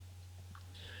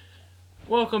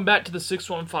Welcome back to the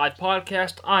 615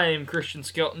 podcast. I am Christian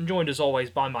Skelton, joined as always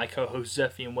by my co-host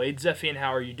Zephian Wade. Zephian,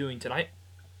 how are you doing tonight?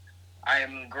 I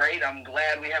am great. I'm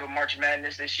glad we have a March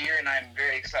Madness this year, and I'm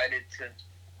very excited to,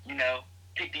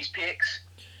 pick these picks.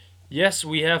 Yes,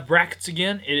 we have brackets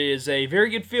again. It is a very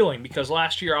good feeling because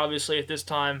last year, obviously, at this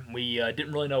time, we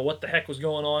didn't really know what the heck was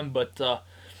going on, but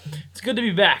it's good to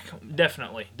be back.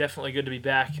 Definitely good to be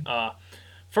back.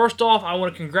 First off, I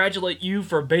want to congratulate you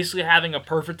for basically having a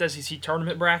perfect SEC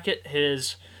tournament bracket.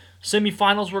 His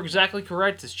semifinals were exactly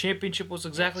correct. His championship was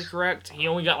exactly correct. He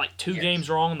only got like two games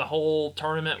wrong in the whole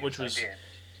tournament, which was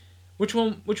which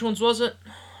ones was it?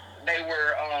 They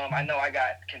were. I know I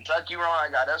got Kentucky wrong.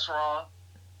 I got us wrong.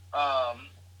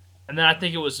 And then I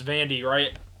think it was Vandy,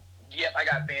 right? Yep, I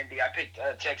got Vandy. I picked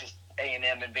Texas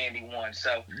A&M and Vandy won.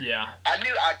 So yeah, I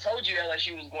told you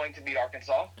LSU was going to beat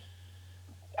Arkansas.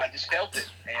 I just felt it.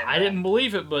 And, I didn't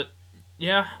believe it, but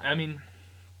yeah, I mean,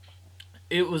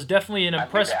 it was definitely an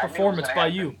impressive performance by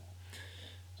you.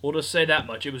 We'll just say that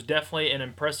much. It was definitely an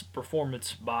impressive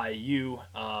performance by you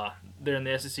there in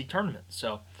the SEC tournament.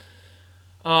 So,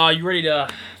 you ready to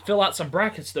fill out some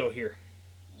brackets, though, here?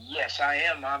 Yes, I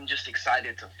am. I'm just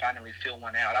excited to finally fill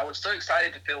one out. I was so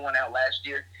excited to fill one out last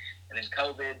year, and then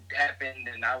COVID happened,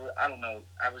 and I don't know.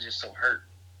 I was just so hurt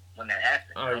when that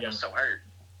happened. I was so hurt.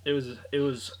 It was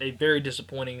a very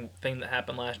disappointing thing that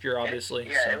happened last year, obviously.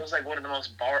 Yeah, it was like one of the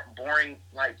most boring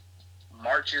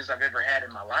marches I've ever had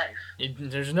in my life.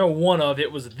 There's no one of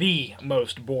it was the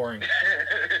most boring.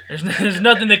 There's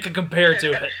nothing that can compare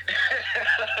to it.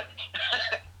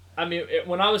 I mean,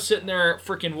 when I was sitting there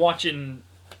freaking watching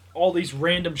all these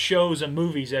random shows and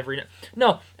movies every night.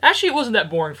 No, actually it wasn't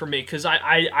that boring for me because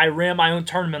I ran my own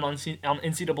tournament on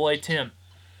NCAA 10.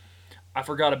 I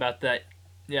forgot about that.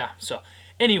 Yeah, so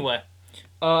anyway,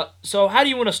 so how do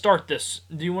you want to start this?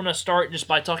 Do you want to start just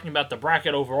by talking about the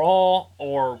bracket overall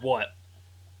or what?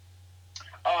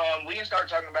 We can start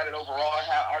talking about it overall,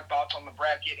 our thoughts on the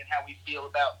bracket and how we feel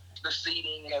about the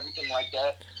seeding and everything like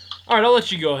that. All right, I'll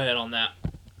let you go ahead on that.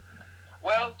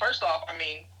 Well, first off, I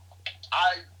mean,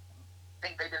 I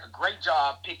think they did a great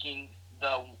job picking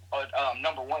the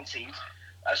number one seeds,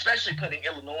 especially putting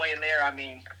Illinois in there. I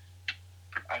mean,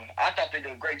 I thought they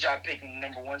did a great job picking the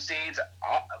number one seeds.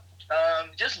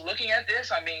 Just looking at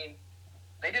this, I mean,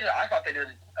 I thought they did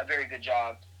a very good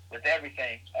job with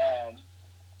everything.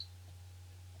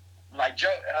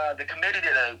 The committee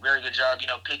did a very good job,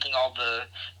 picking all the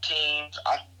teams.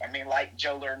 I mean, like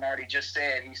Joe Lunardi just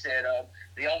said, he said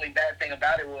the only bad thing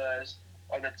about it was,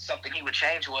 or that something he would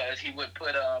change was, he would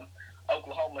put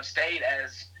Oklahoma State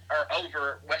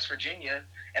over West Virginia,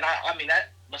 and I mean that.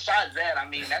 Besides that, I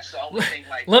mean that's the only thing.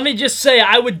 Like, let me just say,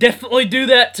 I would definitely do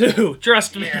that too.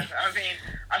 Trust me. Yeah, I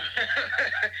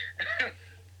mean,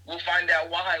 we'll find out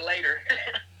why later.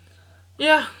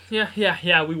 Yeah,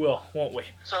 we will, won't we?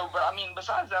 So, but I mean,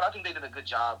 besides that, I think they did a good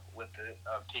job with the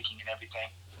picking and everything.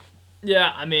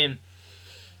 Yeah, I mean,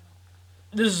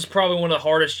 this is probably one of the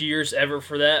hardest years ever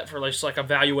for that, for just like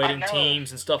evaluating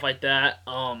teams and stuff like that.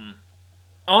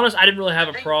 Honest, I didn't really have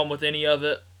a problem with any of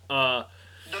it.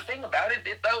 The thing about it,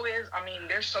 though, is, I mean,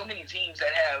 there's so many teams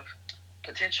that have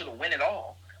potential to win it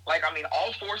all. Like, I mean,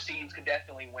 all 4 seeds could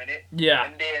definitely win it. Yeah.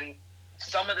 And then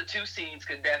some of the 2 seeds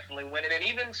could definitely win it. And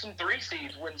even some 3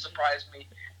 seeds wouldn't surprise me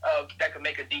that could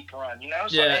make a deep run,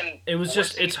 So, yeah, it was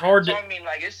just, it's hard to... So, I mean,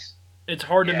 like, it's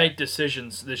hard to make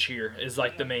decisions this year is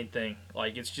like the main thing.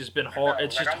 Like, it's just been hard.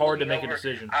 It's just hard to make a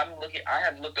decision. I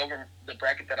have looked over the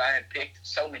bracket that I had picked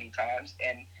so many times,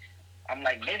 and I'm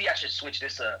like, maybe I should switch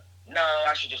this up. No,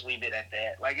 I should just leave it at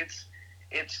that. Like, it's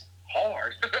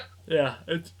hard. Yeah,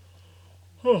 it's...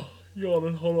 Oh,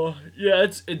 yawning, hold on. Yeah,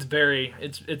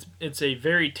 it's a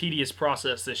very tedious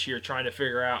process this year trying to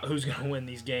figure out who's going to win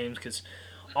these games, because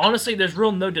honestly, there's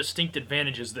no distinct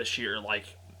advantages this year.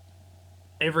 Like,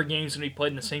 every game's going to be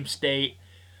played in the same state.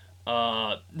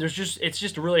 It's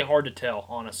just really hard to tell,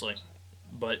 honestly.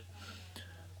 But,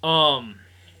 I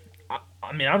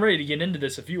mean, I'm ready to get into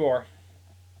this if you are.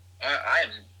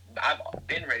 I've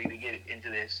been ready to get into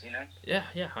this,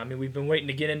 Yeah. I mean, we've been waiting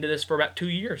to get into this for about 2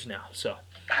 years now, so.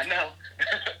 I know.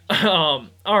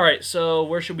 All right, so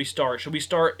where should we start? Should we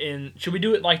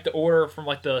do it like the order from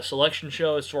like the selection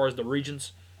show as far as the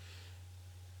regions?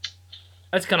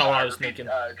 That's kind of what I was thinking.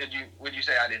 Would you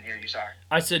say? I didn't hear you, sorry.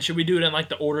 I said, should we do it in like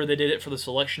the order they did it for the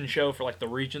selection show for like the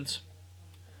regions?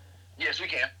 Yes, we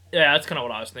can. Yeah, that's kind of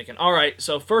what I was thinking. All right,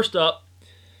 so first up,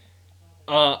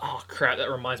 oh crap, that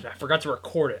reminds me. I forgot to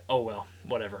record it. Oh well,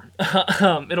 whatever.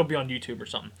 It'll be on YouTube or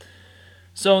something.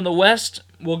 So in the West,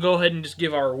 we'll go ahead and just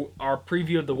give our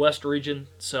preview of the West region.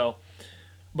 So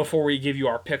before we give you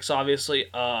our picks, obviously,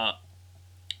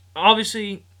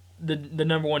 obviously the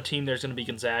number one team there's going to be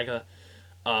Gonzaga.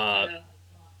 Uh,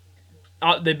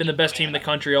 Mhm. they've been the I best team in mean, the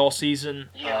country all season.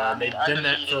 yeah, I mean, They've been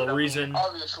that for undefeated. a I mean, reason.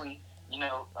 obviously,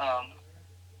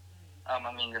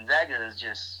 I mean, Gonzaga is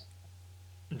just,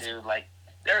 dude, like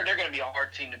they're going to be a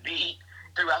hard team to beat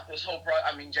throughout this whole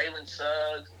I mean, Jalen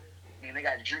Suggs. I mean, they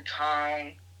got Drew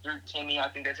Time, Drew Timmy. I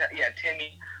think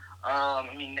Timmy. I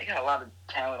mean, they got a lot of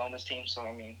talent on this team, so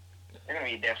I mean, they're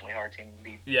going to be a definitely hard team to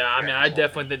beat Yeah, I mean, throughout I this whole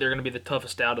definitely thing. think they're going to be the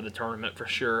toughest out of the tournament for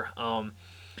sure.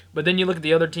 But then you look at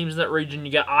the other teams in that region.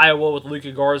 You got Iowa with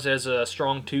Luka Garza as a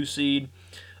strong 2 seed.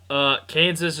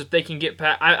 Kansas, if they can get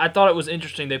past, I thought it was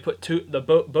interesting. They put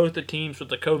both the teams with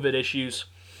the COVID issues,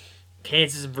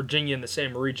 Kansas and Virginia, in the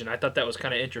same region. I thought that was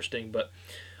kind of interesting. But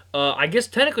I guess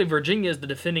technically Virginia is the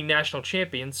defending national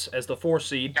champions as the 4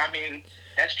 seed. I mean,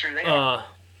 that's true. They are. Uh,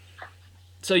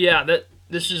 so yeah, that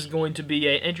this is going to be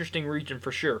an interesting region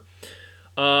for sure.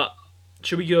 Uh,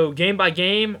 should we go game by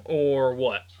game or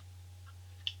what?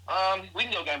 We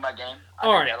can go game by game. I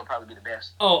All think right. that'll probably be the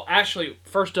best. Oh, actually,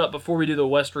 first up, before we do the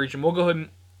West region, we'll go ahead and,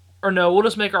 or no, we'll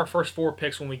just make our first 4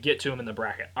 picks when we get to them in the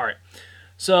bracket. All right.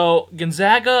 So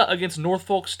Gonzaga against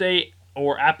Norfolk State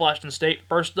or Appalachian State.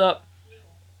 First up,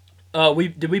 we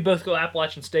both go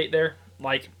Appalachian State there?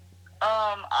 Like,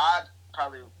 I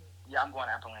probably, yeah, I'm going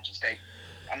Appalachian State.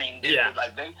 I mean, yeah,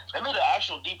 they made an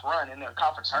actual deep run in their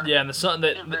conference tournament. yeah, and the Sun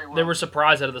They that did very they well. were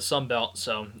surprised out of the Sun Belt,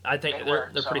 so I think They they're were.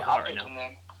 they're So pretty hot I'm right now. picking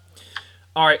them.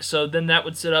 All right, so then that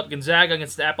would set up Gonzaga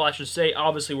against Appalachian State.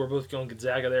 Obviously, we're both going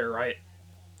Gonzaga there, right?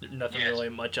 Nothing Yes. really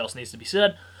much else needs to be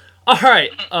said. All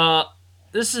right,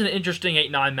 this is an interesting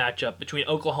 8-9 matchup between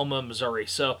Oklahoma and Missouri.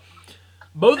 So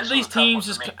both of This was these a tough one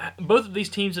teams for me. both of these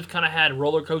teams have kind of had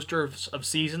roller coasters of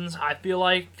seasons. I feel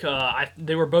like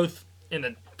they were both in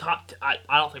the top. I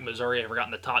don't think Missouri ever got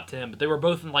in the top 10, but they were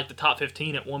both in like the top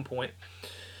 15 at one point,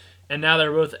 and now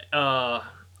they're both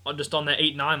just on that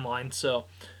 8-9 line. So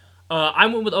I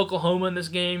went with Oklahoma in this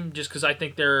game just because I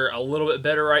think they're a little bit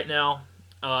better right now.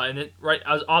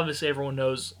 As obviously everyone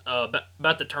knows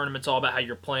about the tournament. It's all about how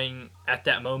you're playing at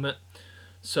that moment.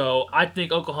 So I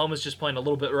think Oklahoma's just playing a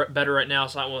little bit better right now.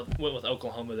 So I went with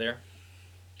Oklahoma there.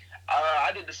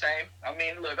 I did the same. I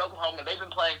mean, look, Oklahoma, they've been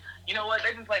playing. You know what?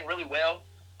 They've been playing really well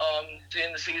to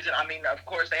end the season. I mean, of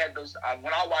course, they had those.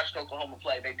 When I watched Oklahoma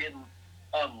play, they did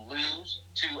lose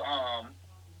to.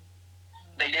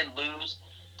 They did lose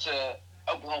to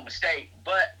Oklahoma State,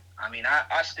 but I mean,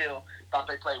 I still thought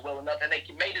they played well enough, and they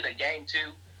made it a game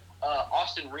too.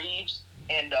 Austin Reeves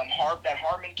and that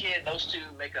Harmon kid, those two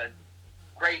make a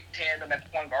great tandem at the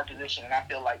point guard position, and I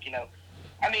feel like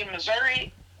I mean,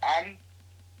 Missouri, I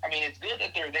mean, it's good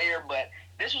that they're there, but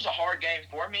this was a hard game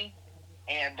for me,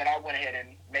 but I went ahead and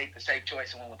made the safe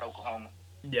choice and went with Oklahoma.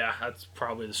 Yeah, that's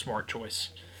probably the smart choice.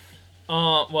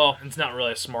 Well, it's not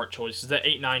really a smart choice. That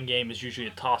 8-9 game is usually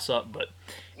a toss up, but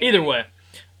either way.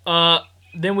 Uh,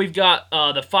 then we've got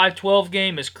the 5-12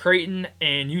 game is Creighton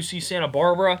and UC Santa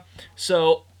Barbara.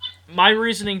 So my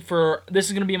reasoning for this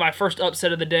is going to be my first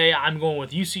upset of the day. I'm going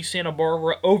with UC Santa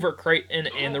Barbara over Creighton,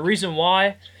 and the reason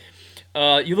why.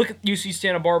 You look at UC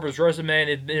Santa Barbara's resume;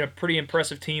 they've been a pretty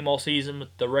impressive team all season with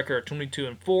the record of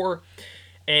 22-4.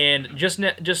 And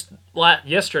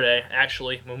yesterday,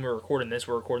 actually, when we're recording this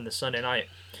Sunday night.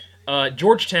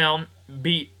 Georgetown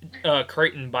beat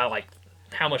Creighton by like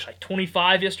how much, like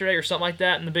 25 yesterday or something like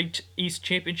that in the Big East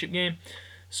Championship game.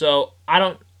 So I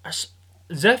don't.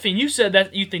 Zephyr, you said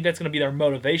that you think that's going to be their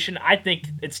motivation. I think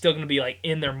it's still going to be like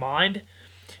in their mind,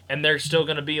 and they're still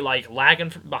going to be like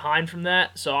lagging behind from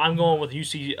that. So I'm going with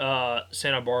UC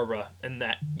Santa Barbara in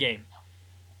that game.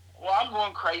 Well, I'm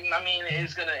going Creighton. I mean,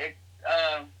 it's gonna.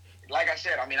 Like I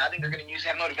said, I mean, I think they're going to use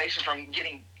that motivation from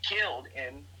getting killed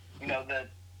in, the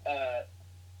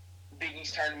Big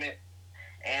East tournament,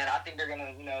 and I think they're going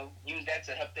to, use that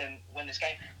to help them win this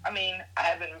game. I mean, I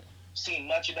haven't seen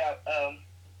much about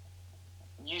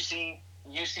UC,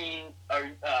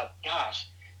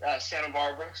 or Santa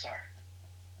Barbara. Sorry.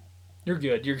 You're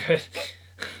good. You're good.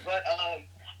 But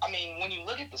I mean, when you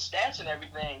look at the stats and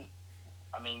everything,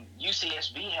 I mean,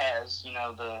 UCSB has,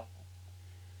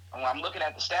 I'm looking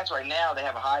at the stats right now. They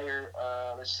have a higher,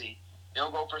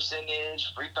 field goal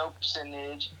percentage, free throw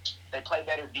percentage. They play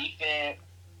better defense.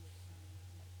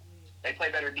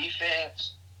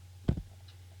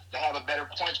 They have a better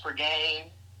points per game.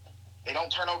 They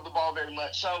don't turn over the ball very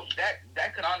much. So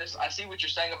that could I see what you're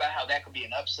saying about how that could be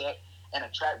an upset and a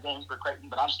trap game for Creighton,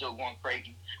 but I'm still going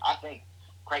Creighton. I think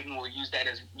Creighton will use that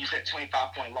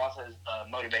 25-point loss as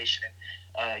motivation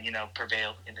and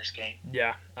prevail in this game.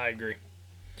 Yeah, I agree.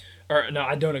 Or no,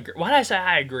 I don't agree. Why did I say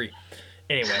I agree?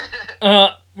 Anyway,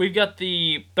 we've got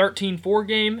the 13-4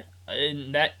 game.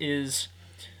 and that is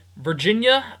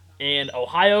Virginia and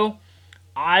Ohio.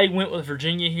 I went with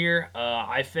Virginia here.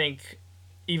 I think,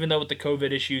 even though with the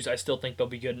COVID issues, I still think they'll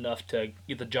be good enough to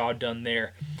get the job done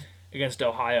there against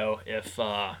Ohio if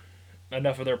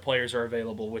enough of their players are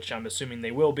available, which I'm assuming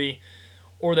they will be,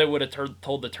 or they would have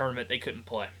told the tournament they couldn't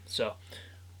play. So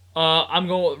I'm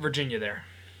going with Virginia there.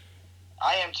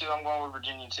 I am too. I'm going with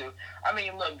Virginia too. I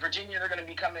mean, look, Virginia, they're going to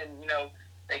be coming.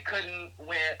 They couldn't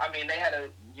win. I mean, they had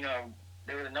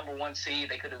they were the number one seed.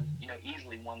 They could have,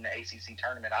 easily won the ACC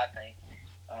tournament, I think.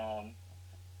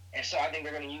 And so I think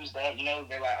they're going to use that.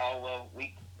 They're like, oh well,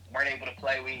 we weren't able to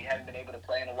play. We haven't been able to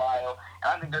play in a while.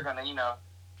 And I think they're going to,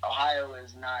 Ohio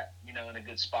is not, in a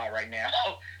good spot right now,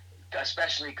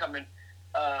 especially coming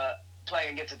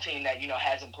playing against a team that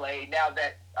hasn't played. Now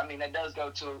that that does go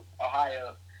to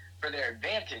Ohio for their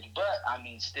advantage, but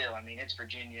still, it's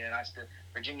Virginia, and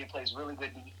Virginia plays really good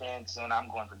defense, and I'm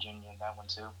going Virginia in that one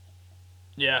too.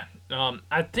 Yeah,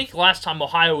 I think last time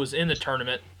Ohio was in the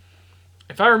tournament,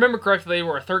 if I remember correctly, they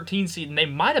were a 13 seed, and they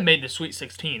might have made the Sweet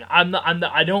 16.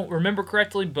 I don't remember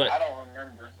correctly, but I don't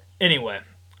remember. Anyway,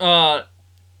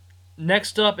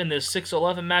 next up in this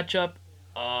 6-11 matchup,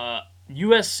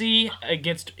 USC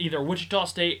against either Wichita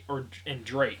State and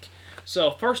Drake.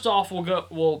 So first off,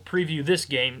 we'll preview this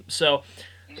game. So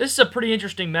this is a pretty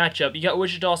interesting matchup. You got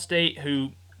Wichita State,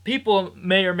 who people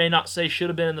may or may not say should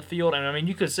have been in the field, and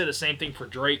you could say the same thing for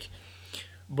Drake.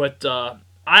 But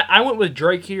I went with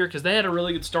Drake here because they had a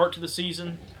really good start to the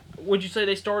season. Would you say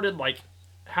they started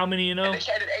how many and 0? They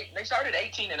started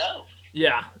 18 and 0.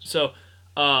 Yeah. So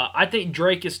I think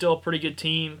Drake is still a pretty good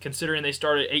team considering they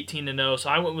started 18 and 0. So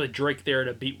I went with Drake there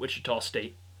to beat Wichita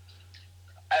State.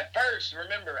 At first,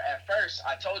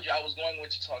 I told you I was going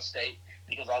Wichita State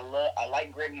because I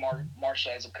like Greg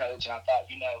Marshall as a coach, and I thought,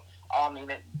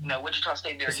 Wichita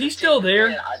State. Is he still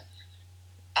there?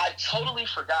 I totally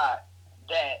forgot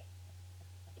that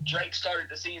Drake started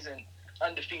the season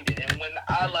undefeated, and when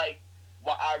I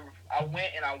went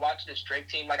and I watched this Drake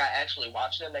team, I actually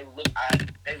watched them. They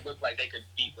looked like they could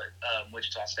beat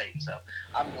Wichita State, so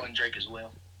I'm going Drake as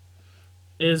well.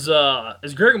 Is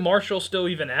Greg Marshall still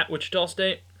even at Wichita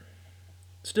State?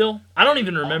 Still? I don't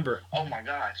even remember. Oh my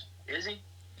gosh. Is he?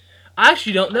 I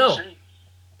actually don't know.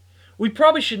 We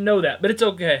probably should know that, but it's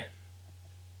okay.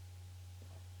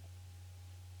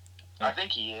 I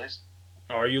think he is.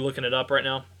 Oh, are you looking it up right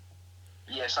now?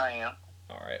 Yes, I am.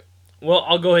 All right. Well,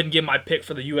 I'll go ahead and give my pick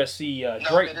for the USC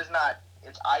Drake. No, it is not.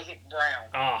 It's Isaac Brown.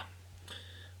 Ah.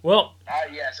 Well.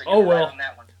 Yeah, so you're right on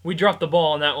that one. We dropped the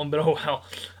ball on that one, but oh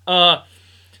well.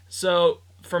 So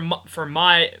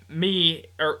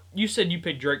you said you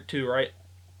picked Drake too, right?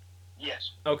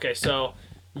 Yes. Okay, so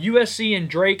USC and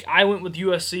Drake. I went with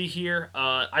USC here.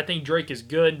 I think Drake is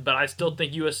good, but I still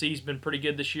think USC's been pretty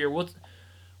good this year. What's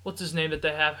his name that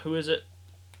they have? Who is it?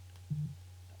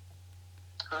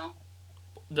 Who?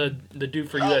 The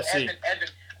dude for USC.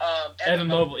 Evan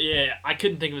Mobley. Yeah, I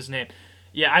couldn't think of his name.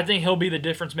 Yeah, I think he'll be the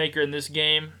difference maker in this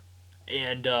game,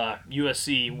 and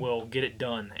USC will get it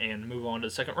done and move on to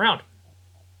the second round.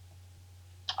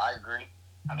 I agree.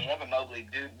 Evan Mobley,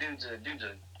 dude's a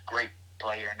great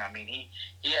player, and he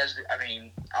has.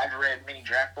 I've read many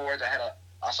draft boards.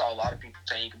 I saw a lot of people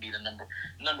say he could be the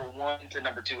number 1 to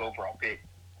number 2 overall pick.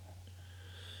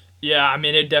 Yeah,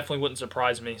 it definitely wouldn't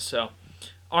surprise me. So,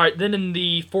 all right, then in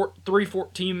the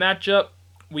 3-14 matchup,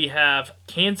 we have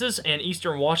Kansas and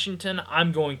Eastern Washington.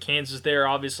 I'm going Kansas there,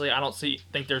 obviously. I don't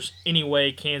think there's any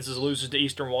way Kansas loses to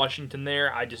Eastern Washington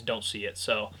there. I just don't see it.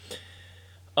 So,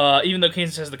 even though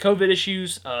Kansas has the COVID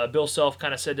issues, Bill Self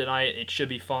kind of said tonight it should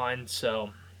be fine. So,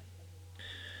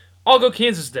 I'll go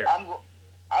Kansas there. I'm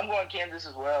going Kansas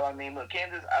as well. Look,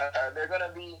 Kansas, they're going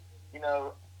to be,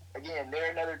 again,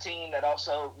 they're another team that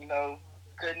also,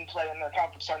 couldn't play in the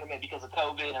conference tournament because of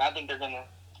COVID, and I think they're going to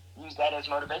use that as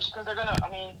motivation because they're going to,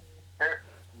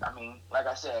 like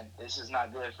I said, this is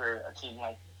not good for a team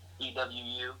like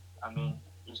EWU.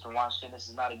 Eastern Washington, this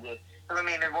is not a good, because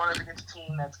they're going up against a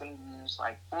team that's going to use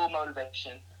full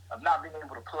motivation of not being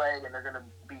able to play, and they're going to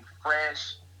be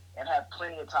fresh and have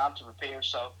plenty of time to prepare.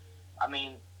 So,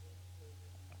 we've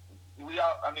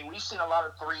seen a lot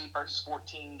of 3 versus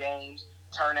 14 games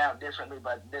turn out differently,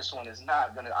 but this one is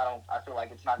not going to, I feel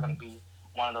like it's not going to be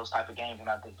one of those type of games, and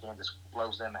I think Kansas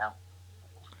blows them out.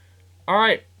 All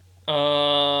right.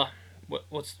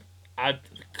 I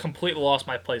completely lost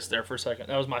my place there for a second.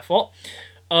 That was my fault.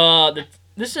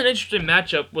 This is an interesting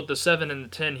matchup with the 7 and the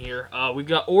 10 here. We've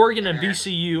got Oregon and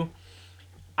VCU.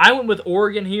 I went with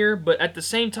Oregon here, but at the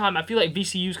same time, I feel like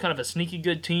VCU is kind of a sneaky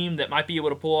good team that might be able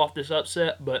to pull off this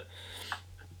upset, but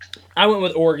I went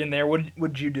with Oregon there. What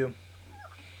did you do?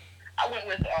 I went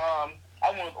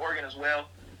with Oregon as well.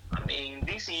 I mean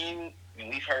VCU. I mean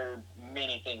we've heard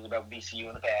many things about VCU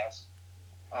in the past.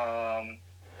 Um,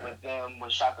 with them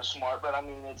with Shaka Smart, but I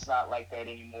mean it's not like that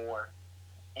anymore.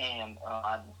 And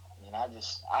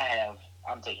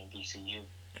I'm taking VCU.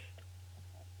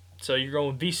 So you're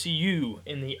going VCU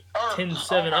in the Oh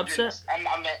 10-7 my upset? goodness,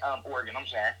 I meant Oregon. I'm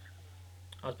sorry.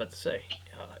 I was about to say.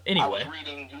 I was Anyway.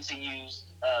 reading VCU's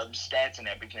stats and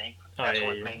everything. Oh, That's yeah,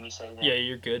 what made me say yeah, that.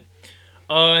 you're good.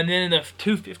 And then in the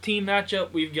 2:15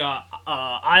 matchup, we've got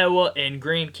Iowa and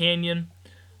Grand Canyon.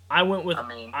 I went with. I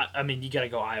mean, I mean, you got to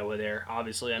go Iowa there.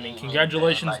 Obviously, I mean, man,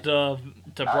 congratulations like to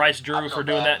I, Bryce I Drew feel for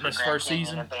doing bad that in for his Grand first Canyon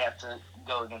season. if they have to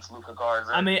go against Luca I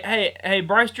Garza. mean, hey,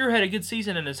 Bryce Drew had a good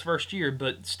season in his first year,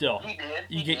 but still, He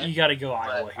did. you got to go But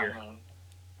Iowa here.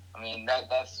 I mean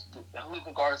that's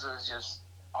Luca Garza is just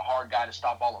a hard guy to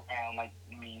stop all around. Like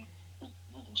I mean, he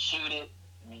can shoot it.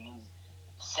 I mean,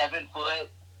 he's 7 foot.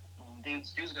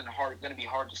 Dude's gonna be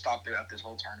hard to stop throughout this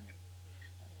whole tournament.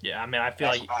 Yeah, I mean, I feel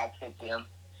That's like why I picked him.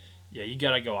 yeah, you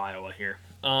got to go Iowa here.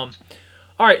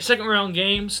 All right, second round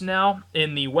games now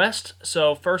in the West.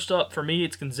 So first up for me,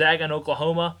 it's Gonzaga and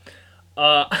Oklahoma.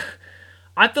 Uh,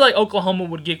 I feel like Oklahoma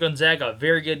would give Gonzaga a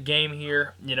very good game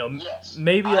here. You know, Yes,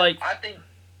 maybe like. I think.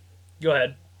 Go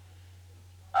ahead.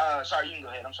 Sorry, you can go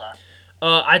ahead. I'm sorry.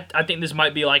 I think this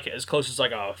might be like as close as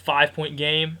like a 5 point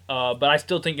game. But I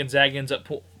still think Gonzaga ends up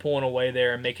pulling away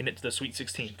there and making it to the Sweet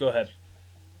 16. Go ahead.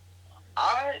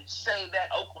 I'd say that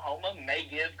Oklahoma may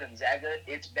give Gonzaga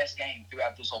its best game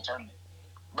throughout this whole tournament,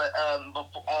 but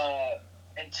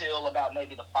until about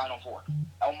maybe the Final Four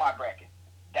on my bracket.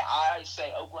 That I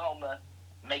say Oklahoma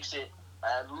makes it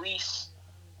at least.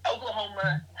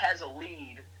 Oklahoma has a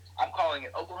lead. I'm calling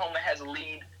it. Oklahoma has a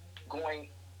lead going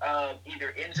either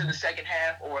into the second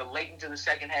half or late into the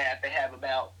second half. They have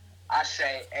about I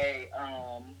say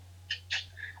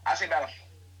about a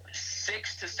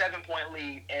 6 to 7 point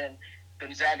lead, and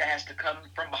Gonzaga has to come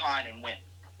from behind and win.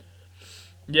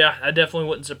 Yeah, that definitely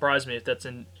wouldn't surprise me if that's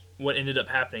in what ended up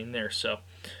happening there. So,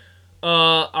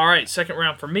 all right, second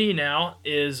round for me now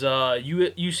is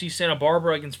UC Santa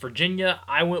Barbara against Virginia.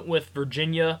 I went with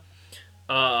Virginia.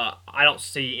 I don't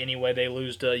see any way they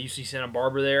lose to UC Santa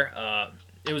Barbara there.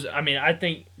 It was. I mean, I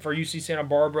think for UC Santa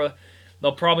Barbara,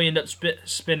 they'll probably end up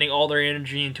spending all their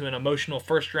energy into an emotional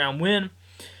first round win,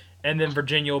 and then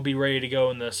Virginia will be ready to go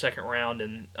in the second round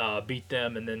and beat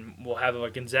them, and then we'll have a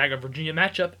Gonzaga Virginia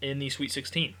matchup in the Sweet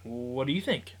 16. What do you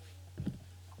think?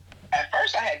 At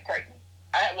first, I had Creighton.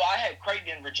 I had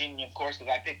Creighton in Virginia, of course,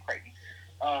 because I picked Creighton.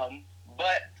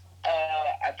 But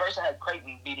at first, I had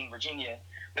Creighton beating Virginia.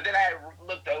 But then I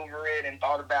looked over it and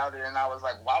thought about it, and I was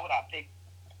like, why would I pick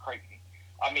Creighton?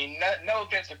 I mean, no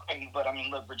offense to Creighton, but I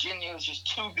mean, look, Virginia is just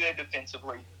too good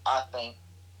defensively, I think.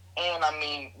 And I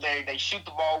mean, they shoot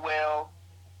the ball well.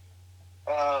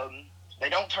 They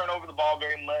don't turn over the ball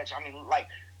very much. I mean, like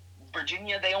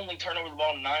Virginia, they only turn over the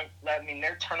ball nine. I mean,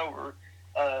 their turnovers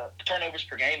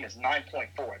per game is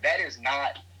 9.4. That is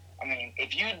not. I mean,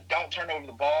 if you don't turn over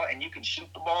the ball and you can shoot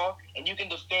the ball and you can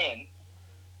defend,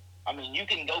 I mean, you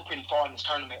can go pretty far in this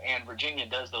tournament. And Virginia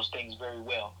does those things very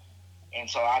well. And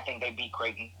so I think they beat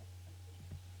Creighton.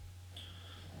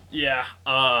 Yeah.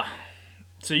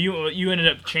 So you ended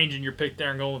up changing your pick there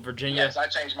and going with Virginia. Yes, I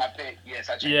changed my pick.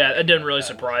 Yeah, that didn't really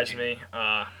surprise me.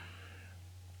 I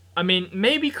mean,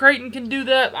 maybe Creighton can do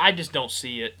that. I just don't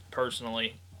see it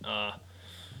personally.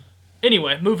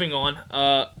 Anyway, moving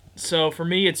on. So for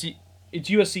me, it's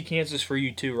USC Kansas for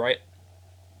you too, right?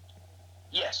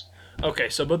 Yes. Okay,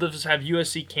 so both of us have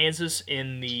USC Kansas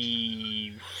in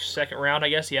the second round, I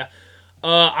guess. Yeah.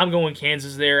 I'm going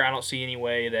Kansas there. I don't see any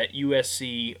way that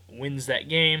USC wins that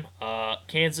game.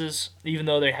 Kansas, even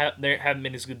though they haven't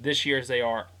been as good this year as they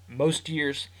are most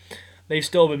years, they've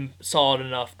still been solid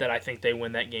enough that I think they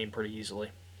win that game pretty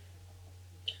easily.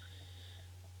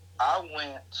 I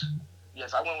went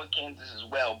with Kansas as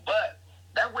well, but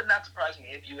that would not surprise me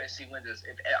if USC wins this.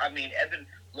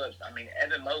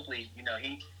 Evan Mobley,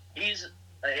 he's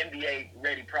an NBA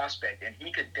ready prospect, and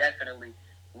he could definitely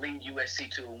lead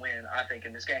USC to a win. I think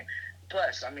in this game.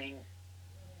 Plus, I mean,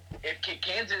 if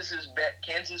Kansas'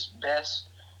 best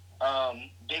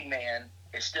big man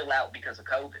is still out because of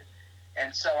COVID,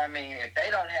 and so I mean, if they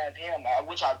don't have him,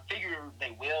 which I figure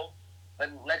they will, but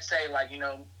let's say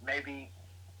maybe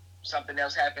something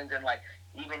else happens, and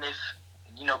even if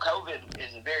COVID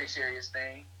is a very serious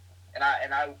thing, and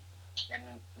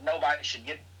nobody should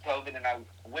get COVID, and I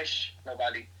wish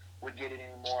nobody would get it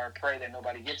anymore, and pray that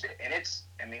nobody gets it. And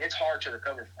it's hard to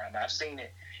recover from. I've seen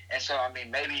it, and so I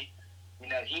mean maybe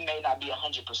he may not be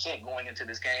 100% going into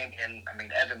this game, and I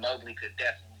mean Evan Mobley could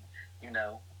definitely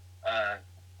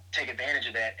take advantage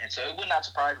of that. And so it would not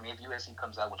surprise me if USC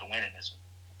comes out with a win in this one.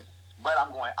 But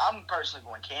I'm personally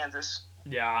going Kansas.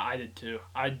 Yeah, I did too.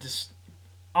 I just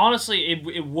honestly,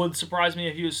 it would surprise me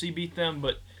if USC beat them,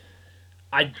 but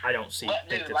I don't But think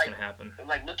dude, that's gonna happen.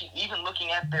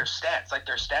 looking at their stats, like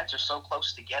their stats are so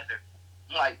close together.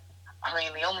 Like, I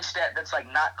mean, the only stat that's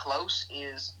like not close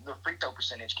is the free throw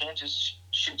percentage. Kansas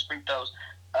shoots free throws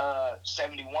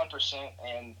 71%,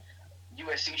 and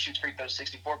USC shoots free throws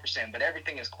 64%. But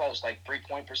everything is close, like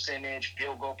 3-point percentage,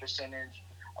 field goal percentage,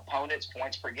 opponents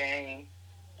points per game,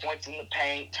 points in the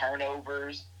paint,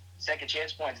 turnovers, second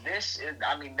chance points.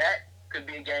 That could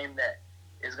be a game that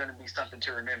is going to be something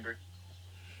to remember.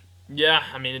 Yeah,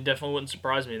 I mean, it definitely wouldn't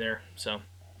surprise me there. So,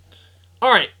 all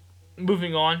right,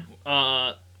 moving on.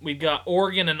 We've got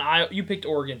Oregon and Iowa. You picked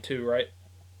Oregon too, right?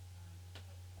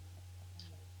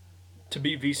 To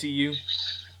beat VCU.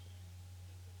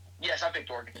 Yes, I picked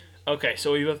Oregon. Okay,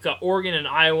 so we both got Oregon and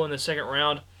Iowa in the second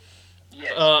round.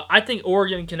 Yes. I think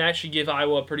Oregon can actually give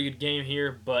Iowa a pretty good game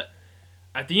here, but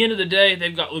at the end of the day,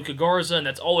 they've got Luka Garza, and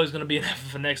that's always going to be enough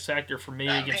of an X factor for me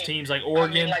against teams like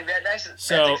Oregon.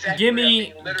 So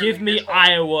exactly, give me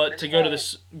Iowa to go to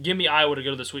this. Give me Iowa to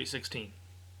go to the Sweet 16.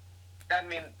 I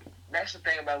mean, that's the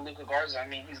thing about Luka Garza. I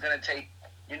mean, he's going to take.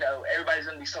 Everybody's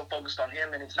going to be so focused on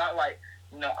him, and it's not like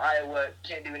Iowa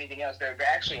can't do anything else. They're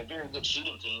actually a very good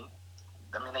shooting team.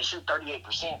 I mean, they shoot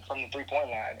 38% from the 3-point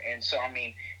line, and so I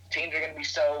mean, teams are going to be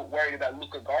so worried about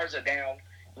Luka Garza down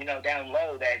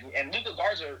low and Luka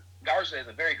Garza is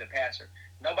a very good passer.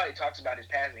 Nobody talks about his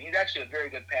passing. He's actually a very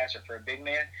good passer for a big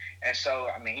man, and so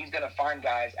I mean, he's going to find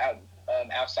guys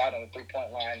outside on the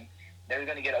 3-point line. They're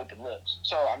going to get open looks.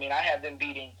 So I mean, I have them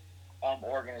beating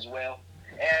Oregon as well,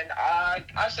 and I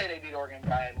say they beat Oregon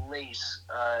by at least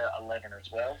 11 or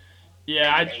 12.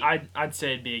 Yeah, I'd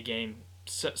say it'd be a game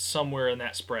somewhere in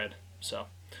that spread. So,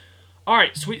 all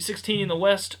right, Sweet 16 in the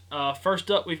West. First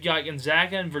up, we've got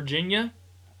Gonzaga and Virginia.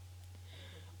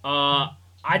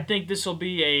 I think this will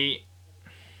be a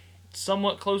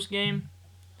somewhat close game.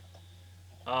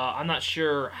 I'm not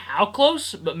sure how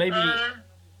close, but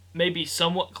maybe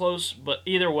somewhat close. But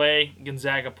either way,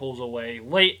 Gonzaga pulls away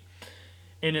late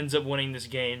and ends up winning this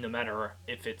game, no matter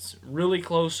if it's really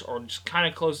close or just kind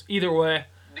of close. Either way,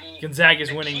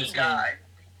 Gonzaga's winning this game. The key guy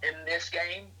in this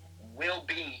game will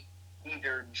be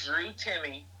either Drew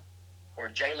Timme or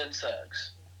Jalen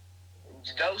Suggs.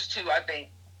 Those two, I think,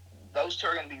 are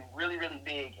going to be really, really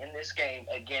big in this game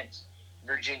against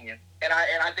Virginia. And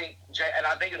I think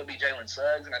it'll be Jalen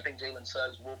Suggs, and I think Jalen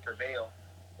Suggs will prevail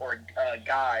or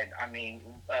guide.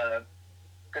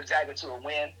 Gonzaga to a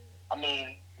win. I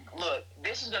mean, look,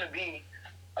 this is going to be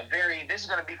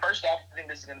first off, I think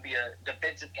this is going to be a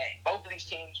defensive game. Both of these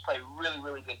teams play really,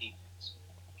 really good defense.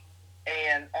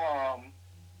 And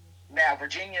now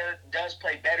Virginia does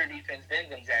play better defense than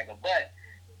Gonzaga, but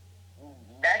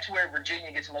that's where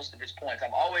Virginia gets most of its points.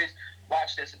 I've always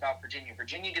watched this about Virginia.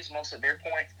 Virginia gets most of their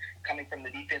points coming from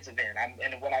the defensive end.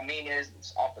 And what I mean is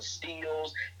it's off of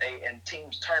steals, and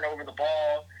teams turn over the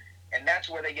ball, and that's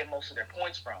where they get most of their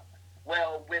points from.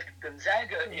 Well, with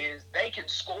Gonzaga is they can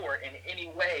score in any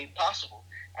way possible.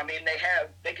 I mean, they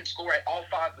can score at all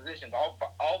five positions. All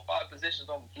five positions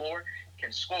on the floor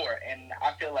can score, and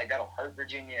I feel like that'll hurt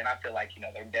Virginia. And I feel like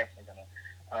they're definitely gonna.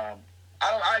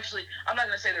 I'm not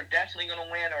gonna say they're definitely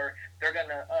gonna win or they're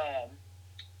gonna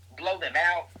blow them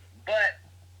out, but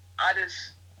I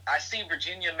see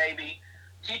Virginia maybe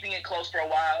keeping it close for a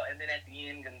while, and then at the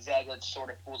end, Gonzaga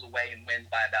sort of pulls away and wins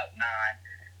by about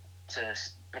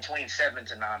between 7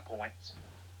 to 9 points.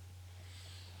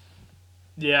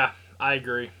 Yeah, I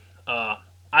agree.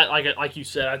 Like you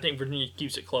said, I think Virginia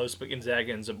keeps it close, but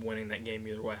Gonzaga ends up winning that game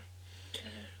either way.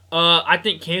 I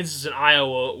think Kansas and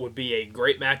Iowa would be a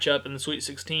great matchup in the Sweet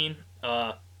 16.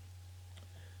 But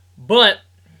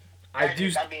I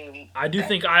do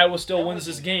think Iowa still wins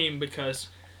this game because,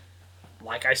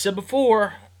 like I said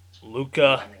before,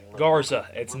 Luka Garza.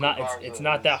 It's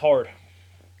not that hard,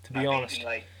 to be honest.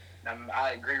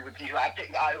 I agree with you. I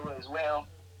picked Iowa as well.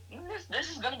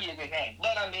 This is going to be a good game.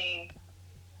 But, I mean,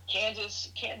 Kansas,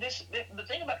 the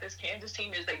thing about this Kansas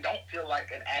team is they don't feel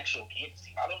like an actual Kansas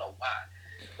team. I don't know why.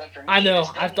 But for me, I know.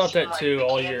 I've thought that too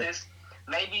all year.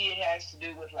 Maybe it has to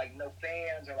do with, no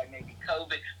fans or, maybe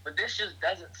COVID. But this just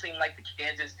doesn't seem like the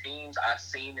Kansas teams I've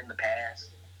seen in the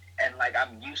past and,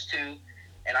 I'm used to.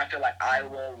 And I feel like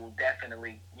Iowa will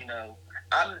definitely, they're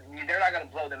not going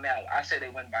to blow them out. I say they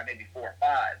win by maybe 4 or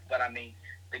 5. But, I mean,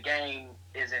 the game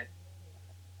isn't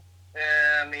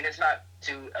it's not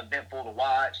too eventful to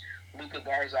watch. Luka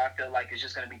Garza, I feel like, is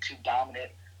just going to be too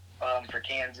dominant for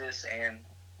Kansas. And,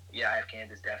 yeah, I have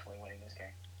Kansas definitely winning this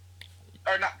game.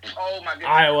 or not. Oh my goodness,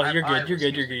 Iowa. You're good. Iowa, You're good.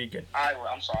 excuse You're good. me. You're good. Iowa.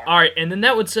 I'm sorry. All right, and then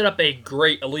that would set up a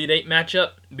great Elite Eight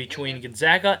matchup between Mm-hmm.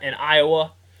 Gonzaga and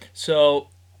Iowa. So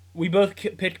we both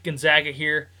picked Gonzaga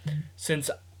here, since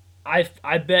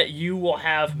I bet you will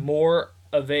have more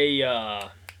of a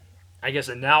I guess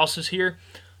analysis here.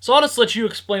 So I'll just let you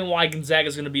explain why Gonzaga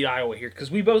is going to beat Iowa here,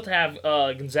 because we both have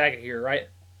Gonzaga here, right?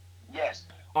 Yes.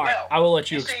 All right, Well, I will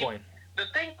let you you see, explain. the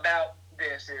thing about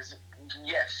this is,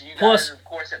 yes, you Plus, guys of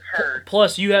course have heard.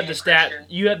 plus you have me the and Christian.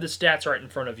 you have the stats right in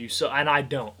front of you, so and I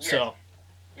don't. Yes. So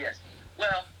Yes.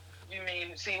 Well, you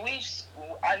mean, see,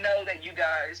 I know that you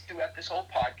guys throughout this whole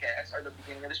podcast or the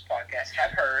beginning of this podcast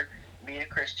have heard me and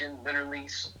Christian literally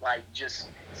like just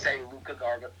say Luka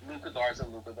Garza, Luka Garza,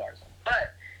 Luka Garza.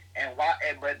 But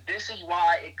this is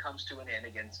why it comes to an end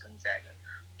against Gonzaga.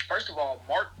 First of all,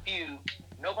 Mark Few.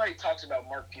 Nobody talks about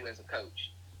Mark Few as a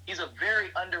coach. He's a very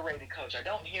underrated coach. I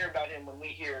don't hear about him when we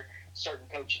hear certain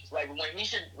coaches. Like when he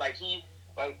should, like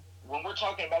when we're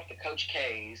talking about the Coach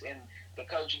K's and the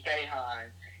Coach Boeheim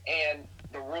and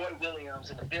the Roy Williams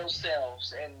and the Bill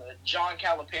Selfs and the John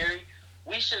Calipari,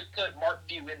 we should put Mark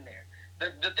Few in there.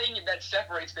 The thing that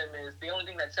separates them is the only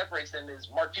thing that separates them is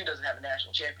Mark Few doesn't have a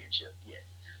national championship yet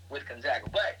with Gonzaga,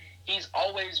 but he's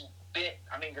always been.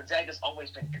 I mean, Gonzaga's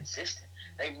always been consistent.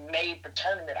 They've made the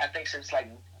tournament, I think, since like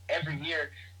every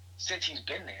year since he's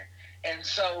been there, and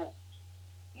so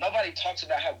nobody talks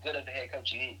about how good of a head coach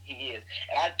he is.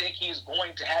 And I think he's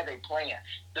going to have a plan.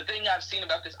 The thing I've seen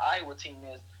about this Iowa team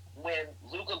is when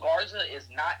Luka Garza is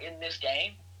not in this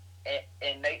game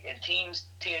and teams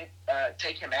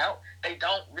take him out, they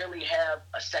don't really have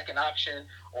a second option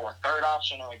or a third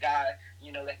option or a guy,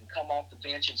 that can come off the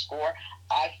bench and score.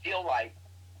 I feel like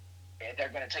they're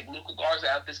going to take Luka Garza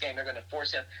out this game. They're going to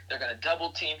force him. They're going to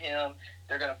double team him.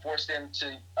 They're going to force them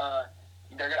to I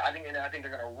think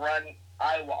they're going to run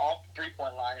Iowa off the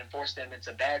three-point line and force them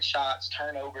into bad shots,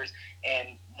 turnovers.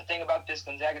 And the thing about this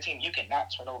Gonzaga team, you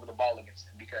cannot turn over the ball against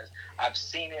them because I've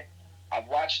seen it. I've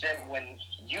watched them. When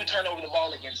you turn over the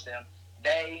ball against them,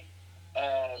 they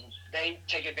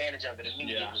take advantage of it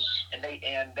immediately. Yeah.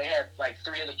 And they have like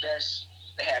three of the best.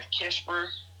 They have Kishper,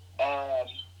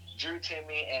 Drew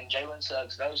Timme, and Jalen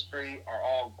Suggs. Those three are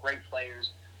all great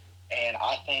players, and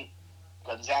I think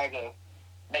Gonzaga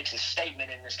makes a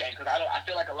statement in this game because I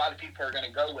feel like a lot of people are going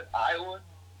to go with Iowa.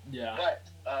 Yeah. But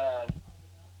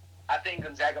I think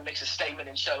Gonzaga makes a statement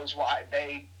and shows why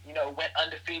they went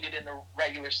undefeated in the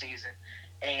regular season,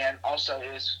 and also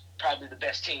is probably the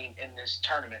best team in this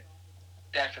tournament,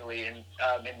 definitely in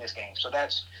this game. So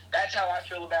that's how I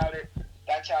feel about it.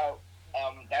 That's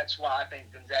why I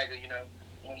think Gonzaga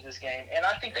wins this game, and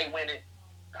I think they win it.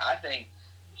 I think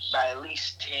by at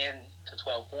least 10 to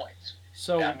 12 points.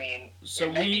 So I mean,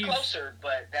 it may be closer,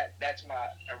 but that's my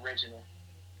original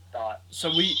thought.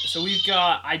 So we've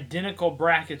got identical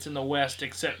brackets in the West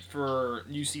except for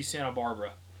UC Santa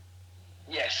Barbara.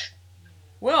 Yes.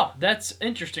 Well, that's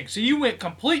interesting. So you went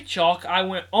complete chalk. I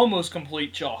went almost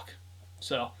complete chalk.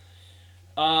 So,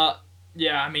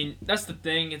 yeah, I mean that's the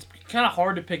thing. It's kind of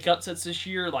hard to pick upsets this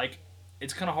year. Like,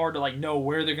 it's kind of hard to know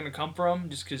where they're gonna come from,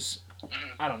 just because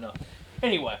I don't know.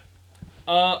 Anyway,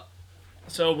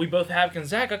 so we both have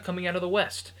Gonzaga coming out of the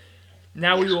West.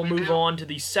 Now we will move on to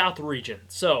the South region.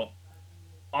 So,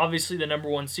 obviously the number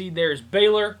one seed there is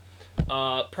Baylor.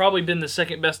 Probably been the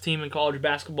second best team in college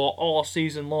basketball all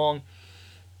season long.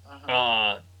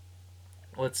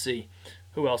 Let's see.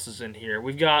 Who else is in here?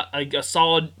 We've got a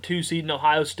solid 2 seed in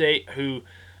Ohio State who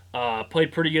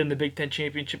played pretty good in the Big Ten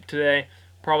Championship today.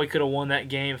 Probably could have won that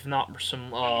game if not for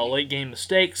some late game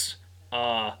mistakes.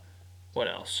 What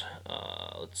else?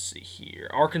 Let's see here.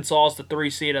 Arkansas is the 3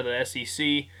 seed of the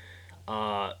SEC.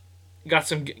 Got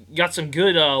some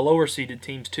good lower seeded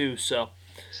teams too. So.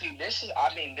 See, this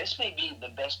may be the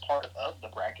best part of the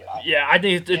bracket. I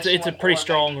think it's a pretty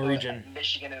strong region.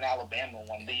 Michigan and Alabama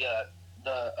one,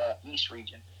 the East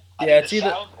region. It's the either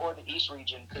South or the East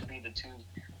region could be the two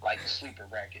sleeper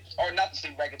brackets, or not the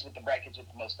sleeper brackets, but the brackets with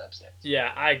the most upsets.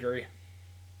 Yeah, I agree.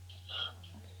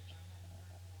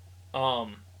 Oh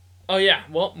yeah,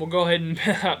 well we'll go ahead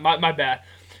and my bad.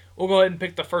 We'll go ahead and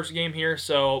pick the first game here.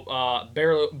 So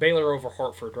Baylor over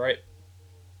Hartford, right?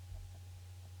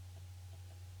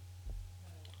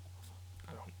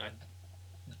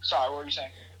 Sorry, what were you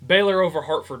saying? Baylor over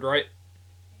Hartford, right?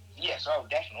 Yes,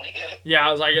 definitely. Yeah,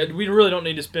 I was like, we really don't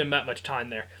need to spend that much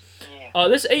time there. Yeah.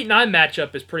 This 8-9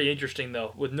 matchup is pretty interesting,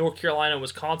 though, with North Carolina and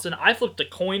Wisconsin. I flipped a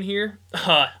coin here.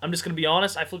 I'm just going to be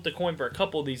honest. I flipped a coin for a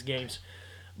couple of these games.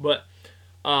 But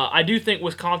I do think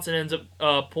Wisconsin ends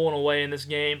up pulling away in this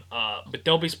game. But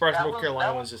don't be surprised if North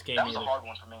Carolina wins this game either. That was either. a hard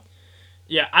one for me.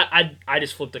 Yeah, I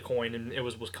just flipped a coin and it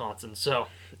was Wisconsin. So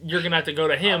you're gonna have to go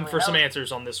to him for some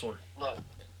answers on this one. Look,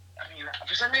 I mean,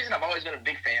 for some reason, I've always been a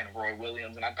big fan of Roy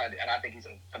Williams, and I think he's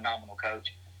a phenomenal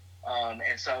coach.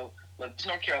 And so, look, this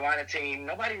North Carolina team,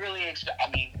 nobody really expect. I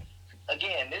mean,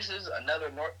 again, this is another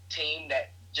team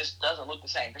that just doesn't look the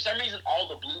same. For some reason, all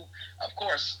the blue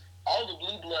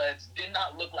bloods did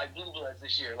not look like blue bloods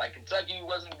this year. Like Kentucky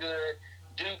wasn't good,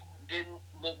 Duke didn't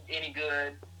look any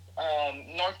good.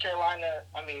 North Carolina,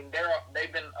 I mean,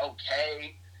 they've been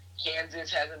okay.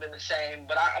 Kansas hasn't been the same,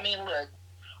 but I mean, look,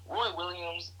 Roy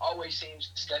Williams always seems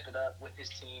to step it up with his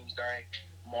teams during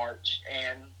March,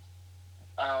 and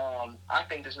I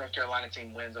think this North Carolina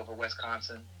team wins over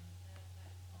Wisconsin.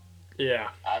 Yeah,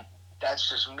 that's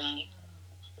just me.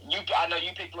 I know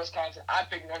you picked Wisconsin. I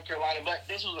picked North Carolina, but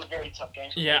this was a very tough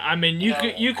game. Yeah, I mean, you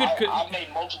could. I've made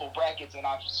multiple brackets and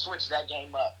I've switched that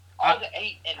game up. All the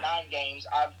 8 and 9 games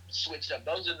I've switched up.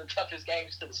 Those are the toughest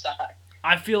games to decide.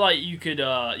 I feel like you could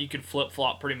flip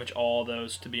flop pretty much all of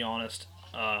those, to be honest.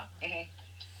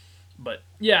 But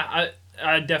yeah,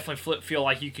 I definitely feel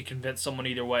like you could convince someone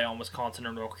either way on Wisconsin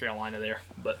or North Carolina there.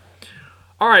 But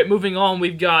all right, moving on,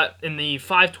 we've got in the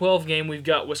 5-12 game we've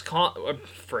got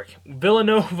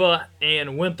Villanova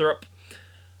and Winthrop.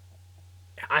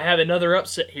 I have another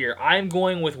upset here. I'm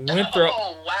going with Winthrop.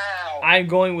 Oh wow! I'm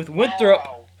going with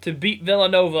Winthrop to beat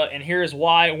Villanova, and here's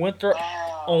why. Winthrop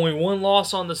only 1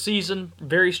 loss on the season,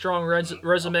 very strong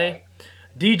resume. Okay.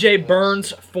 DJ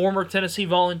Burns, former Tennessee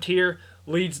Volunteer,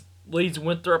 leads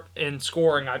Winthrop in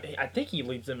scoring. I think he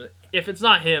leads them. If it's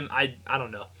not him, I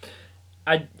don't know.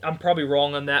 I'm probably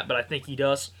wrong on that, but I think he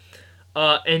does.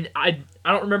 And I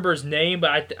don't remember his name,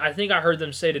 but I think I heard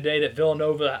them say today that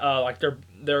Villanova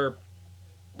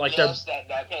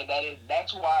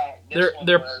that's why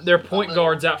their point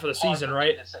guard's out for the season,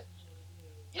 right?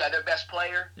 Yeah, their best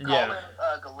player, Yeah.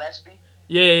 Colin Gillespie.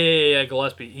 Yeah,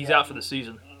 Gillespie. He's out for the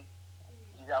season.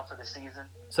 He's out for the season.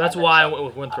 So that's why I went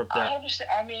with Winthrop there. I understand.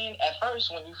 I mean, at first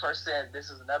when you first said this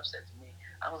is an upset to me,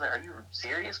 I was like, "Are you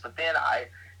serious?" But then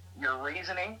your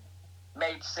reasoning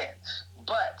made sense.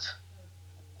 But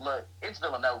look, it's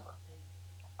Villanova.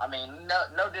 I mean,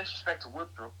 no disrespect to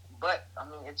Winthrop, but I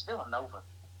mean, it's Villanova.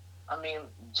 I mean,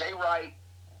 Jay Wright,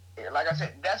 like I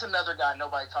said, that's another guy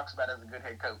nobody talks about as a good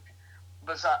head coach.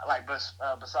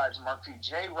 Besides Mark Few,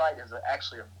 Jay Wright is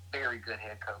actually a very good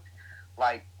head coach.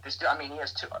 Like this, I mean, he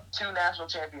has two national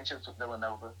championships with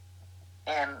Villanova,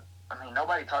 and I mean,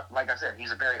 nobody talk. Like I said,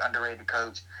 he's a very underrated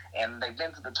coach, and they've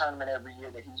been to the tournament every year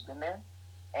that he's been there.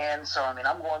 And so, I mean,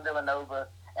 I'm going Villanova,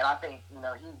 and I think he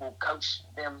will coach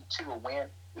them to a win,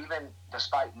 even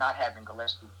despite not having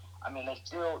Gillespie. I mean, they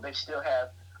still have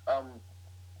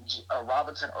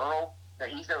Robinson Earl. That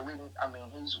he's their leading. I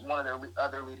mean, he's one of their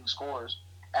other leading scorers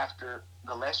after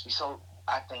Gillespie. So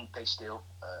I think they still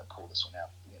pull this one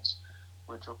out against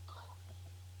Winthrop.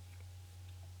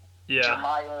 Yeah.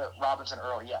 Jeremiah Robinson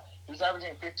Earl. Yeah, he's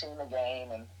averaging 15 a game,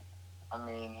 and I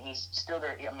mean, he's still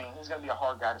there. I mean, he's going to be a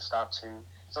hard guy to stop too.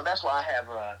 So that's why I have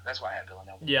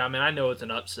Villanova. Yeah, I mean, I know it's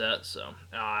an upset, so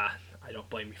I don't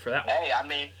blame you for that one. Hey, I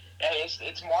mean,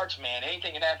 it's March, man.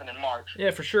 Anything can happen in March.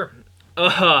 Yeah, for sure.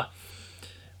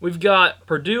 We've got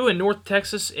Purdue and North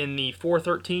Texas in the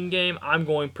 4-13 game. I'm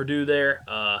going Purdue there.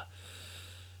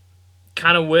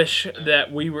 Kind of wish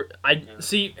that we were.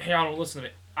 Hey, Arnold, listen to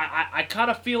me. I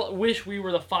kind of wish we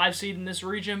were the 5 seed in this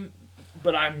region,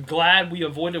 but I'm glad we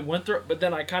avoided Winthrop. But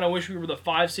then I kind of wish we were the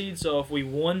 5 seed, so if we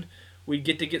won, we'd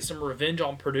get some revenge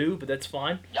on Purdue. But that's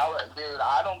fine. Y'all, dude,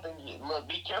 I don't think look.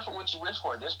 Be careful what you wish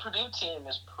for. This Purdue team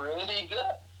is pretty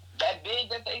good. That big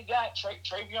that they got,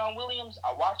 Travion Williams,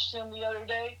 I watched him the other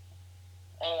day.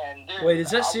 And dude, wait,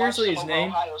 is that seriously his name?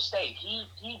 Ohio State. He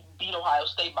beat Ohio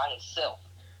State by himself.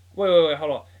 Wait,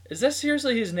 hold on. Is that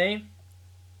seriously his name?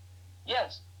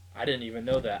 Yes. I didn't even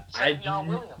know that. Travion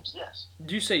Williams, yes.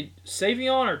 Did you say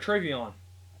Savion or Travion?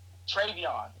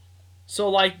 Travion. So,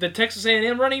 like, the Texas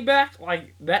A&M running back?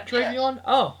 Like, that Travion? Yes.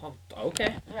 Oh,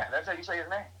 okay. Yeah, that's how you say his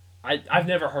name. I've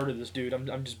never heard of this dude.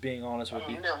 I'm just being honest with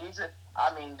you. No, he's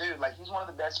one of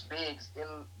the best bigs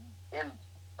in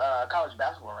college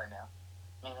basketball right now.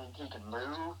 I mean, he can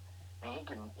move. I mean,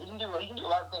 he can do a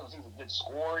lot of things. He's a good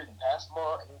scorer. He can pass the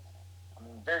ball. I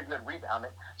mean, very good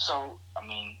rebounding. So, I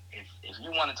mean, if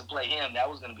you wanted to play him, that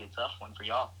was going to be a tough one for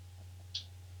y'all.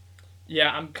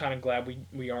 Yeah, I'm kind of glad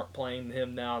we aren't playing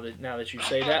him now that you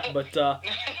say that. But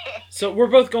so we're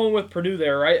both going with Purdue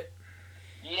there, right?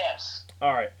 Yes.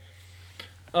 All right.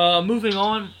 Moving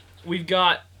on, we've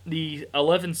got the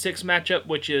 11-6 matchup,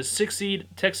 which is 6 seed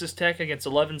Texas Tech against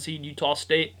 11 seed Utah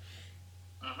State.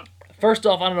 Mm-hmm. First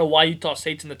off, I don't know why Utah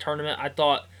State's in the tournament. I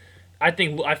thought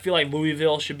I feel like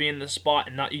Louisville should be in this spot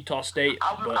and not Utah State.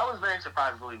 I was very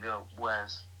surprised Louisville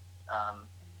was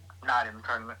not in the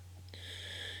tournament.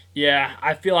 Yeah,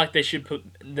 I feel like they should put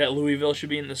that Louisville should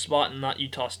be in this spot and not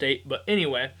Utah State. But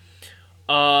anyway,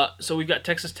 so we've got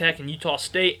Texas Tech and Utah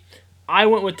State. I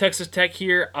went with Texas Tech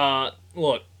here.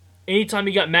 Look, anytime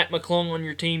you got Matt McClung on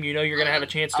your team, you know you're going to have a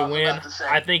chance to win.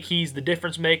 I think he's the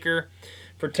difference maker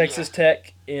for Texas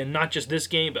Tech in not just this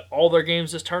game, but all their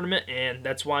games this tournament, and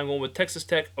that's why I'm going with Texas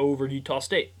Tech over Utah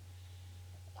State.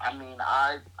 I mean,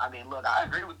 look, I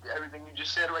agree with everything you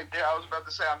just said right there. I was about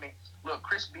to say, look,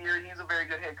 Chris Beard, he's a very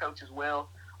good head coach as well.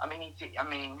 He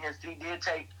did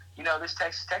take, this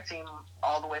Texas Tech team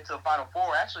all the way to the Final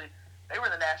Four. Actually, they were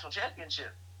in the national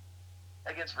championship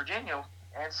against Virginia,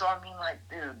 and so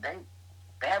dude,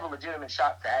 they have a legitimate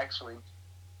shot to actually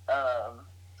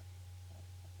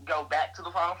go back to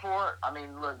the Final Four.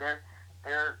 Look,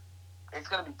 they're it's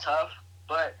going to be tough,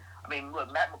 but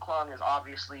look, Matt McClung is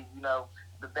obviously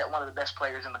one of the best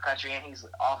players in the country, and he's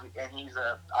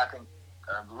I think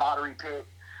a lottery pick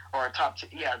or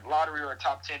a lottery or a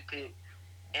top 10 pick.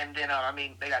 And then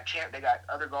they got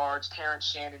other guards, Terrence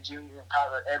Shannon Jr. and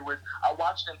Tyler Edwards. I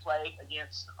watched them play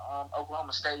against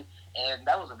Oklahoma State, and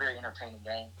that was a very entertaining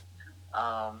game.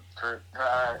 I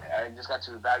just got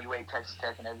to evaluate Texas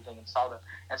Tech and everything and saw them,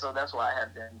 and so that's why I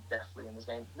have them definitely in this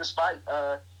game. Despite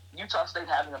Utah State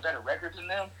having a better record than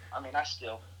them, I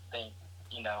still think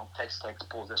Texas Tech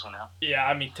pulls this one out.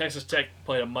 Yeah, Texas Tech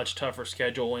played a much tougher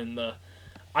schedule in the.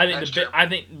 I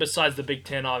think besides the Big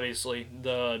Ten, obviously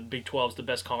the Big 12 is the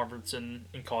best conference in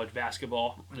college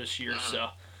basketball this year. Mm-hmm. So,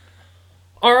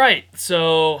 all right,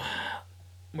 so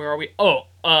where are we?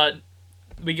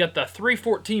 We got the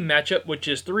 3-14 matchup, which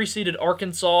is 3-seeded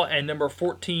Arkansas and number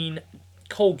 14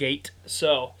 Colgate.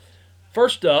 So,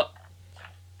 first up,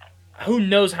 who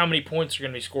knows how many points are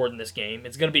going to be scored in this game?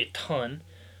 It's going to be a ton.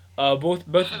 Both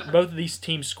of these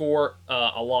teams score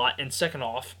a lot. And second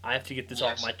off, I have to get this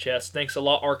off my chest. Thanks a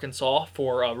lot, Arkansas,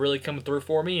 for really coming through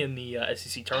for me in the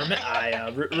SEC tournament. I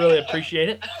really appreciate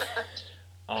it.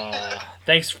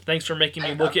 Thanks for making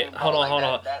me look at. Hold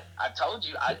on. I told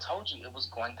you it was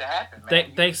going to happen.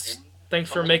 Man. Thanks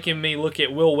for making me look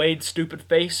at Will Wade's stupid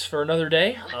face for another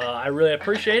day. I really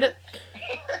appreciate it.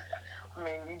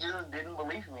 You just didn't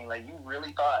believe me. You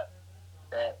really thought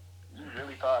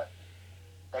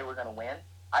they were going to win.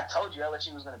 I told you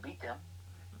LSU was going to beat them.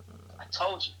 I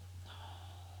told you.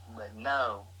 But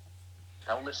no.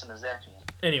 Don't listen to Zephyr.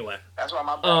 Anyway. That's why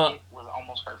my bracket was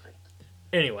almost perfect.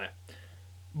 Anyway.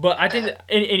 But I think that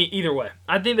either way.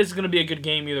 I think this is going to be a good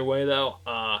game either way, though.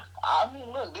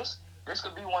 Look, this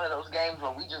could be one of those games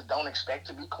where we just don't expect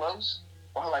to be close.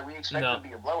 Or we expect it to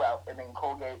be a blowout, and then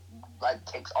Colgate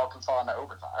takes Arkansas into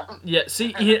overtime. Yeah,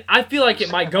 see, I feel like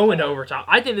it might go into overtime.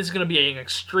 I think this is going to be an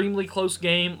extremely close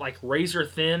game, razor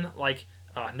thin.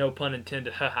 No pun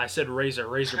intended. I said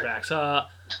Razorbacks.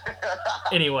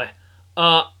 Anyway,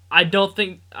 I don't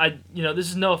think this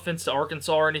is no offense to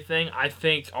Arkansas or anything. I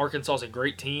think Arkansas is a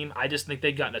great team. I just think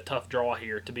they've gotten a tough draw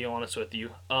here, to be honest with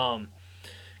you.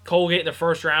 Colgate in the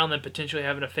first round, then potentially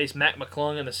having to face Matt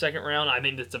McClung in the second round. I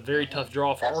think that's a very tough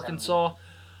draw for Arkansas.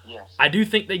 Yes. I do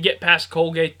think they get past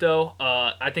Colgate, though.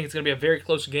 I think it's going to be a very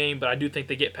close game, but I do think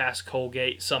they get past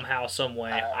Colgate somehow, some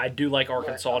way. I do like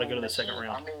Arkansas to go to the second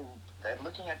round.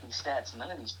 Looking at these stats,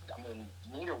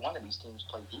 neither one of these teams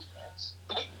play defense.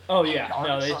 Oh yeah,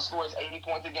 Arkansas scores 80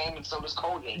 points a game, and so does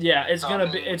Colgate. Yeah, it's gonna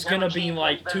be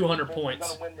 200 points.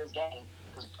 Gonna win this game.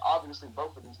 Obviously,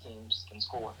 both of these teams can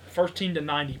score. First team to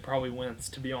 90 probably wins,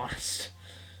 to be honest.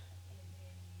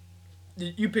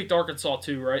 You picked Arkansas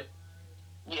too, right?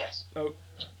 Yes. Oh,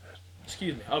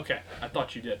 excuse me. Okay, I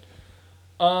thought you did.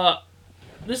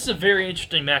 This is a very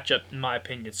interesting matchup, in my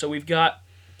opinion. So we've got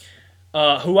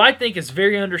who I think is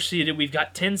very underseeded. We've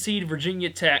got 10 seed Virginia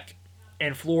Tech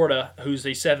and Florida, who's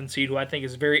a 7 seed, who I think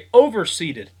is very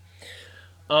overseeded.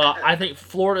 I think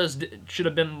Florida should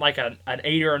have been an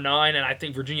 8 or a 9, and I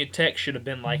think Virginia Tech should have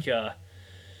been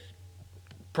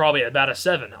probably about a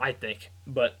 7, I think.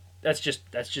 But that's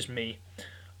just me.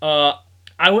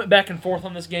 I went back and forth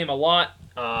on this game a lot.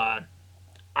 I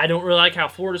don't really like how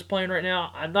Florida's playing right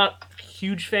now. I'm not a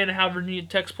huge fan of how Virginia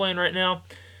Tech's playing right now.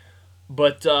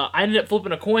 But I ended up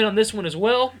flipping a coin on this one as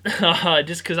well,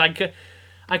 just because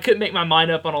I couldn't make my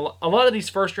mind up on a lot of these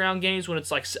first-round games when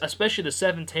it's especially the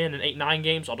 7-10 and 8-9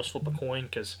 games, I'll just flip a coin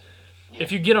because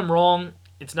if you get them wrong,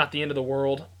 it's not the end of the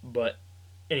world. But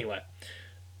anyway.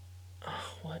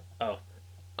 What? Oh.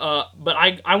 But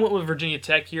I went with Virginia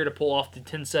Tech here to pull off the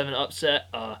 10-7 upset.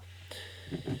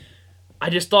 I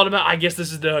just thought about, I guess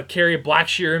this is the Kerry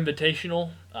Blackshear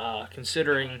Invitational,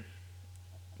 considering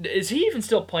Is he even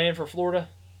still playing for Florida?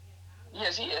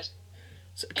 Yes, he is.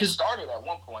 He Because started at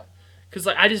one point.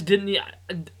 like I just didn't.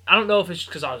 I don't know if it's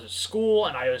because I was at school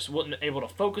and I just wasn't able to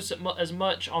focus as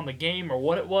much on the game or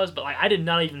what it was, but like I did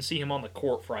not even see him on the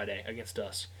court Friday against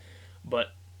us. But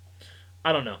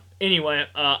I don't know. Anyway,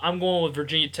 I'm going with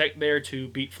Virginia Tech there to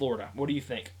beat Florida. What do you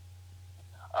think?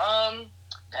 Um,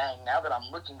 Dang. Now that I'm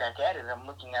looking back at it, I'm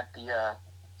looking at the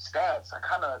stats. I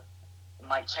kind of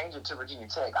might change it to Virginia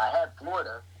Tech. I had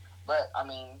Florida, but I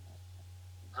mean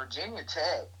Virginia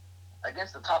Tech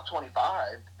against the top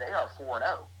 25, they are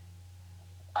 4-0.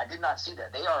 I did not see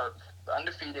that. They are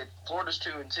undefeated. Florida's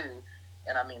 2-2,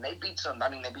 and I mean they beat some. I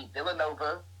mean they beat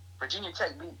Villanova. Virginia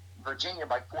Tech beat Virginia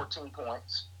by 14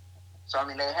 points. So I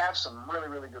mean they have some really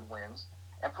really good wins.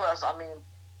 And plus, I mean,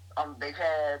 they've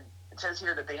had. It says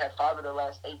here that they had 5 of their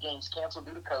last 8 games canceled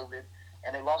due to COVID,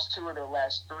 and they lost 2 of their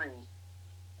last 3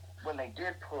 when they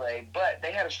did play. But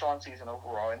they had a strong season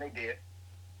overall, and they did.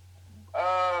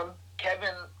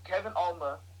 Kevin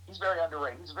Alma, he's very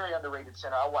underrated. He's a very underrated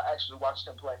center. Actually watched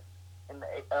him play in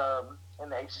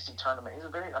the ACC tournament. He's a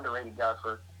very underrated guy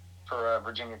for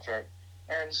Virginia Tech.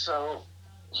 And so,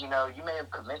 you may have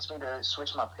convinced me to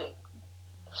switch my pick.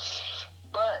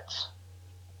 But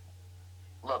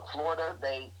look, Florida,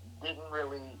 they didn't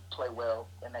really play well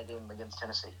in that game against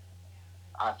Tennessee.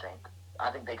 I think. I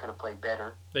think they could have played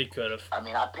better. They could have. I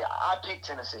mean, I picked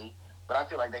Tennessee, but I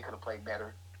feel like they could have played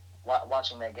better.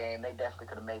 Watching that game, they definitely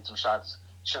could have made some shots.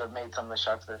 Should have made some of the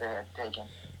shots that they had taken.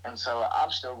 And so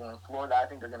I'm still going Florida. I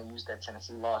think they're going to use that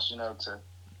Tennessee loss, to.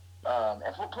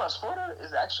 And plus, Florida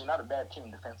is actually not a bad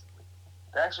team defensively.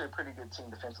 They're actually a pretty good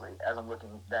team defensively as I'm looking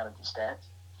down at the stats.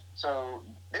 So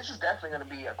this is definitely going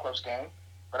to be a close game,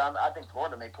 but I think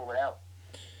Florida may pull it out.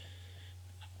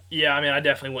 Yeah, I mean, I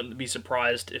definitely wouldn't be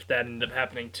surprised if that ended up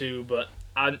happening too. But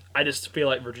I just feel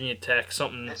like Virginia Tech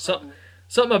something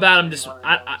about them just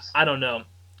I don't know.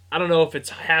 I don't know if it's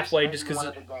halfway just because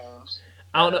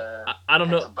I don't know. I don't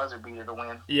know. A buzzer beater to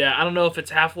win. Yeah, I don't know if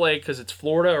it's halfway because it's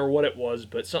Florida or what it was,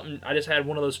 but something I just had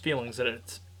one of those feelings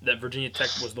that Virginia Tech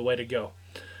was the way to go.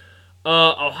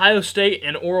 Ohio State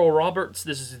and Oral Roberts.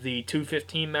 This is the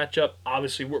 2:15 matchup.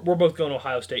 Obviously, we're both going to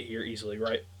Ohio State here easily,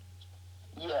 right?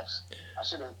 Yes, I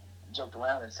should have joked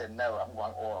around and said no. I'm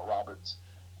going Oral Roberts.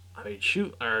 I mean,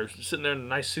 shoot, or sitting there in a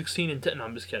nice 16-10. No,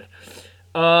 I'm just kidding.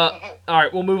 All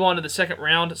right, we'll move on to the second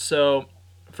round. So,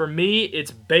 for me,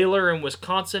 it's Baylor and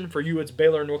Wisconsin. For you, it's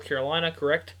Baylor and North Carolina,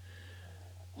 correct?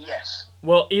 Yes.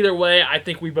 Well, either way, I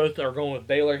think we both are going with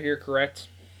Baylor here, correct?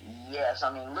 Yes.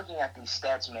 I mean, looking at these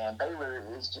stats, man, Baylor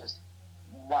is just.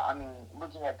 I mean,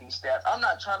 looking at these stats, I'm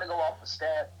not trying to go off of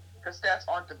stats because stats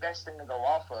aren't the best thing to go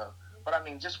off of. But I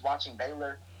mean, just watching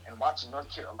Baylor and watching North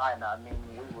Carolina, I mean,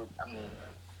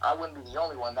 I wouldn't be the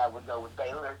only one that would go with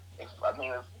Baylor. If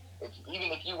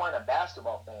even if you weren't a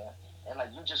basketball fan and like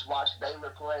you just watched Baylor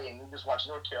play and you just watched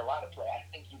North Carolina play,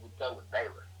 I think you would go with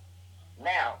Baylor.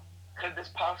 Now, could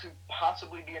this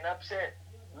possibly be an upset?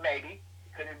 Maybe.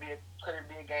 Could it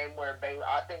be a game where Baylor?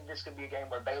 I think this could be a game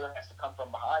where Baylor has to come from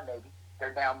behind. Maybe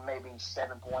they're down maybe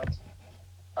 7 points,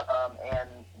 and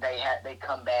they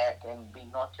come back and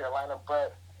beat North Carolina.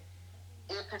 But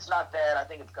if it's not that, I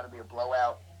think it's going to be a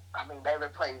blowout. I mean, Baylor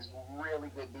plays really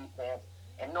good defense,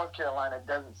 and North Carolina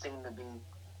doesn't seem to be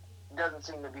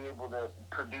able to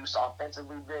produce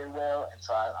offensively very well, and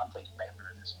so I'm thinking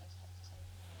Baylor in this one.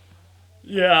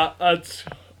 Yeah, that's.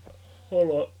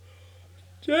 Hold up.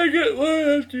 Take it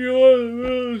left, you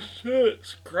want to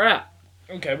crap.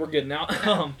 Okay, we're good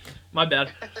now. My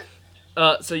bad.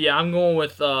 So yeah, I'm going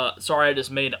with. Sorry, I just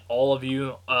made all of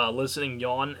you listening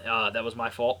yawn. That was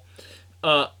my fault.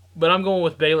 But I'm going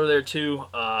with Baylor there too.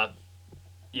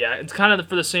 Yeah, it's kind of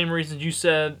for the same reasons you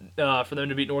said for them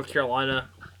to beat North Carolina.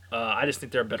 I just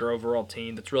think they're a better overall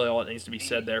team. That's really all that needs to be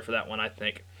said there for that one, I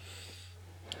think.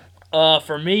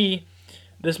 For me,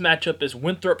 this matchup is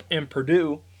Winthrop and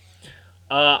Purdue.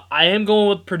 I am going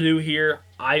with Purdue here.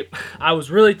 I was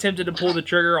really tempted to pull the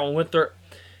trigger on Winthrop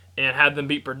and have them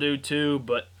beat Purdue too,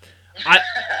 but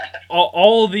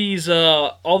all these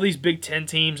Big Ten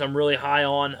teams I'm really high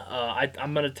on.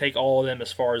 I'm gonna take all of them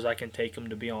as far as I can take them,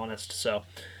 to be honest. So,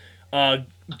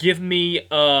 give me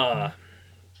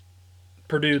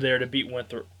Purdue there to beat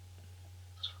Winthrop.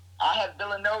 I have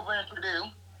Villanova and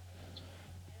Purdue,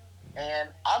 and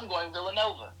I'm going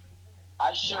Villanova.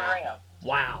 I sure am.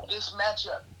 Wow. This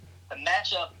matchup, the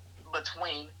matchup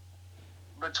between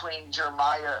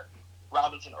Jeremiah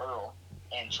Robinson Earl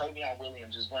and Travion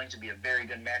Williams is going to be a very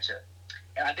good matchup.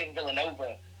 And I think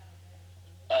Villanova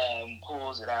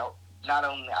pulls it out. Not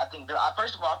only,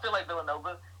 first of all, I feel like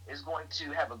Villanova is going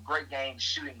to have a great game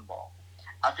shooting the ball.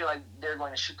 I feel like they're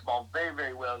going to shoot the ball very,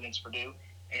 very well against Purdue.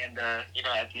 And at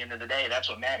the end of the day, that's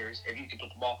what matters. If you can put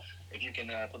the ball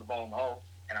in the hole,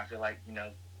 and I feel like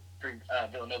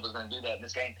Villanova's going to do that in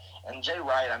this game. And Jay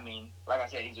Wright, I mean, like I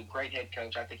said, he's a great head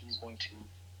coach. I think he's going to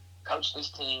coach this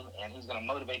team, and he's going to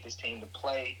motivate this team to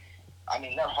play. I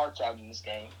mean, their hearts out in this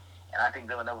game, and I think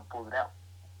Villanova pulled it out.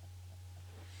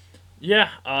 Yeah,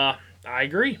 I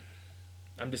agree.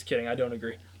 I'm just kidding. I don't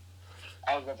agree.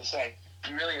 I was about to say,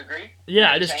 you really agree?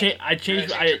 Yeah, I just changed.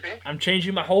 I'm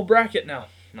changing my whole bracket now.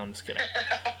 No, I'm just kidding.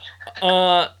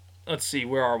 Let's see.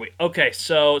 Where are we? Okay,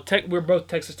 so we're both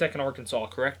Texas Tech and Arkansas,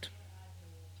 correct?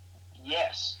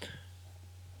 Yes.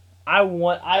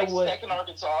 Texas Tech and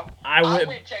Arkansas. I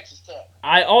went Texas Tech.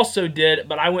 I also did,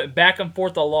 but I went back and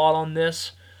forth a lot on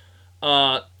this.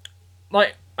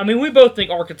 We both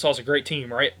think Arkansas is a great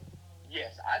team, right?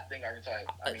 Yes, I think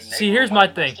Arkansas. Here's my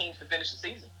thing. Teams to finish the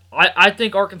season. I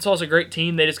think Arkansas is a great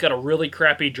team. They just got a really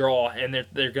crappy draw, and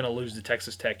they're going to lose to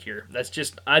Texas Tech here. That's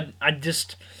just I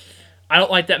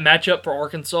don't like that matchup for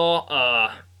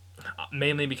Arkansas,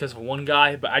 mainly because of one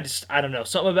guy. But I don't know,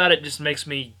 something about it just makes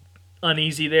me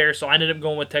uneasy there. So I ended up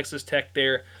going with Texas Tech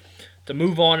there to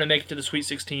move on and make it to the Sweet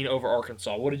 16 over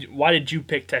Arkansas. Why did you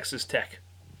pick Texas Tech?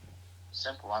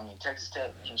 Simple. I mean, Texas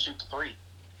Tech can shoot the three.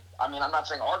 I mean, I'm not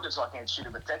saying Arkansas can't shoot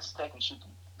it, but Texas Tech can shoot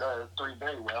the three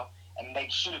very well. And they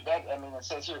shoot it better. I mean, it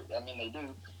says here, they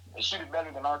do. They shoot it better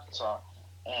than Arkansas.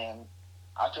 And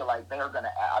I feel like they're going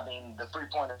to, the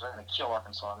three-pointers are going to kill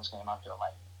Arkansas in this game, I feel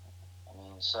like.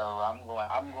 So I'm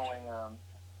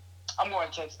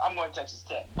going Texas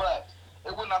Tech. But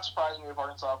it would not surprise me if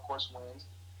Arkansas, of course, wins.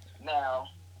 Now,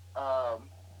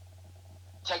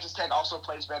 Texas Tech also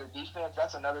plays better defense.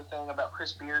 That's another thing about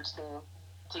Chris Beard's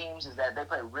teams is that they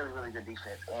play really, really good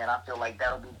defense, and I feel like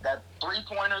that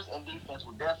 3-pointers and defense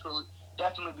will definitely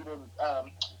be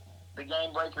the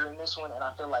game breaker in this one. And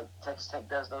I feel like Texas Tech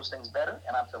does those things better,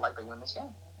 and I feel like they win this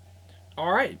game.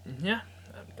 All right, yeah,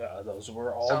 those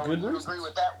were all good reasons. You agree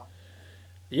with that one?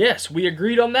 Yes, we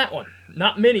agreed on that one.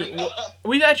 Not many.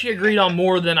 We've actually agreed on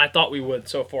more than I thought we would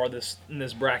so far in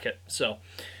this bracket. So,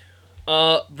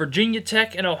 Virginia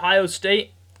Tech and Ohio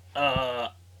State.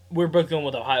 We're both going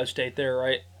with Ohio State there,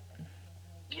 right?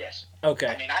 Yes. Okay.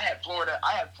 I mean, I had Florida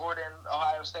and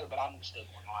Ohio State, but I'm still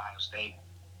going Ohio State.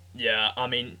 Yeah, I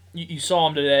mean, you saw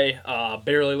them today.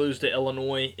 Barely lose to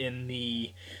Illinois in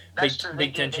the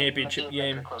Big Ten championship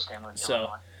game. So,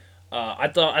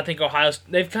 I think Ohio.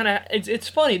 They've kind of. It's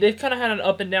funny. They've kind of had an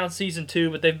up and down season too,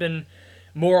 but they've been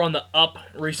more on the up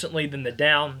recently than the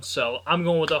down. So I'm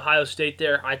going with Ohio State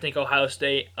there. I think Ohio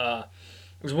State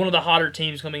was one of the hotter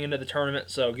teams coming into the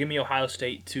tournament. So give me Ohio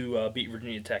State to beat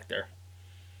Virginia Tech there.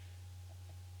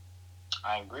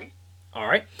 I agree. All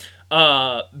right.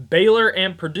 Baylor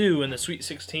and Purdue in the Sweet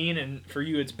 16, and for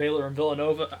you it's Baylor and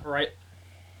Villanova, right?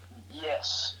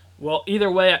 Yes. Well,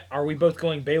 either way, are we both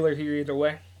going Baylor here either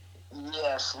way?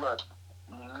 Yes, look.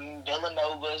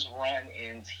 Villanova's run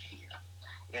ends here.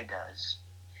 It does.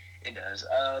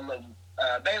 Look,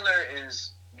 Baylor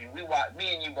is, me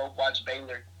and you both watched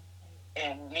Baylor,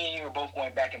 and me and you were both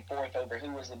going back and forth over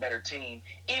who was the better team.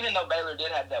 Even though Baylor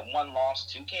did have that one loss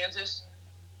to Kansas,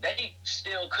 they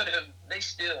still could have.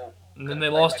 And then they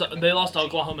lost to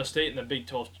Oklahoma State in the Big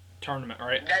 12 tournament,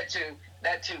 right? That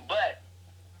too.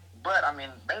 But I mean,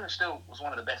 Baylor still was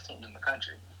one of the best teams in the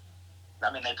country.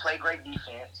 I mean, they play great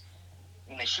defense. I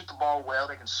mean, they shoot the ball well.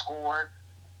 They can score.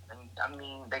 And I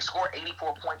mean, they score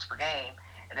 84 points per game,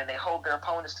 and then they hold their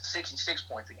opponents to 66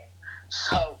 points a game.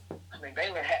 So I mean,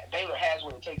 Baylor has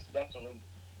what it takes to definitely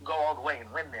go all the way and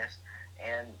win this.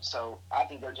 And so I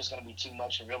think they're just going to be too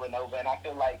much for Villanova. And I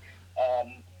feel like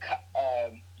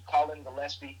Colin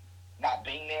Gillespie not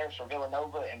being there for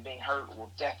Villanova and being hurt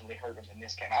will definitely hurt him in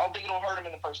this game. I don't think it'll hurt him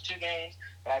in the first two games,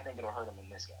 but I think it'll hurt him in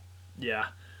this game. Yeah.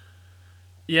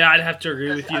 Yeah, I'd have to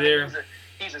agree with you there.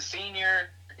 He's a senior.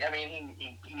 I mean,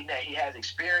 he has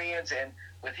experience, and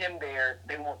with him there,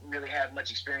 they won't really have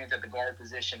much experience at the guard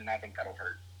position, and I think that'll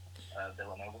hurt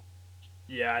Villanova.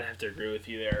 Yeah, I'd have to agree with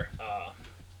you there.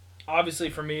 Obviously,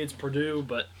 for me, it's Purdue,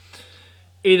 but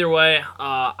either way,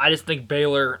 I just think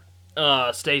Baylor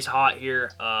stays hot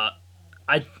here.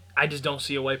 I just don't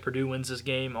see a way Purdue wins this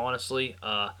game, honestly.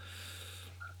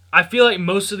 I feel like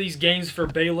most of these games for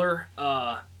Baylor,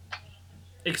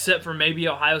 except for maybe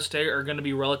Ohio State, are going to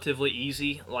be relatively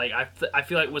easy. Like I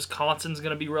feel like Wisconsin's going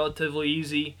to be relatively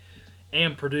easy,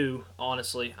 and Purdue,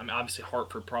 honestly. I mean, obviously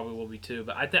Hartford probably will be too,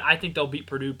 but I think they'll beat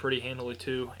Purdue pretty handily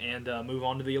too, and move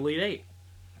on to the Elite Eight.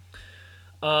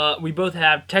 We both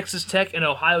have Texas Tech and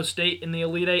Ohio State in the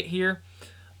Elite Eight here.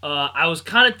 I was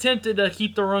kind of tempted to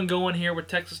keep the run going here with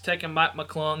Texas Tech and Mike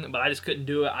McClung, but I just couldn't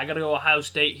do it. I got to go Ohio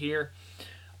State here.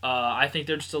 I think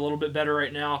they're just a little bit better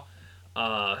right now.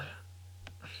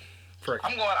 Frick.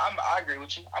 I agree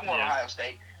with you. I'm going Yeah. Ohio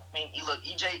State. I mean, you look,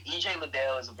 EJ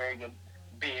Liddell is a very good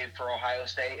bid for Ohio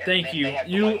State. And Thank they, you. They have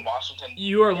Dwayne Washington.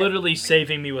 You are literally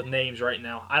saving me with names right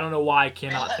now. I don't know why I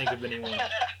cannot think of anyone.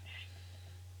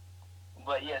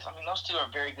 But yes, I mean those two are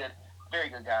very good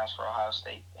guys for Ohio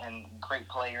State and great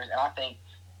players. And I think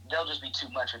they'll just be too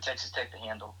much for Texas Tech to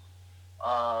handle.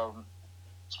 I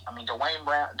mean Dwayne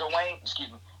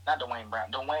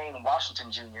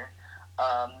Washington Jr.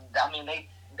 I mean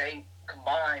they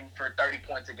combine for 30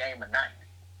 points a game a night.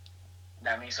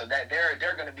 I mean, so that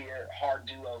they're going to be a hard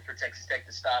duo for Texas Tech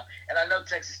to stop. And I know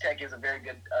Texas Tech is a very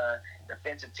good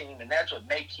defensive team, and that's what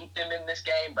may keep them in this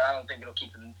game. But I don't think it'll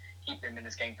keep them in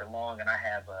this game for long. And I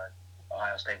have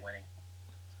Ohio State winning.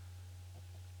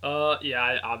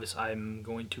 Yeah, I'm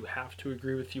going to have to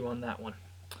agree with you on that one.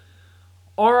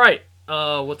 All right.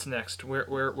 What's next? Where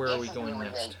are we going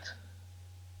next?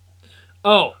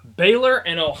 Oh, Baylor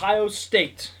and Ohio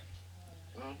State.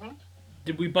 Mm-hmm.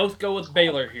 Did we both go with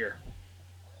Baylor here?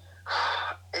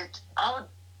 It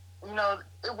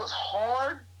was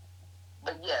hard,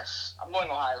 but yes, I'm going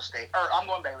Ohio State. Or I'm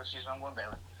going Baylor. Excuse me, I'm going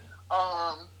Baylor.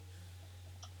 I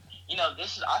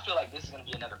feel like this is going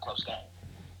to be another close game.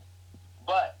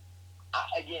 But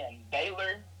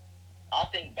Baylor. I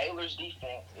think Baylor's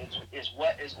defense is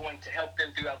what is going to help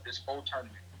them throughout this whole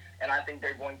tournament, and I think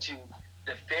they're going to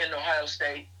defend Ohio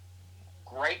State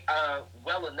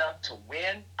well enough to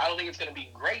win. I don't think it's going to be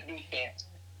great defense.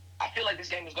 I feel like this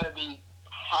game is going to be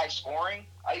high scoring.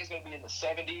 I think it's going to be in the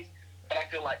 70s, but I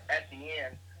feel like at the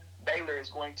end, Baylor is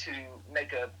going to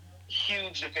make a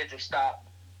huge defensive stop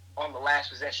on the last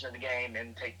possession of the game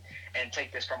and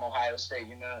take this from Ohio State,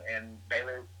 and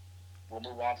Baylor will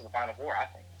move on to the Final Four, I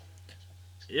think.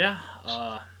 Yeah,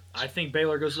 I think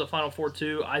Baylor goes to the Final Four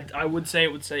too. I would say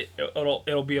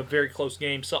it'll be a very close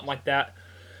game, something like that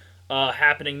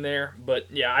happening there. But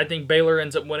yeah, I think Baylor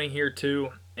ends up winning here too,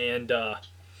 and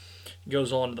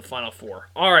goes on to the Final Four.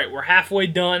 All right, we're halfway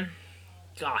done.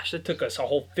 Gosh, it took us a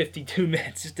whole 52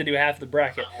 minutes just to do half the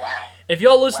bracket. Wow. If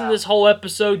y'all listen to this whole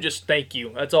episode, just thank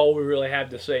you. That's all we really have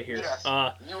to say here. Yes,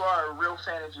 you are a real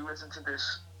fan if you listen to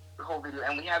this whole video,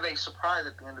 and we have a surprise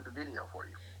at the end of the video for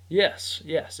you. Yes.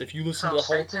 If you listen to the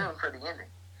whole thing. Stay tuned for the ending.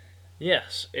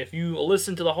 Yes, if you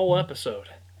listen to the whole episode.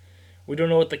 We don't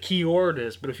know what the key word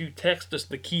is, but if you text us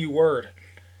the key word,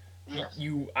 yes.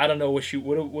 I don't know what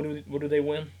do they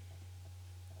win?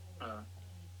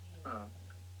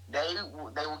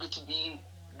 They will get to be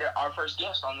our first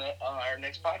guest on our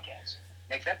next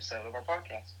episode of our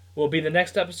podcast. Will it be the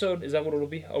next episode? Is that what it'll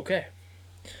be? Okay.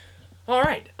 All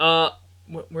right.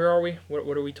 Where are we?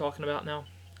 What are we talking about now?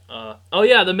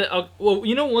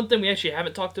 One thing we actually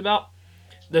haven't talked about,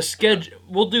 the schedule.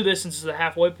 We'll do this since it's the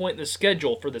halfway point. The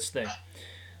schedule for this thing.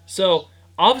 So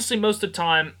obviously, most of the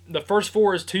time, the first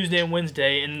four is Tuesday and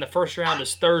Wednesday, and the first round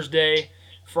is Thursday,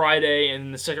 Friday,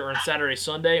 and the second round Saturday,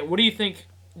 Sunday. What do you think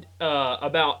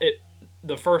about it?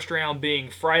 The first round being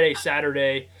Friday,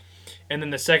 Saturday, and then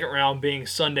the second round being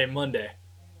Sunday, Monday.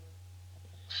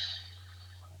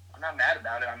 I'm not mad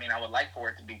about it. I mean, I would like for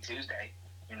it to be Tuesday.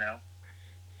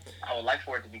 I would like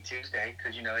for it to be Tuesday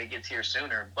because it gets here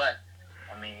sooner. But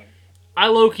I mean, I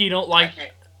low key don't like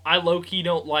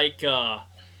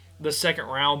the second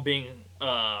round being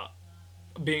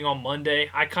on Monday.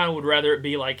 I kind of would rather it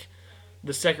be like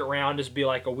the second round just be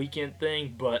like a weekend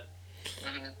thing. But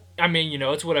I mean,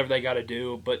 it's whatever they got to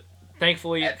do. But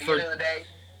thankfully, at the end of the day,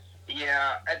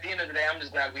 I'm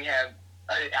just glad we have.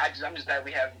 I'm just glad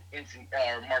we have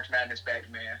March Madness back,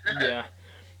 man.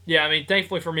 Yeah. I mean,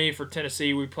 thankfully for me, for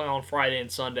Tennessee, we play on Friday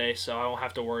and Sunday, so I don't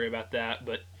have to worry about that.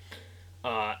 But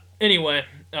anyway,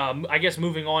 I guess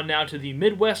moving on now to the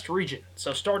Midwest region.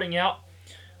 So starting out,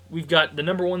 we've got the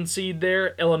number 1 seed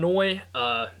there, Illinois,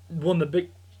 won the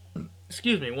Big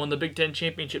Ten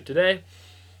championship today.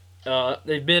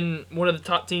 They've been one of the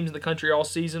top teams in the country all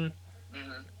season.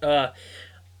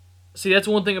 See, that's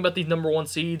one thing about these number 1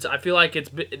 seeds. I feel like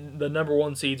the number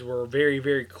 1 seeds were very,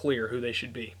 very clear who they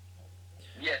should be.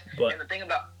 Yes, and the thing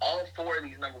about all 4 of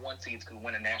these number 1 seeds could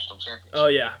win a national championship. Oh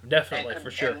yeah, definitely, for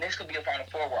sure. And this could be a Final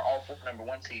Four where all 4 number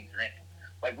 1 seeds are in it.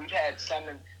 Like we've had some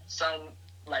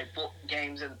like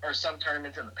games or some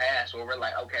tournaments in the past where we're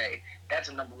like, okay, that's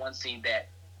a number 1 seed that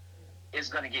is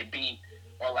going to get beat,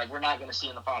 or like we're not going to see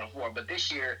in the Final Four. But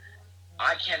this year,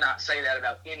 I cannot say that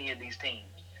about any of these teams.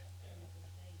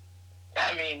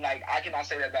 I mean, like I cannot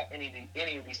say that about any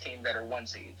of these teams that are 1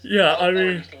 seeds. Yeah, all 4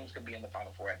 of these teams could be in the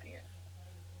Final Four at the end.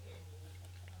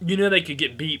 you know they could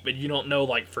get beat, but you don't know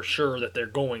like for sure that they're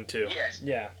going to. Yes.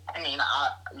 Yeah, I mean,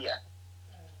 yeah.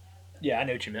 yeah, I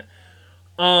know what you meant.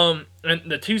 And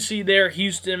the 2 seed there,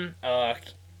 Houston,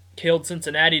 killed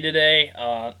Cincinnati today.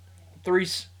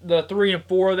 The 3 and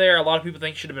 4 there, a lot of people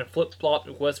think should have been flip flopped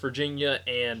with West Virginia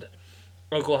and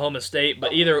Oklahoma State,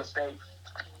 but Oklahoma State.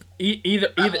 e-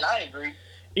 either I either mean, I agree.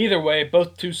 either way,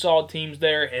 both two solid teams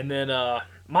there. And then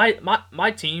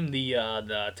my team,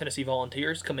 the Tennessee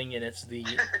Volunteers, coming in as the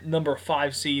number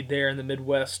 5 seed there in the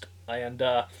Midwest. And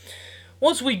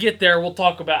once we get there, we'll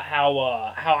talk about how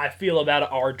I feel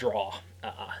about our draw.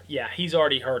 Yeah, he's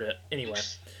already heard it. Anyway,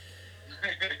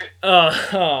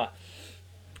 uh,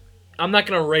 I'm not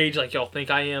gonna rage like y'all think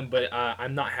I am, but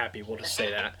I'm not happy. We'll just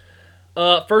say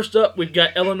that. First up, we've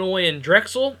got Illinois and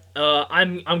Drexel.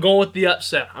 I'm going with the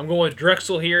upset. I'm going with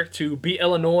Drexel here to beat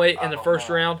Illinois in the first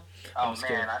round. Oh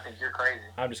man, I think you're crazy.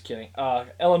 I'm just kidding.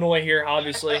 Illinois here,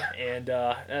 obviously, and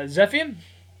Zephian.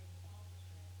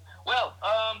 Well,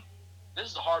 this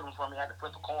is a hard one for me. I had to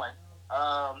flip a coin.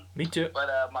 Me too. But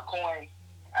my coin,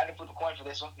 I had to flip a coin for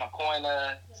this one. My coin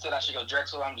said I should go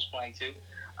Drexel. I'm just playing too.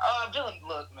 Dylan,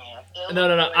 look, man.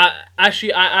 No.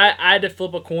 I had to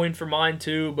flip a coin for mine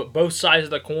too, but both sides of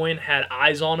the coin had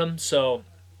eyes on them, so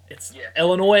it's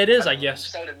Illinois. It is, I guess.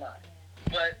 So did mine.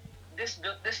 But this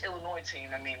Illinois team,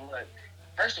 I mean, look.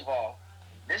 First of all,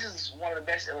 this is one of the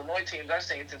best Illinois teams I've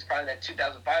seen since probably that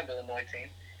 2005 Illinois team.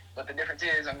 But the difference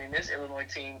is, I mean, this Illinois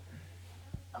team,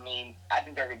 I mean, I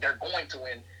think they're going to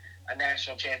win a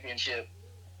national championship.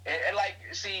 And like,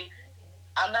 see,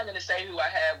 I'm not going to say who I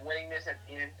have winning this at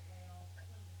the end,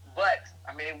 but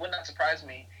I mean, it would not surprise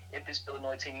me if this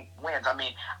Illinois team wins. I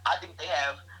mean, I think they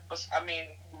have. I mean,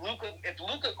 if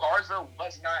Luka Garza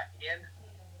was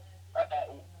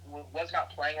not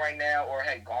playing right now or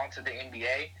had gone to the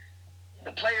NBA,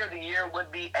 the player of the year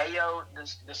would be Ayo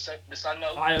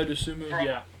Dosunmu. Ayo Dosunmu,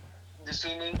 yeah.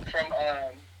 Dosunmu from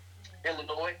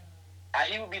Illinois.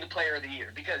 He would be the player of the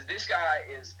year because this guy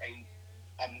is a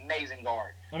amazing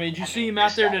guard. I mean, did you see him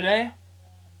out there today?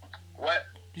 What?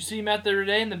 Did you see him out there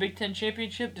today in the Big Ten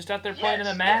Championship? Just out there playing in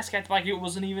a mask, acting like it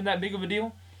wasn't even that big of a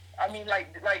deal? I mean,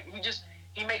 like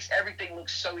he makes everything look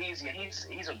so easy, and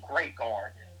he's a great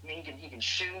guard. I mean, he can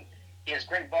shoot. He has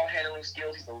great ball handling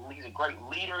skills. He's a great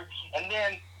leader. And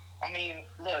then, I mean,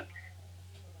 look,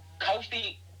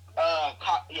 Kofi,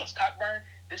 Cockburn.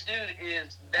 This dude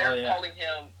is. They're calling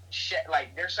him Shaq.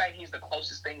 Like they're saying he's the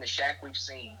closest thing to Shaq we've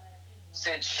seen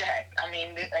since Shaq. I mean,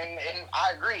 and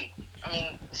I agree. I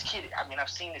mean, this kid. I mean, I've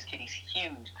seen this kid. He's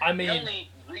huge. I mean, the only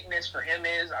weakness for him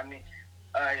is, I mean,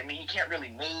 he can't really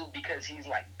move because he's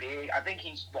like big. I think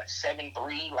he's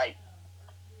 7'3", like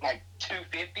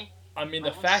 250. I mean,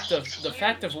 the fact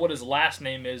of what his last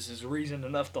name is reason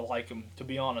enough to like him. To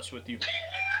be honest with you,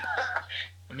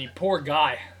 I mean, poor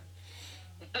guy.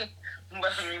 But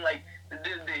I mean, like the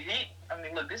Heat. I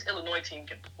mean, look, this Illinois team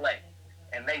can play,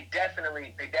 and they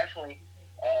definitely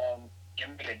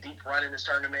can make a deep run in this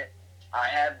tournament. I'm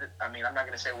not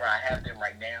going to say where I have them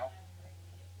right now.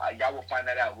 Y'all will find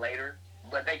that out later.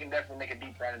 But they can definitely make a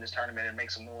deep run in this tournament and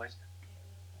make some noise.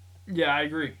 Yeah, I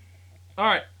agree. All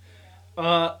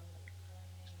right.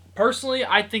 Personally,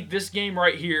 I think this game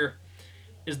right here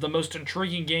is the most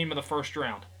intriguing game of the first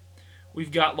round.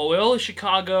 We've got Loyola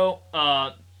Chicago,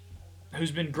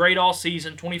 who's been great all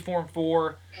season,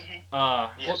 24-4.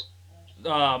 Yes.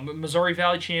 Missouri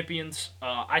Valley champions.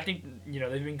 I think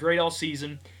they've been great all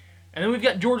season. And then we've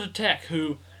got Georgia Tech,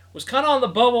 who was kind of on the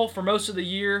bubble for most of the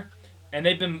year, and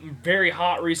they've been very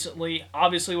hot recently.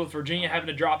 Obviously, with Virginia having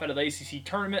to drop out of the ACC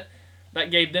tournament,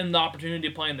 that gave them the opportunity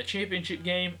to play in the championship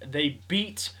game. They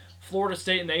beat Florida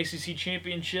State in the ACC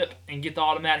championship and get the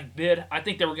automatic bid. I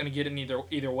think they were going to get it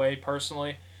either way,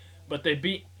 personally, but they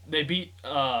beat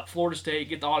Florida State,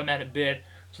 get the automatic bid.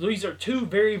 So these are two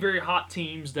very, very hot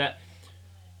teams that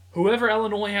whoever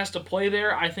Illinois has to play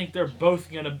there, I think they're both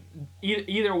going to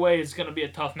either way. It's going to be a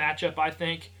tough matchup, I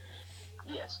think.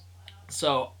 Yes.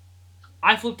 So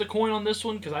I flipped a coin on this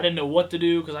one because I didn't know what to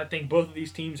do because I think both of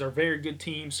these teams are very good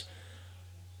teams.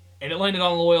 And it landed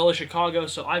on Loyola Chicago,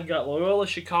 so I've got Loyola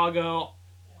Chicago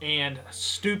and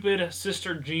stupid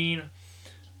Sister Jean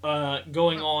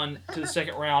going on to the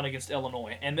second round against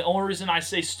Illinois. And the only reason I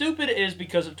say stupid is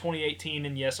because of 2018,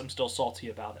 and yes, I'm still salty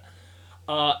about it.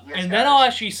 And then I'll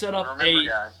actually set up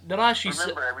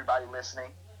Remember, everybody listening,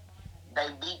 they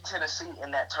beat Tennessee in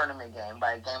that tournament game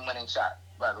by a game-winning shot.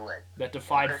 By the way, that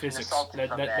defied physics.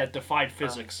 That defied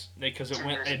physics because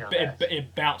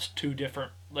it bounced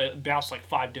bounced like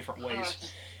 5 different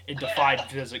ways. It defied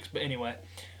physics. But anyway,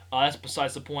 that's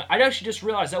besides the point. I actually just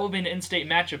realized that would be an in-state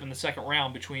matchup in the second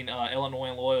round between Illinois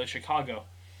and Loyola Chicago.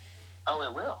 Oh,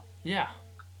 it will. Yeah.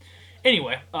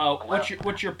 Anyway, Well,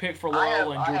 what's your pick for I Loyola have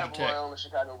and I Georgia have Tech? Loyola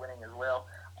Chicago winning as well.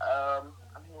 I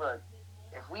mean, look,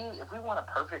 if we want a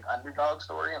perfect underdog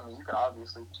story, I mean, you could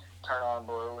obviously turn on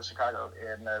Loyola Chicago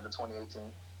in the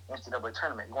 2018 NCAA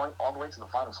tournament, going all the way to the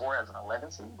Final Four as an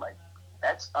 11 seed. Like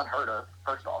that's unheard of.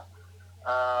 First off,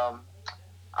 um,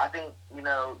 I think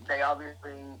they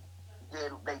obviously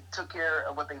did. They took care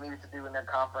of what they needed to do in their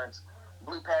conference,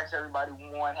 blew past everybody,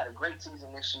 won, had a great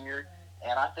season this year,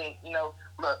 and I think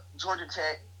look, Georgia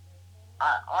Tech.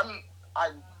 I'm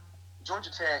I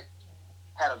Georgia Tech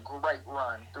had a great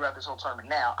run throughout this whole tournament.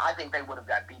 Now, I think they would have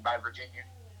got beat by Virginia.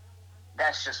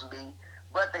 That's just me.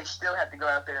 But they still have to go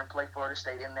out there and play Florida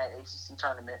State in that ACC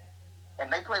tournament.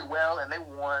 And they played well and they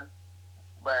won.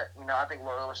 But, I think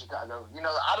Loyola Chicago,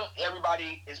 I don't,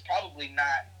 everybody is probably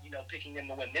not, picking them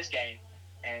to win this game.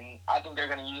 And I think they're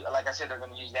going to use, like I said, they're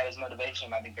going to use that as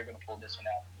motivation. I think they're going to pull this one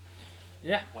out.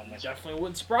 Yeah, Win this definitely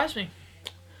wouldn't surprise me.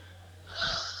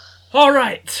 All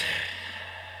right,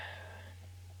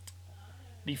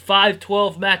 the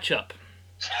 5-12 matchup.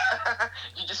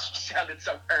 You just sounded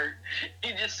so hurt.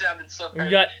 You just sounded so hurt. We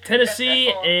got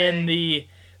Tennessee Oh, and the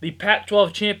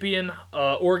Pac-12 champion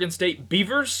Oregon State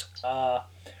Beavers.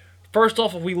 First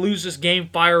off, if we lose this game,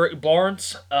 fire Rick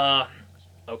Barnes.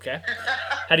 Okay,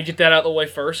 had to get that out of the way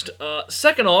first.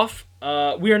 Second off,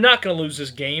 we are not going to lose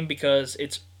this game because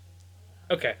it's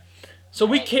okay. So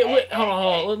we can't. Hold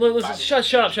on. Listen.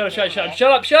 Shut up.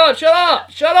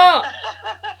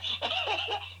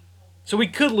 So we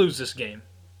could lose this game.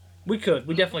 We could.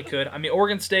 We definitely could. I mean,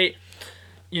 Oregon State.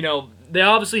 They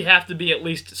obviously have to be at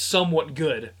least somewhat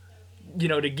good.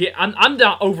 To get. I'm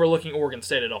not overlooking Oregon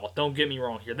State at all. Don't get me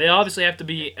wrong here. They obviously have to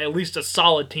be at least a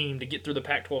solid team to get through the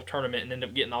Pac-12 tournament and end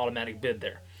up getting an automatic bid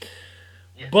there.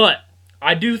 Yeah. But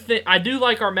I do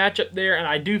like our matchup there, and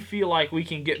I do feel like we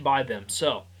can get by them.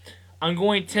 So I'm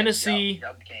going Tennessee.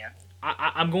 Yep, can.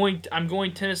 I'm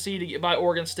going Tennessee to get by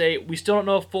Oregon State. We still don't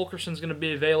know if Fulkerson's going to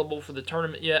be available for the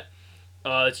tournament yet.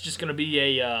 It's just going to be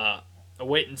a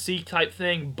wait and see type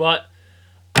thing. But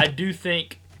I do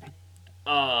think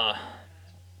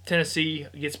Tennessee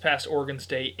gets past Oregon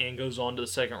State and goes on to the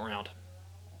second round.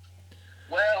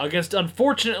 Well, Against,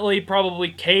 unfortunately,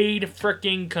 probably Cade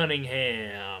fricking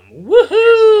Cunningham. best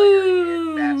player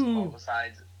in basketball Woohoo!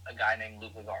 besides a guy named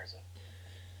Luka Garza.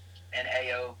 And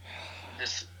Ayo,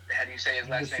 how do you say his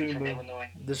last name from Illinois?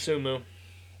 Desumu.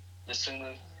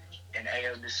 Desumu and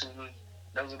Ayo Desumu.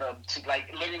 Those are the two,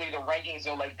 literally the rankings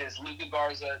are like this: Luka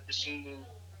Garza, Desumu,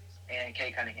 and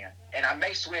Kay Cunningham. And I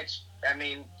may switch. I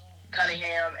mean,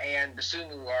 Cunningham and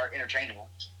Desumu are interchangeable.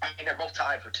 I mean, they're both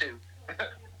tied for 2.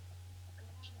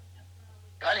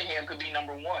 Cunningham could be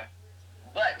number 1.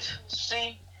 But,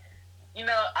 see,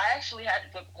 I actually had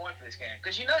to flip a coin for this game.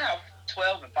 Because you know how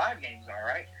 12 and 5 games are,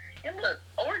 right? And look,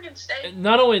 Oregon State.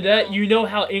 Not only that, you know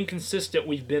how inconsistent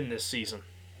we've been this season.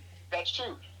 That's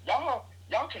true. Y'all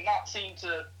cannot seem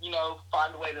to,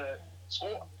 find a way to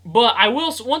score. But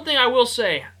one thing I will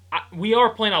say, we are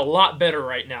playing a lot better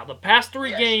right now. The past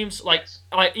 3 games, like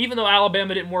even though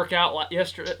Alabama didn't work out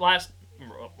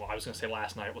I was going to say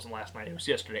last night. It wasn't last night. It was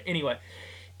yesterday. Anyway,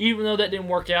 even though that didn't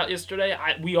work out yesterday,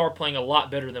 we are playing a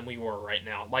lot better than we were right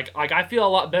now. Like I feel a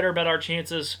lot better about our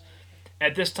chances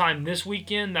at this time this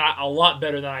weekend. A lot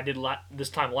better than I did this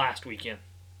time last weekend.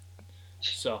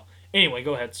 So anyway,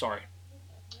 go ahead. Sorry.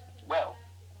 Well,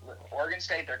 Oregon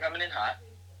State, they're coming in hot.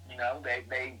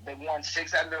 They won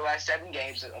 6 out of their last 7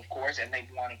 games, of course, and they've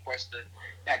won, of course, the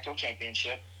Pac-12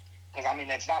 championship. Because I mean,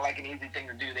 that's not like an easy thing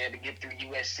to do. They had to get through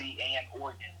USC and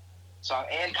Oregon,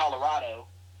 and Colorado,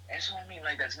 and so I mean,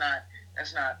 like that's not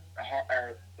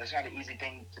an easy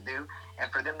thing to do.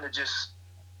 And for them to just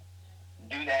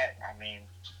do that, I mean,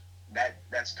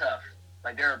 that's tough.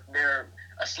 Like they're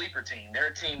a sleeper team. They're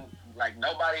a team like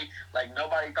nobody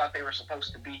thought they were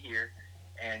supposed to be here,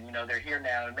 and they're here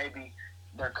now, and maybe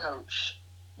their coach.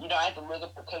 I had to look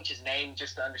up the coach's name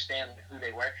just to understand who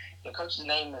they were. The coach's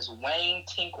name is Wayne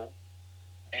Tinkle,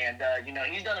 and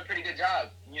he's done a pretty good job,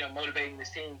 motivating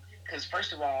this team. Because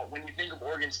first of all, when you think of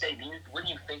Oregon State, what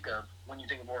do you think of when you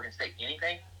think of Oregon State?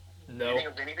 Anything? No. You think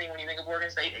of anything when you think of Oregon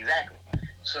State? Exactly.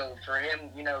 So for him,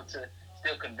 to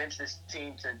still convince this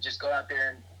team to just go out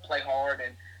there and play hard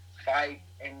and fight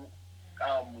and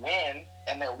win,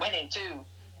 and they're winning too,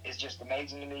 is just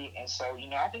amazing to me. And so,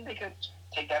 I think they could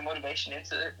take that motivation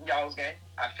into y'all's game.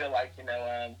 I feel like,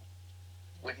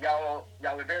 with y'all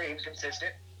are very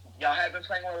inconsistent. Y'all have been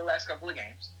playing well the last couple of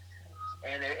games.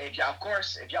 And if y'all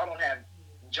don't have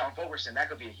John Fulkerson, that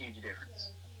could be a huge difference.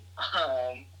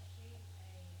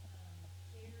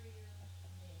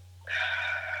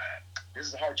 This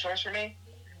is a hard choice for me.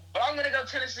 But I'm gonna go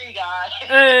Tennessee, guys.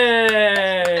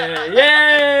 Hey!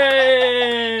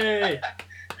 Yay!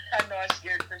 I know I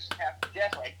scared Christian half to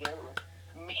death right there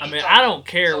with me I mean, I talking don't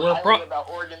care. so highly about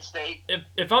Oregon State.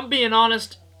 If I'm being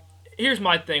honest, here's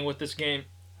my thing with this game.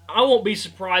 I won't be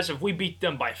surprised if we beat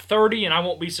them by 30, and I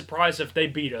won't be surprised if they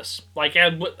beat us.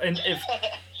 And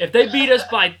if they beat us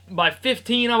by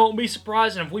 15, I won't be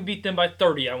surprised, and if we beat them by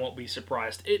 30, I won't be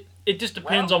surprised. It just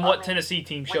depends Well, on I what mean, Tennessee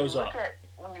team shows up.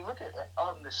 when you look at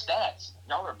the stats,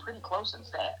 y'all are pretty close in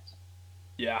stats.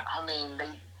 Yeah. I mean,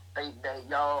 they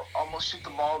y'all almost shoot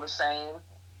the ball the same.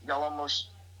 Y'all's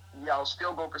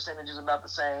field goal percentage is about the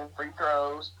same. Free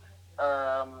throws.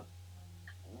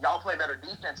 Y'all play better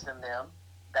defense than them.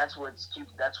 That's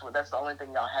the only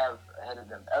thing y'all have ahead of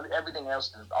them. Everything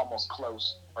else is almost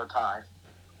close or tied.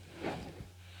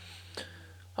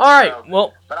 All right.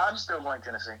 Well, but I'm still going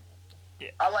Tennessee. Yeah.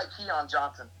 I like Keon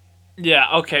Johnson. Yeah.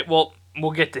 Okay. Well,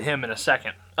 we'll get to him in a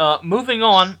second. Moving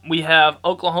on, we have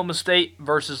Oklahoma State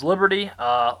versus Liberty.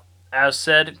 As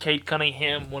said, Cade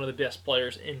Cunningham, one of the best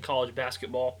players in college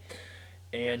basketball,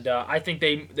 and I think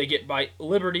they get by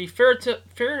Liberty fairly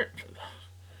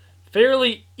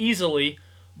easily.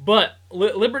 But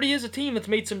Liberty is a team that's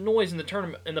made some noise in the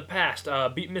tournament in the past.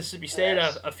 Beat Mississippi State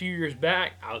a few years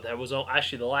back. That was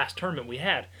actually the last tournament we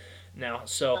had. Now,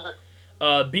 so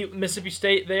beat Mississippi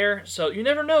State there. So you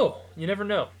never know. You never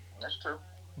know. That's true.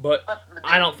 But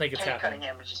I don't think it's happening.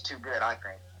 Cunningham is just too good, I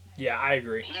think. Yeah, I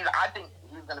agree. I think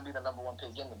he's going to be the number one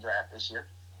pick in the draft this year.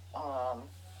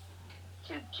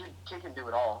 Kid can do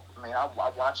it all. I mean, I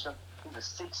watched him. He's a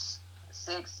 6'6".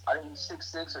 I think he's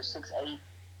 6'6" or 6'8".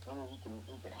 He can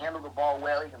handle the ball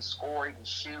well. He can score. He can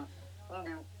shoot. He can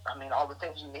do, all the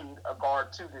things you need a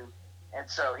guard to do. And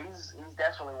so he's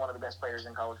definitely one of the best players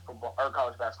in college football or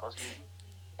college basketball.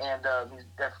 And he's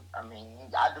definitely.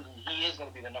 I think he is going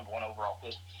to be the number one overall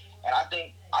pick. And I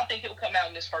think he'll come out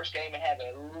in this first game and have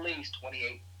at least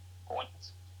 28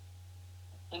 points.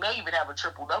 He may even have a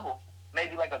triple double,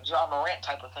 maybe like a John Morant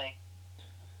type of thing.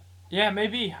 Yeah,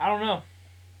 maybe. I don't know.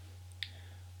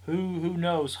 Who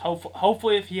knows?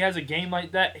 Hopefully, if he has a game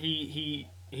like that, he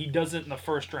does it in the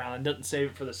first round and doesn't save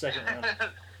it for the second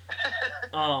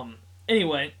round.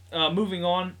 Anyway, moving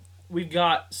on, we've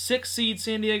got 6 seed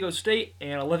San Diego State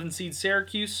and 11 seed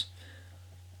Syracuse.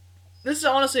 This is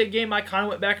honestly a game I kind of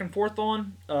went back and forth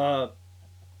on.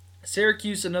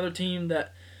 Syracuse, another team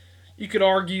that you could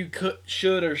argue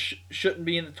should or shouldn't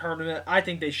be in the tournament. I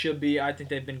think they should be. I think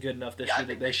they've been good enough this year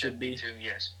that they should be. Too,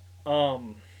 yes.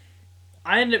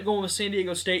 I ended up going with San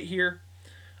Diego State here.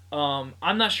 I'm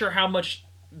not sure how much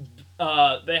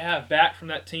they have back from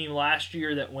that team last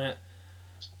year that went.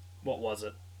 What was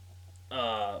it?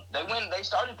 They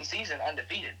started the season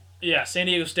undefeated. Yeah, San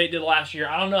Diego State did last year.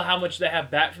 I don't know how much they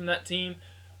have back from that team,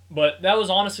 but that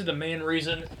was honestly the main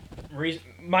reason.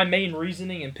 My main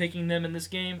reasoning in picking them in this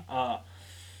game.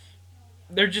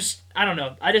 They're just. I don't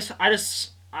know.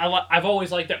 I've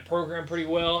always liked that program pretty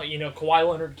well. You know, Kawhi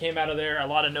Leonard came out of there, a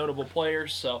lot of notable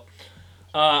players. So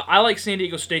I like San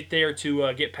Diego State there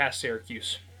to get past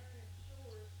Syracuse.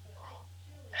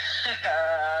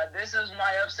 This is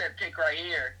my upset pick right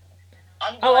here.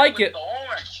 I like it. The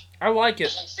orange. I like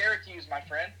it. Going Syracuse, my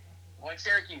friend. Going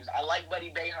Syracuse. I like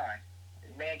Buddy Boeheim.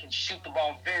 The man can shoot the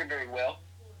ball very, very well.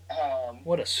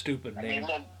 What a stupid name.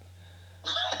 Look,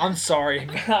 I'm sorry.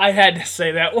 I had to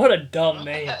say that. What a dumb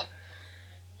name.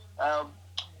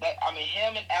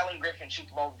 Him and Alan Griffin shoot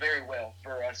the ball very well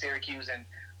for Syracuse. And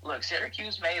look,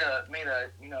 Syracuse made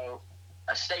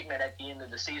a statement at the end of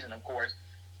the season, of course,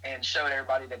 and showed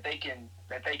everybody that they can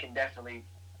definitely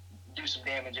do some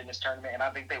damage in this tournament, and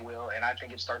I think they will. And I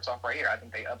think it starts off right here. I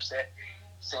think they upset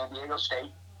San Diego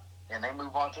State, and they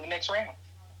move on to the next round.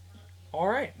 All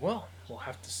right. Well, we'll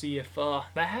have to see if that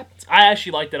happens. I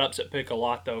actually like that upset pick a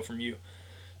lot, though, from you.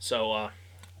 So,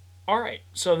 all right.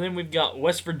 So then we've got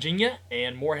West Virginia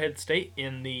and Morehead State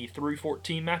in the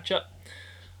 3-14 matchup.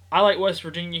 I like West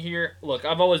Virginia here. Look,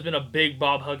 I've always been a big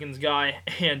Bob Huggins guy,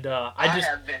 and I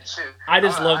have been too. I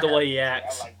just love the way he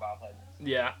acts. I like Bob Huggins.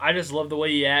 Yeah, I just love the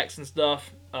way he acts and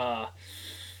stuff.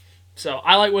 So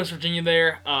I like West Virginia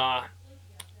there.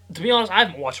 To be honest, I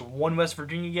haven't watched one West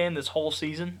Virginia game this whole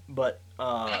season, but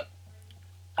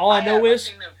all I know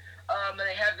is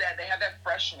they have that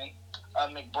freshman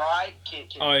McBride kid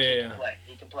can play.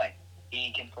 He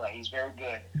can play. He's very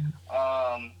good.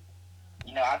 I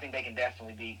think they can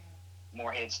definitely beat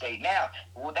Morehead State. Now,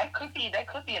 that could be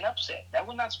an upset. That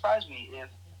would not surprise me if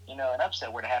an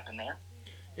upset were to happen there.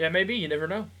 Yeah, maybe. You never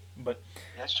know. But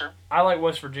that's true. I like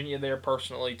West Virginia there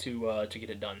personally to get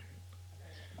it done.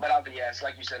 But yes,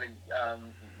 like you said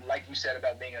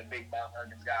about being a big Bob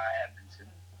Huggins guy, I have been too.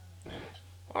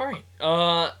 All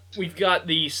right. We've got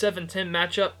the 7-10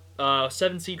 matchup.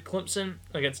 7 seed Clemson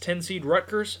against 10 seed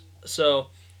Rutgers. So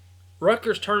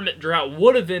Rutgers tournament drought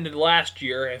would have ended last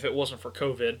year if it wasn't for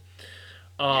COVID.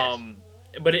 Yes.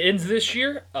 But it ends this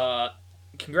year.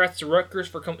 Congrats to Rutgers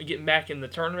for getting back in the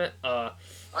tournament.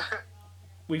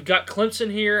 We've got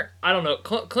Clemson here. I don't know.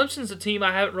 Clemson's a team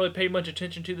I haven't really paid much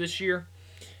attention to this year.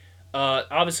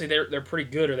 Obviously, they're pretty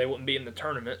good, or they wouldn't be in the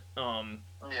tournament.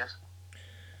 Yes.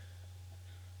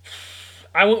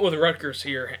 I went with Rutgers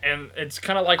here, and it's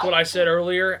kind of like what I said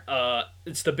earlier.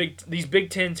 It's these Big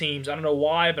Ten teams. I don't know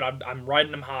why, but I'm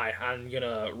riding them high. I'm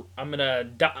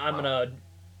gonna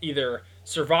either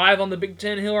survive on the Big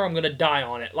Ten hill or I'm gonna die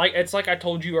on it. Like I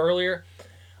told you earlier.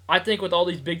 I think with all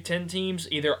these Big Ten teams,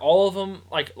 either all of them,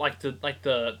 like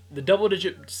the double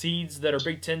digit seeds that are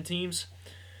Big Ten teams,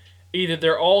 either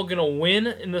they're all gonna win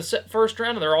in the first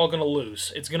round or they're all gonna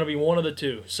lose. It's gonna be one of the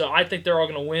two. So I think they're all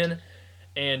gonna win,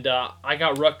 and I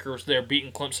got Rutgers there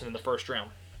beating Clemson in the first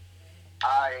round.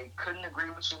 I couldn't agree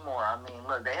with you more. I mean,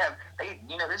 look,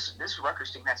 this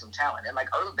Rutgers team has some talent, and like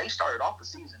early, they started off the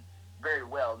season very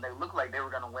well, and they looked like they were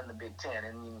going to win the Big Ten,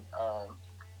 and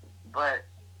but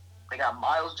they got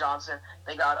Miles Johnson,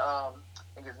 they got I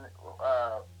think it's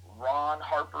Ron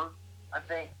Harper, I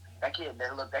think that kid.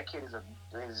 That kid is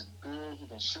big. He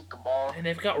can shoot the ball. And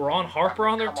they've got Ron Harper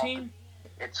on their team.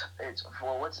 It's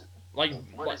for what's it? Like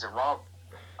what is it? Ron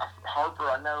Harper,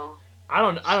 I know. I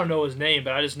don't know his name,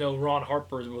 but I just know Ron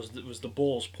Harper was the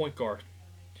Bulls point guard.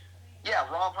 Yeah,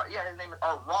 his name is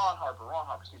Ron Harper.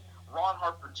 Excuse me. Ron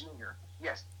Harper Jr.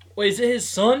 Yes. Wait, is it his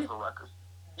son?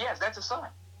 Yes, that's his son.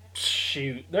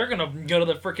 Shoot, they're gonna go to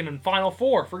the freaking Final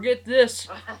Four. Forget this.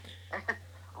 Ron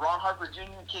Harper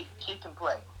Jr. Kid can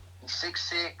play. He's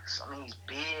 6'6". I mean, he's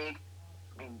big.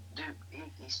 I mean, dude,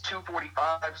 he's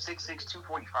 245, 6'6",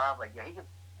 245. Like, yeah,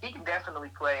 he can definitely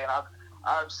play. And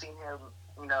I've seen him.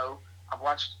 You know, I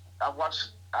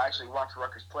actually watched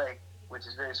Rutgers play, which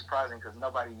is very surprising because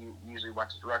nobody usually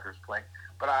watches Rutgers play.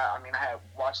 But I have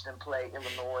watched him play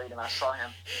Illinois, and I saw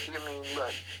him. I mean,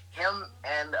 look, him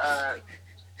and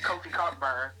Kofi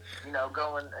Cockburn,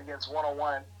 going against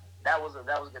 1-on-1. That was a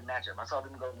good matchup. I saw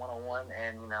them go 1-on-1,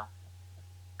 and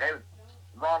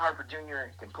Ron Harper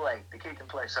Jr. can play. The kid can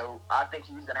play, so I think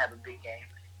he's going to have a big game.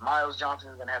 Miles Johnson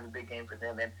is going to have a big game for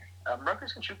them, and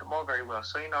Rutgers can shoot the ball very well.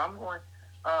 So I'm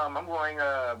going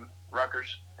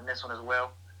Rutgers in this one as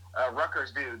well.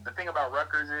 Rutgers, dude. The thing about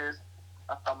Rutgers is,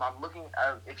 I'm looking.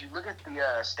 If you look at the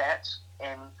stats,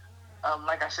 and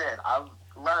like I said, I've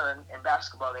learned in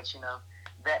basketball that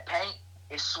that paint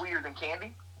is sweeter than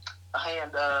candy,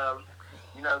 and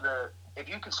if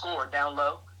you can score down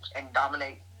low and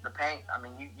dominate the paint, I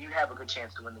mean, you have a good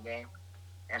chance to win the game.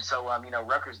 And so,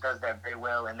 Rutgers does that very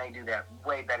well, and they do that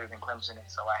way better than Clemson. And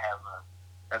so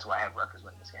that's why I have Rutgers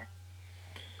winning this game.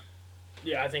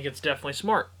 Yeah, I think it's definitely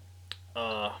smart.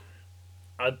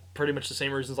 Pretty much the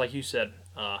same reasons like you said.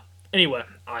 Anyway,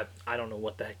 I don't know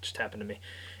what the heck just happened to me.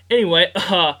 Anyway,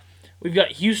 we've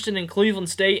got Houston and Cleveland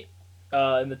State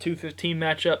in the 2-15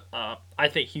 matchup. I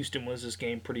think Houston wins this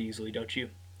game pretty easily, don't you?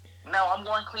 No, I'm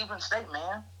going Cleveland State,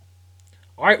 man.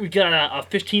 All right, we got a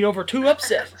 15-2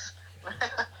 upset.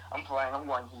 I'm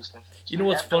going Houston. You know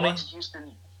what's funny? Once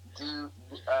Houston do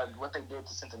what they did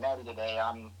to Cincinnati today,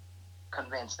 I'm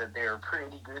convinced that they're a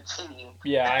pretty good team.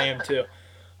 Yeah, I am too.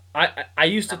 I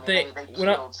used to think they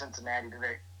killed Cincinnati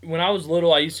today. When I was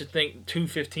little, I used to think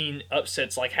 2-15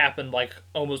 upsets happened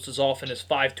almost as often as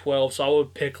 5-12, so I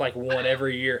would pick one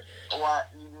every year. Why?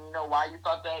 You know why you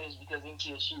thought that is because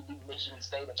MTSU beat Michigan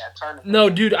State in that tournament. No,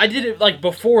 dude, I did it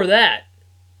before that.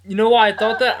 You know why I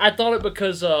thought that? I thought it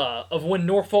because of when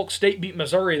Norfolk State beat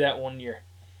Missouri that one year.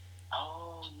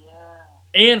 Oh yeah.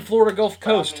 And Florida Gulf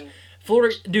Coast. I mean,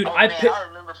 Florida, dude, I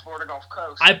remember Florida Gulf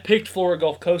Coast. I picked Florida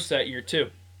Gulf Coast that year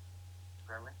too.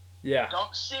 Really? Yeah.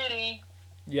 Dunk City.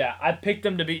 Yeah, I picked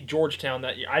them to beat Georgetown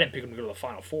that year. I didn't pick them to go to the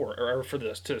Final Four or to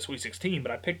the Sweet 16,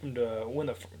 but I picked them to win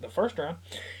the first round.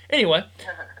 Anyway,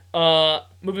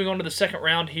 moving on to the second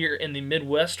round here in the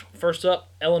Midwest. First up,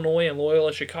 Illinois and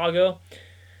Loyola Chicago.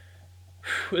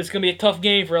 It's going to be a tough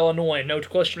game for Illinois, no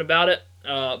question about it.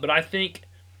 But I think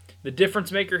the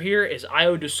difference maker here is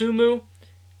Ayo Dosunmu.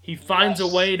 He finds a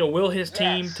way to will his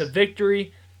team to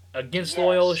victory against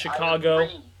Loyola Chicago,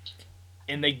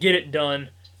 and they get it done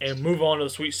and move on to the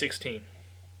Sweet 16.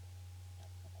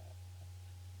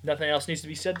 Nothing else needs to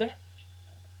be said there?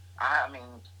 I mean,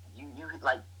 you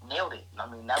nailed it. I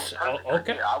mean, that was perfect.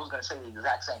 Okay. I was going to say the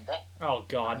exact same thing. Oh,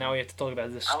 God. Now we have to talk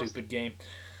about this stupid game.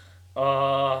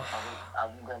 You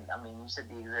said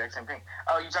the exact same thing.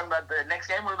 Oh, you talking about the next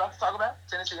game we're about to talk about?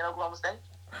 Tennessee and Oklahoma State?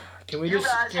 Can we You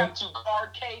just guys have to guard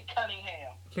Cade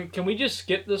Cunningham. can we just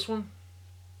skip this one?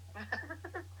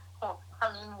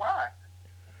 I mean, why?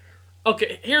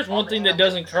 Okay, here's All one the thing that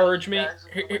does analytics say encourage you me. guys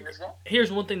are going to win this game.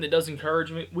 Here's one thing that does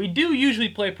encourage me. We do usually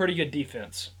play pretty good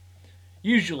defense.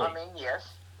 Usually. I mean,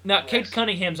 yes. Now, Yes. Cade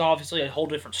Cunningham's obviously a whole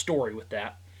different story with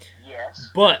that. Yes.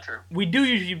 But True. we do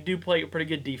usually do play a pretty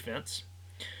good defense.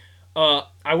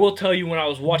 I will tell you when I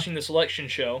was watching the selection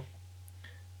show,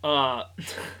 uh,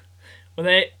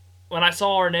 when I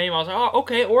saw our name, I was like, oh,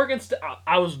 okay, Oregon State.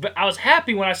 I was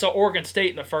happy when I saw Oregon State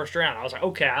in the first round. I was like,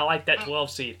 okay, I like that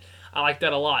 12 seed. I like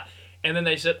that a lot. And then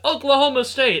they said Oklahoma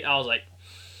State. I was like,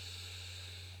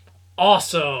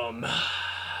 awesome.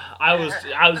 I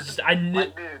knew.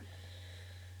 Like, dude,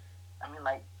 I mean,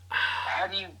 like, how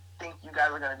do you think you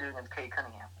guys are going to do against Cade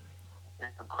Cunningham? Is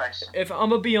the question. If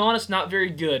I'm gonna be honest, not very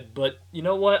good. But you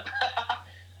know what?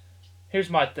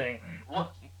 Here's my thing.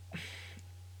 What?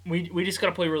 We just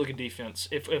gotta play really good defense.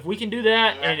 If we can do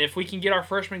that, Yeah. and if we can get our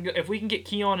freshmen, if we can get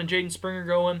Keon and Jaden Springer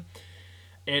going,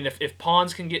 and if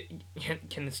Pons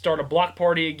can start a block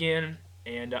party again,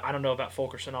 and I don't know about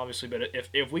Fulkerson obviously, but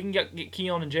if we can get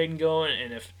Keon and Jaden going,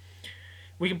 and if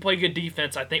we can play good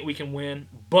defense, I think we can win.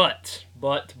 But.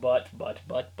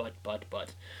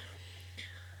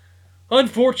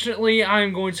 Unfortunately, I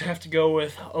am going to have to go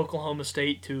with Oklahoma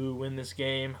State to win this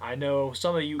game. I know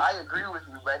some of you. I agree with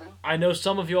you, buddy. I know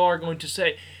some of y'all are going to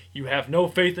say you have no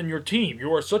faith in your team.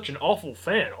 You are such an awful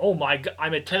fan. Oh my God,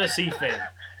 I'm a Tennessee fan.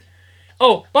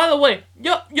 Oh, by the way,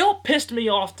 y'all pissed me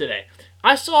off today.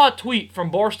 I saw a tweet from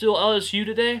Barstool LSU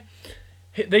today.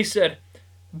 They said,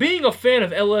 being a fan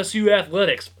of LSU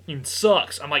athletics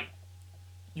sucks. I'm like,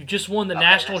 you just won the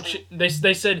national. They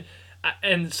said,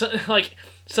 and so, like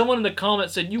someone in the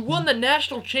comments said, you won the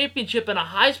national championship and a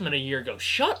Heisman a year ago.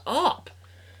 Shut up.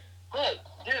 Look,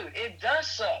 dude, it does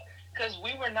suck because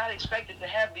we were not expected to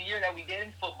have the year that we did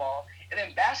in football, and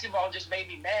then basketball just made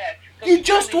me mad. You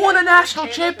just won a national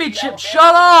championship.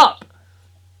 Shut up.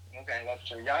 Okay, that's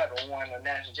true. Y'all haven't won a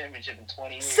national championship in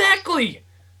 20 years. Exactly.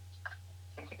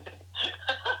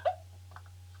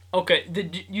 Okay,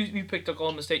 did you picked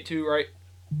Oklahoma State too, right?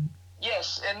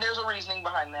 Yes, and there's a reasoning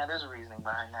behind that.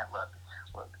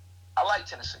 Look, I like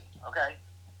Tennessee. Okay,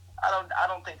 I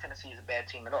don't think Tennessee is a bad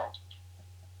team at all.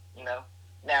 You know,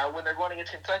 now when they're going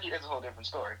against Kentucky, that's a whole different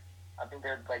story. I think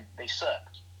they suck.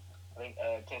 I think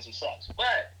Tennessee sucks,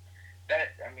 but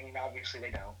obviously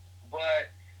they don't.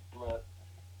 But look,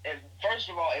 first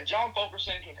of all, if John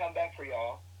Fulkerson can come back for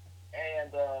y'all,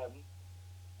 and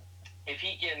if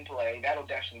he can play, that'll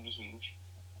definitely be huge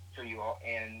for you all.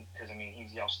 And because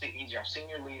he's y'all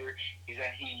senior leader. He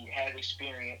has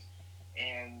experience,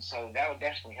 and so that'll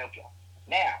definitely help y'all.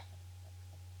 Now,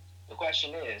 the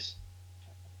question is,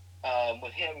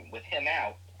 with him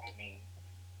out,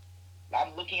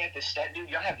 I'm looking at this stat, dude.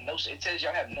 It says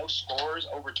y'all have no scorers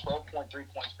over 12.3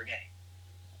 points per game.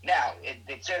 Now,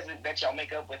 it says that y'all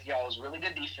make up with y'all's really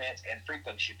good defense and free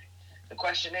throw shooting. The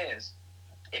question is,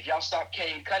 if y'all stop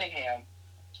Cade Cunningham,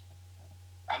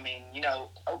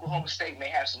 Oklahoma State may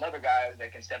have some other guys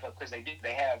that can step up because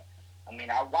they have. I'm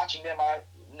watching them. I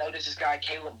noticed this guy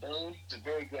Caleb Boone. He's a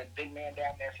very good big man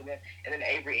down there for them, and then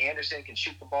Avery Anderson can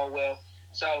shoot the ball well.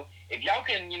 So if y'all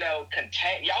can,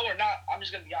 contain, y'all are not. I'm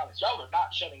just gonna be honest. Y'all are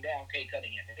not shutting down Cade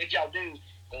Cunningham. And if y'all do,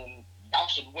 then y'all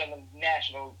should win the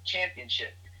national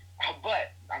championship.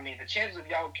 But the chances of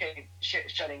y'all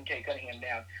shutting Cade Cunningham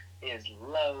down is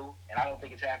low, and I don't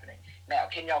think it's happening. Now,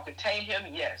 can y'all contain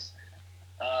him? Yes.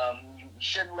 You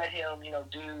shouldn't let him,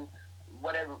 do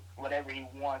whatever he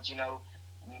wants.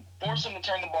 Force him to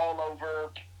turn the ball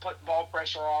over, put ball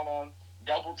pressure on him,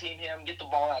 double team him, get the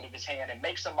ball out of his hand, and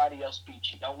make somebody else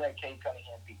beat you. Don't let Cade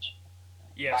Cunningham beat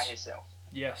you by himself.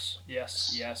 Yes.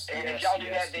 And if y'all do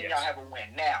that, then y'all have a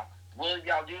win. Now, will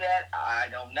y'all do that? I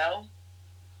don't know.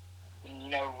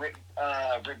 Rick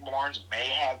Barnes may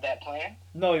have that plan.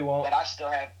 No, he won't. But I still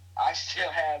have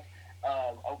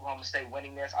Oklahoma State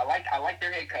winning this. I like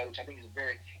their head coach. I think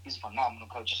he's a phenomenal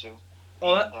coach too.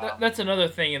 Well, that's another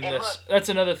thing in this. That's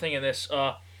another thing in this.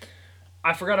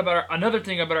 I forgot about another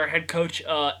thing about our head coach.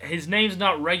 His name's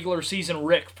not regular season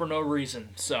Rick for no reason.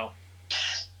 So.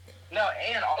 No,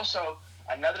 and also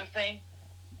another thing,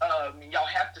 y'all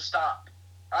have to stop.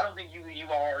 I don't think you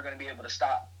all are going to be able to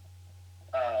stop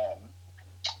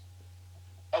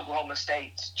Oklahoma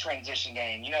State's transition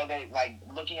game. They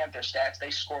looking at their stats, they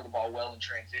score the ball well in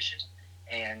transition,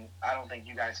 and I don't think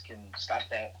you guys can stop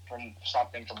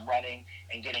them from running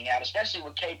and getting out, especially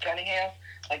with Cade Cunningham.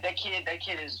 That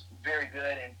kid is very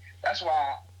good, and that's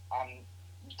why I'm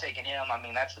taking him.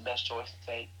 That's the best choice to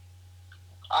take.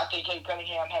 I think Kate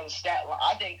Cunningham has a stat line.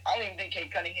 I didn't think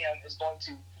Kate Cunningham is going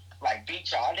to like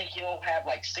beat y'all. I think he'll have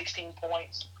like 16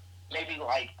 points, maybe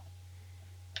like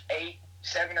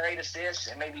 7 or 8 assists,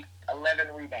 and maybe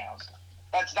 11 rebounds.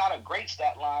 That's not a great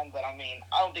stat line, but I mean,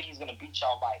 I don't think he's going to beat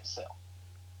y'all by himself.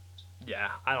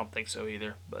 Yeah, I don't think so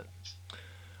either. But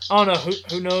I don't know.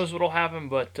 Who knows what'll happen?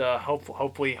 But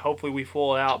hopefully we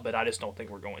pull it out. But I just don't think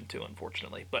we're going to,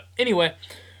 unfortunately. But anyway,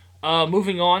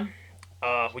 moving on.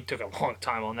 We took a long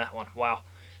time on that one. Wow.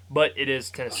 But it is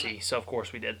Tennessee, so of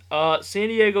course we did. San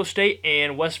Diego State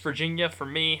and West Virginia for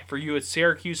me. For you, it's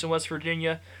Syracuse and West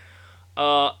Virginia.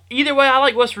 Either way, I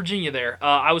like West Virginia there.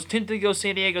 I was tempted to go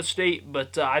San Diego State,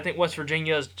 but I think West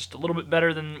Virginia is just a little bit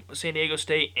better than San Diego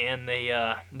State, and they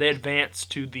advance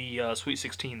to the Sweet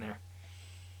 16 there.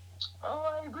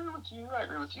 Oh, I agree with you.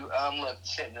 Look,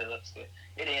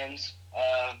 it ends.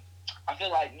 I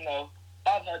feel like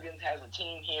Bob Huggins has a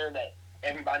team here that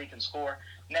everybody can score.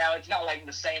 Now, it's not like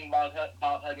the same Bob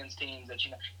Huggins teams that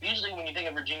Usually, when you think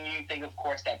of Virginia, you think, of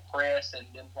course, that press and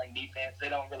them playing defense. They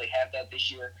don't really have that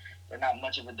this year. They're not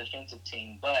much of a defensive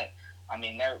team, but I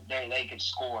mean, they could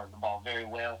score the ball very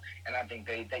well, and I think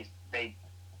I'm going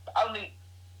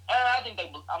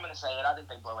to say it. I think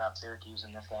they blow out Syracuse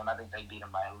in this game. I think they beat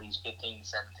them by at least 15,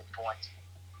 17 points.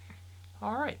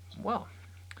 All right. Well.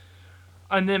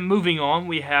 And then moving on,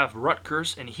 we have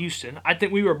Rutgers and Houston. I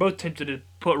think we were both tempted to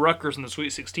put Rutgers in the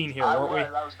Sweet 16 here, weren't we?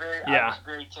 I was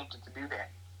very tempted to do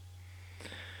that.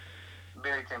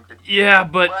 Very tempted. Yeah,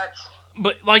 but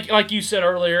like you said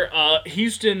earlier,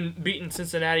 Houston beating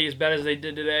Cincinnati as bad as they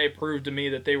did today proved to me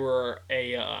that they were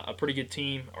a pretty good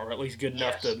team, or at least good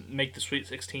enough to make the Sweet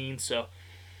 16. So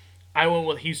I went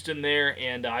with Houston there,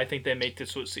 and I think they make the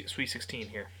Sweet 16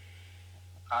 here.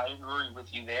 I agree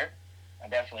with you there. I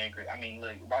definitely agree. I mean,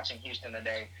 look, watching Houston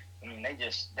today, I mean,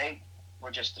 they were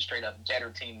just a straight up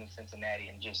better team than Cincinnati,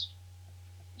 and just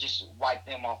wiped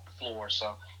them off the floor.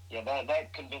 So yeah,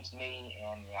 that convinced me,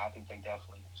 and I think they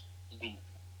definitely beat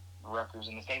Rutgers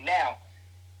in this game. Now,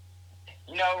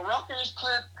 Rutgers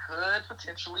could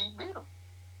potentially beat them.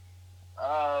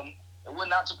 It would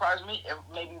not surprise me if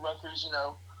maybe Rutgers,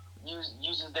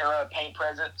 uses their paint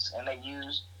presence, and they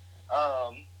use,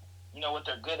 what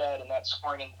they're good at, and that's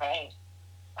scoring in the paint.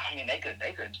 I mean, they could,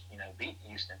 beat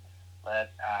Houston,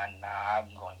 but I'm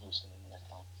going Houston in this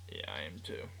one. Yeah, I am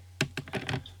too.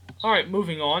 All right,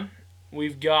 moving on.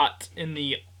 We've got in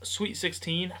the Sweet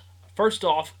 16. First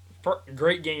off,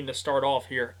 great game to start off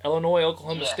here. Illinois,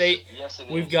 Oklahoma State. Yes, it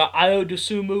is. We've got Io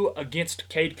DeSumo against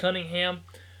Cade Cunningham.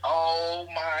 Oh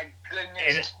my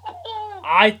goodness!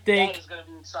 I think that is going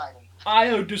to be exciting.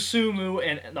 Io DeSumo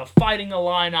and the Fighting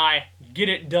Illini get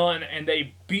it done, and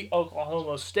they beat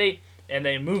Oklahoma State, and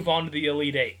they move on to the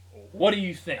Elite Eight. What do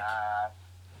you think?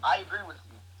 I agree with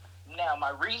you. Now, my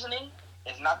reasoning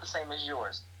is not the same as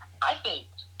yours. I think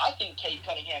Cade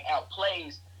Cunningham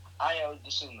outplays Io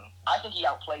DeSumo. I think he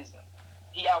outplays them.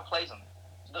 He outplays them.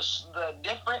 The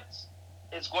difference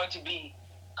is going to be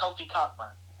Kofi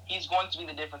Cockburn. He's going to be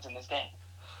the difference in this game.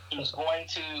 He's going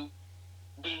to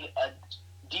be a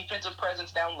defensive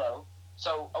presence down low,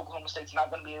 so Oklahoma State's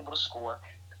not going to be able to score.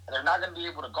 They're not going to be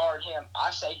able to guard him.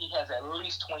 I say he has at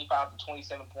least 25 to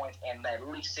 27 points and at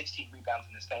least 16 rebounds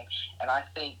in this game. And I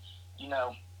think, he's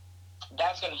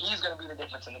going to be the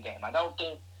difference in the game. I don't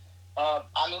think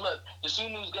look,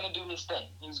 DeSumu's going to do his thing.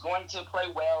 He's going to play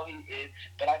well.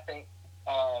 But I think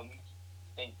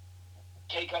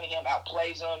Cade Cunningham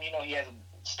outplays him. He has a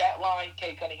stat line.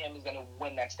 Cade Cunningham is going to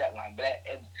win that stat line. But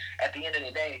at the end of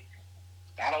the day,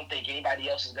 I don't think anybody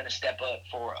else is going to step up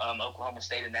for Oklahoma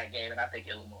State in that game, and I think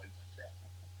Illinois wins that.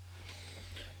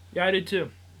 Yeah, I did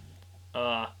too.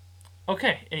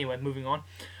 Okay. Anyway, moving on.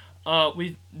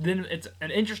 It's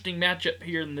an interesting matchup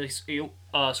here in this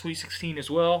Sweet 16 as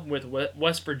well with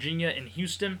West Virginia and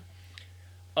Houston.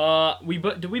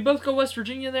 Did we both go West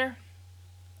Virginia there?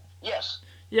 Yes.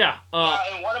 Yeah.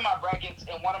 In one of my brackets,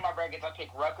 I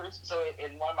picked Rutgers. So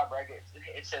in one of my brackets,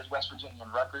 it says West Virginia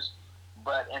and Rutgers.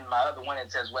 But in my other one,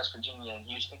 it says West Virginia and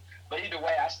Houston. But either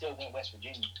way, I still went West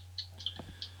Virginia.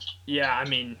 Yeah, I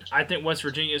mean, I think West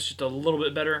Virginia is just a little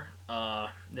bit better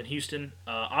than Houston.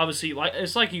 Obviously,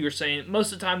 it's like you were saying,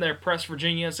 most of the time they're press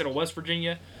Virginia instead of West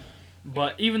Virginia.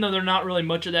 But even though they're not really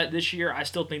much of that this year, I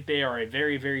still think they are a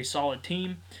very, very solid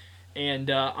team. And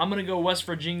I'm going to go West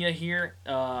Virginia here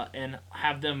and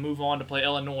have them move on to play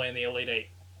Illinois in the Elite Eight.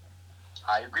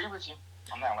 I agree with you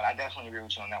on that one. I definitely agree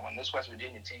with you on that one. This West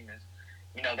Virginia team is,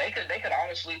 they could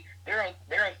honestly, they're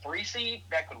a 3 seed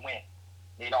that could win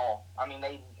it all.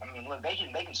 Look, they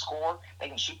can score, they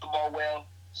can shoot the ball well.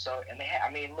 So, and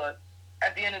look,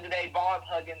 at the end of the day, Bob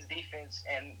Huggins' defense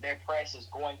and their press is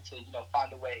going to,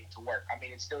 find a way to work. I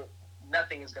mean, it's still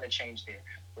nothing is going to change there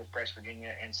with West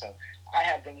Virginia, and so I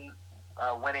have them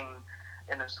winning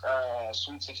in the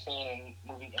Sweet 16 and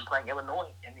moving and playing Illinois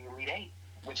in the Elite Eight,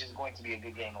 which is going to be a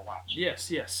good game to watch.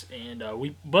 Yes, yes, and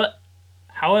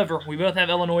however, we both have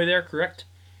Illinois there, correct?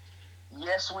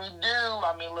 Yes, we do.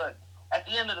 I mean, look. At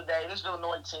the end of the day, this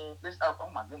Illinois team, oh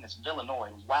my goodness,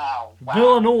 Illinois, wow.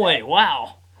 Illinois,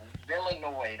 wow.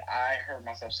 Illinois, I heard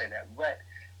myself say that, but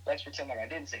let's pretend like I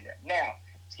didn't say that. Now,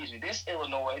 excuse me, this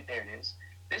Illinois, there it is.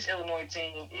 This Illinois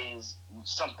team is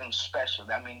something special.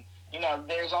 I mean,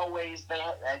 there's always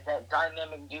that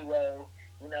dynamic duo,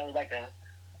 you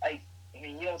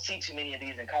don't see too many of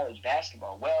these in college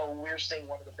basketball. Well, we're seeing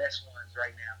one of the best ones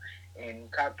right now in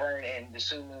Cockburn and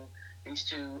DeSumo. These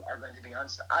two are going to be I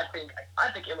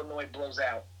think Illinois blows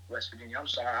out West Virginia. I'm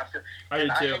sorry. I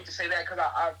hate to say that because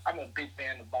I'm a big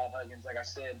fan of Bob Huggins, like I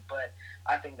said, but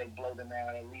I think they blow them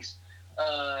out at least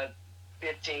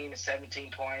 15 to 17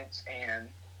 points. And,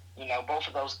 both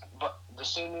of those, the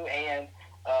Sumu and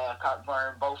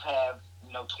Cockburn both have,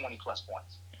 20-plus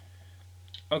points.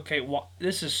 Okay, well,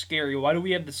 this is scary. Why do we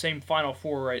have the same Final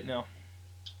Four right now?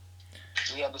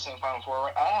 We have the same Final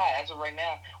Four. As of right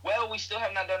now. Well, we still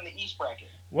have not done the East bracket.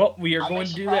 Well, we are going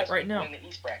to do that right now. In the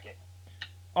East bracket.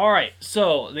 All right,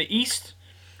 so the East,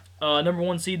 number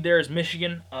 1 seed there is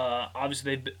Michigan.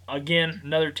 Obviously, again,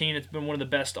 another team that's been one of the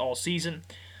best all season.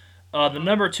 The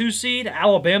number 2 seed,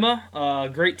 Alabama,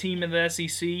 great team in the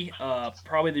SEC.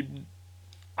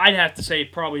 I'd have to say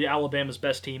probably Alabama's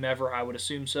best team ever. I would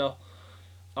assume so.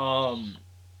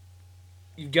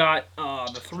 You've got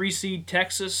the 3 seed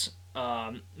Texas.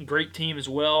 Great team as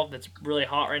well. That's really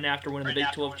hot right now after winning the Big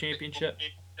 12 championship.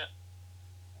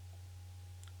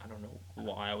 I don't know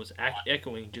why I was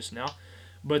echoing just now,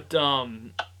 but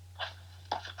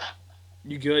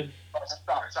you good?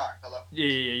 Sorry. Hello. Yeah,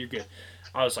 you're good.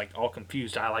 I was all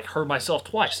confused. I heard myself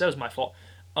twice. That was my fault.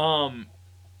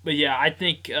 But yeah, I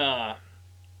think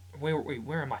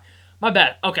where am I? My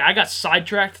bad. Okay, I got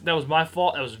sidetracked. That was my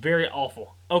fault. That was very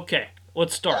awful. Okay,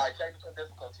 let's start. Technical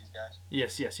difficulties, guys.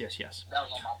 Yes. That was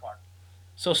on my part.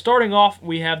 So starting off,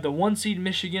 we have the 1 seed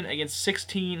Michigan against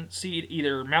 16 seed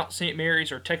either Mount St.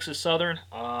 Mary's or Texas Southern.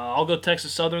 I'll go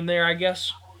Texas Southern there, I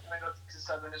guess. I'm going to go Texas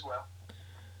Southern as well.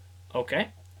 Okay.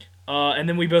 And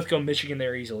then we both go Michigan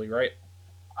there easily, right?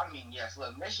 I mean, yes.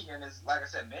 Look, Michigan is, like I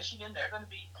said, they're going to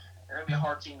be a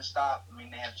hard team to stop. I mean,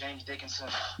 they have James Dickinson.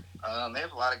 They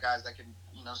have a lot of guys that can,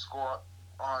 score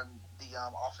on the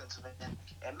offensive end.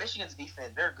 And Michigan's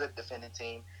defense, they're a good defending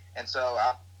team. And so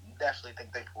I definitely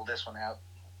think they pull this one out.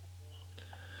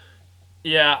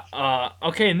 Yeah.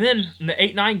 Okay, and then in the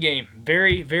 8-9 game,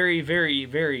 very, very, very,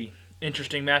 very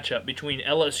interesting matchup between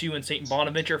LSU and St.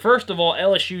 Bonaventure. First of all,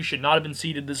 LSU should not have been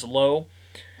seeded this low.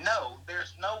 No,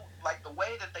 there's no, the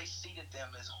way that they seeded them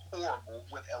is horrible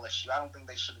with LSU. I don't think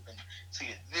they should have been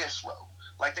seeded this low.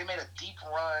 They made a deep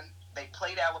run. They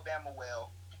played Alabama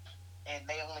well, and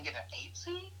they only get an 8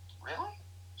 seed? Really?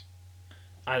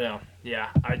 I know.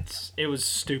 Yeah. It was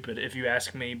stupid, if you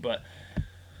ask me, but...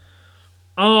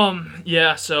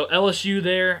 yeah, so LSU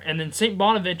there, and then St.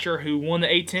 Bonaventure, who won the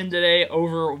A-10 today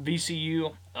over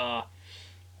VCU. I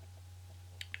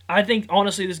think,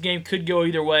 honestly, this game could go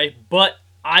either way, but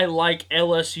I like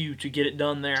LSU to get it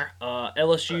done there.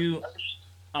 LSU,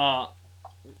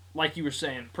 like you were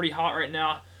saying, pretty hot right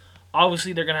now.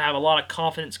 Obviously, they're going to have a lot of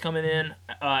confidence coming in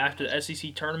after the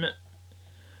SEC tournament.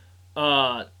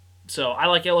 So I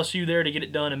like LSU there to get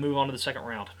it done and move on to the second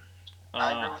round.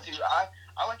 I agree with you.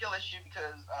 I like LSU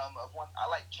because of one. I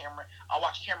like Cameron. I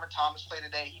watched Cameron Thomas play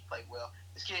today. He played well.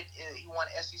 This kid, he won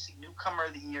SEC Newcomer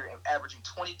of the Year, averaging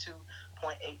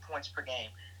 22.8 points per game,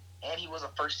 and he was a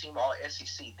first-team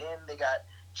All-SEC. Then they got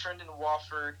Trendon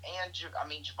Wofford and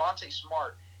Javonte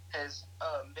Smart has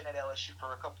been at LSU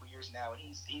for a couple years now, and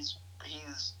he's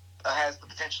has the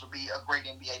potential to be a great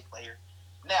NBA player.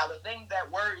 Now, the thing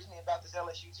that worries me about this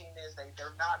LSU team is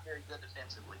they're not very good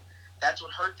defensively. That's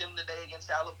what hurt them today against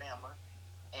Alabama.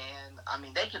 And,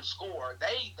 they can score.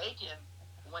 They can,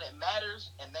 when it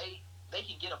matters, and they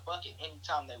can get a bucket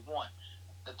anytime they want.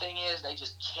 The thing is, they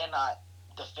just cannot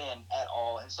defend at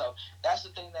all. And so that's the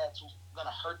thing that's going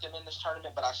to hurt them in this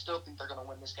tournament, but I still think they're going to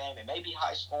win this game. It may be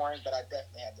high scoring, but I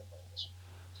definitely have them win this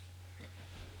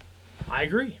one. I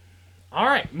agree. All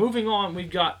right, moving on.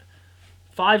 We've got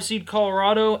 5 seed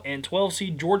Colorado and 12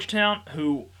 seed Georgetown,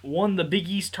 who won the Big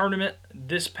East tournament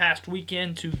this past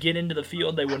weekend to get into the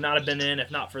field. They would not have been in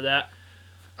if not for that.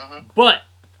 But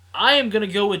I am going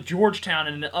to go with Georgetown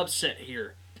in an upset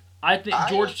here. I think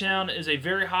Georgetown is a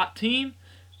very hot team.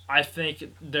 I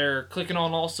think they're clicking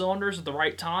on all cylinders at the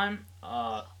right time.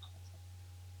 I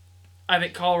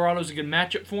think Colorado's a good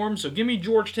matchup for them. So give me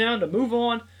Georgetown to move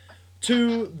on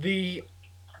to the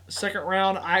second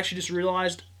round. I actually just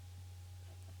realized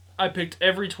I picked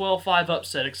every 12-5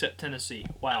 upset except Tennessee.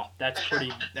 Wow, that's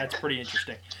pretty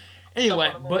interesting.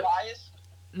 Anyway, Someone a little but biased.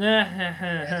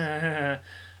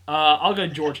 I'll go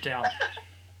Georgetown.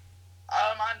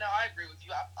 I know. I agree with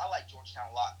you. I like Georgetown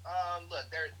a lot.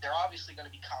 Look, they're obviously going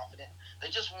to be confident. They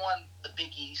just won the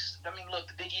Big East. I mean, look,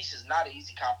 the Big East is not an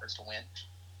easy conference to win,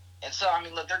 and so I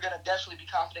mean, look, they're going to definitely be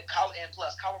confident. And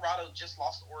plus, Colorado just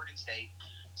lost to Oregon State,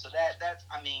 so that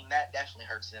definitely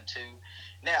hurts them too.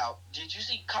 Now, did you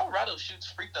see Colorado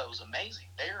shoots free throws amazing?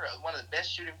 They're one of the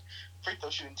best free throw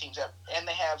shooting teams ever, and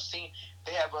they have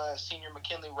senior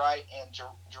McKinley Wright and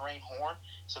Jermaine Horn,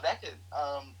 so that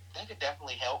could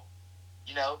definitely help,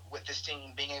 with this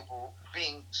team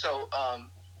being so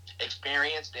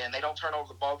experienced, and they don't turn over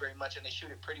the ball very much, and they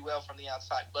shoot it pretty well from the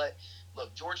outside. But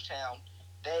look, Georgetown,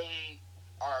 they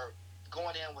are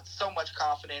going in with so much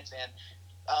confidence, and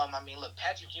I mean, look,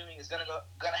 Patrick Ewing is gonna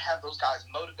have those guys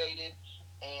motivated,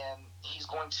 and he's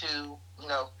going to,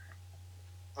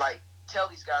 like tell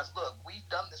these guys, look, we've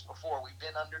done this before. We've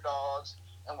been underdogs,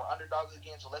 and we're underdogs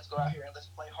again. So let's go out here and let's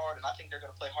play hard. And I think they're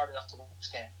going to play hard enough to win this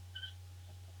game.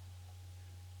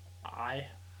 I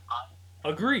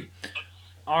agree.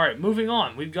 All right, moving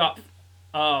on. We've got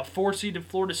 4 seeded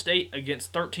Florida State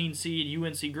against 13 seed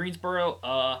UNC Greensboro.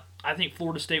 I think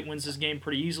Florida State wins this game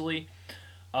pretty easily.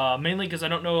 Mainly because I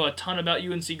don't know a ton about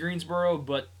UNC Greensboro,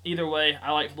 but either way,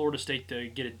 I like Florida State to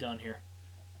get it done here.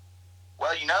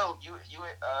 Well, UNC.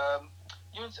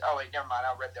 Oh wait, never mind.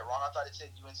 I read that wrong. I thought it said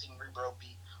UNC Greensboro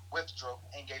beat Withrow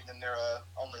and gave them their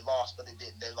only loss, but they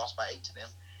didn't. They lost by 8 to them.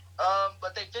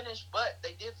 But they did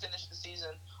finish the season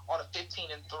on a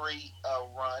 15-3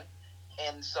 run,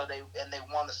 and so they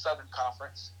won the Southern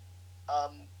Conference.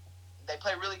 They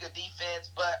play really good defense,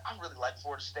 but I really like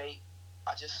Florida State.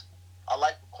 I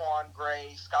like Quan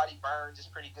Gray. Scotty Burns is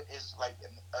pretty good. Is a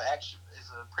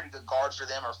pretty good guard for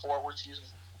them, or forward. Excuse me.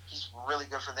 He's really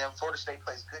good for them. Florida State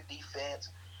plays good defense.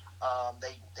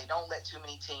 They don't let too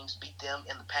many teams beat them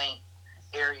in the paint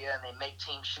area, and they make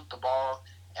teams shoot the ball.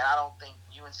 And I don't think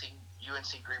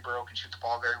UNC Greensboro can shoot the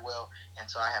ball very well, and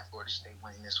so I have Florida State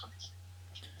winning this one.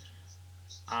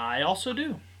 I also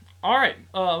do. All right,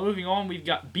 moving on. We've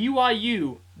got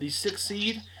BYU, the 6th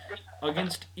seed,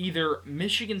 against either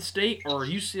Michigan State or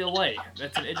UCLA.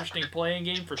 That's an interesting playing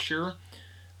game for sure.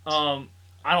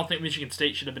 I don't think Michigan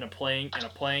State should have been playing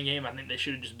game. I think they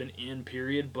should have just been in,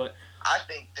 period. But I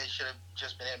think they should have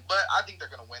just been in. But I think they're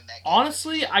going to win that game.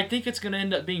 Honestly, I think it's going to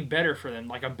end up being better for them,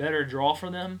 like a better draw for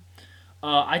them.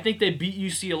 I think they beat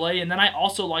UCLA, and then I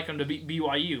also like them to beat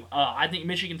BYU. I think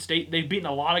Michigan State, they've beaten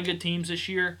a lot of good teams this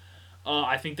year.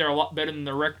 I think they're a lot better than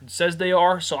their record says they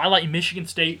are. So I like Michigan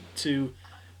State to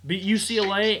beat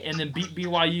UCLA and then beat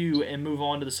BYU and move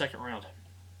on to the second round.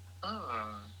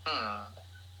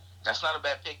 That's not a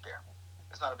bad pick there.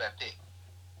 That's not a bad pick.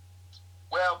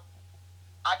 Well,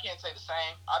 I can't say the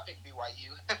same. I picked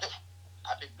BYU. I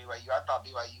thought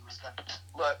BYU was going to...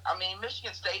 Look, I mean,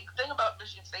 Michigan State... The thing about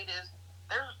Michigan State is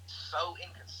they're so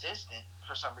inconsistent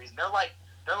for some reason. They're like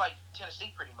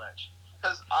Tennessee pretty much.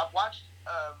 Because I've watched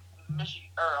I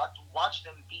watched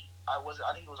them beat... I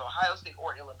think it was Ohio State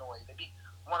or Illinois. They beat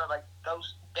one of like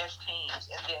those best teams,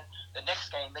 and then the next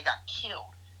game they got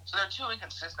killed. So they're too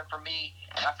inconsistent for me,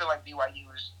 and I feel like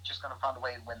BYU is just going to find a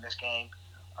way to win this game.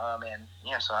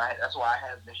 That's why I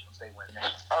have Michigan State winning.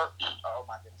 Oh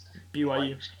my goodness.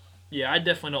 BYU. Yeah, I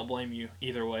definitely don't blame you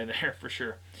either way there for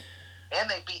sure. And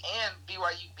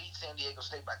BYU beat San Diego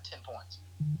State by 10 points.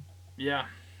 Yeah,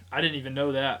 I didn't even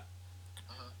know that.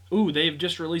 Mm-hmm. Ooh, they've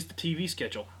just released the TV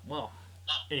schedule. Well,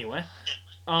 anyway.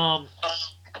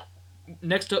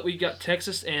 Next up, we got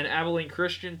Texas and Abilene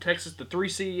Christian. Texas, the 3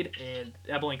 seed, and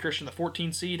Abilene Christian, the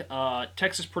 14 seed.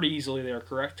 Texas pretty easily there,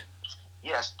 correct?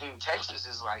 Yes, dude. Texas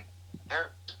is like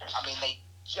they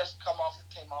just came off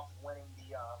of winning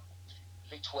the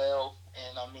Big 12,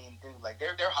 and I mean, dude, like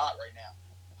they're hot right now.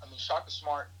 I mean, Shaka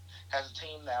Smart has a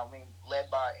team now. I mean, led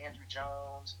by Andrew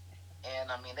Jones, and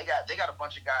I mean they got a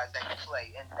bunch of guys that can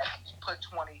play and that can put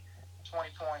 20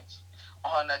 points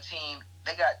on a team.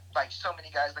 They got like so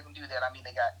many guys that can do that. I mean,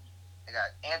 they got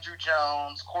Andrew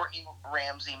Jones, Courtney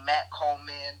Ramsey, Matt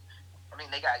Coleman. I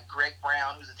mean, they got Greg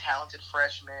Brown, who's a talented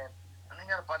freshman, and they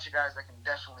got a bunch of guys that can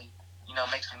definitely,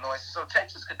 make some noise. So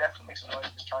Texas could definitely make some noise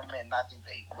in this tournament, and I think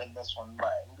they win this one by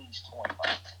at least 25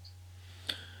 points.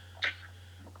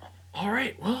 All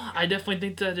right. Well, I definitely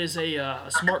think that is a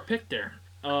smart pick there.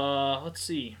 Let's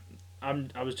see.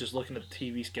 I was just looking at the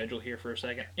TV schedule here for a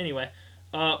second. Anyway,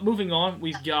 moving on,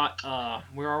 we've got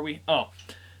where are we? Oh,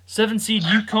 7 seed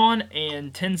UConn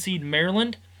and 10 seed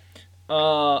Maryland.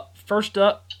 First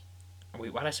up.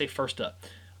 Wait, why did I say first up?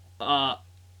 Uh,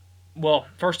 well,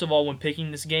 first of all, when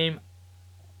picking this game,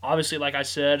 obviously, like I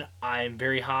said, I'm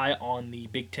very high on the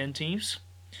Big Ten teams.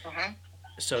 Mm-hmm.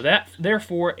 So that,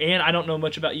 therefore, and I don't know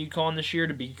much about UConn this year,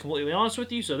 to be completely honest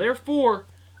with you. So therefore,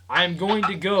 I'm going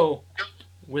to go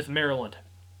with Maryland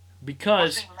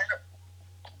because.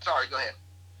 Sorry, go ahead.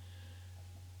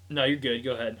 No, you're good.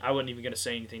 Go ahead. I wasn't even going to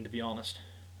say anything, to be honest.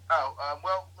 Oh,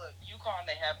 well, look, UConn,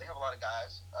 they have a lot of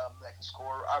guys that can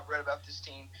score. I've read about this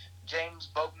team. James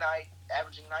Bouknight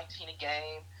averaging 19 a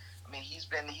game. I mean, he's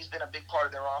been a big part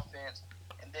of their offense.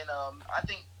 And then I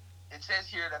think it says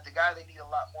here that the guy they need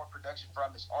a lot more production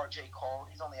from is R.J. Cole.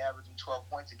 He's only averaging 12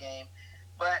 points a game,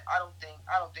 but I don't think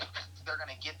they're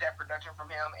going to get that production from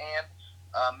him. And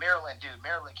Maryland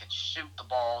can shoot the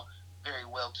ball very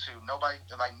well too.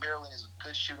 Maryland is a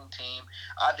good shooting team.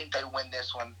 I think they win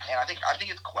this one, and I think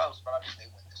it's close, but I think they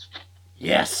win this one.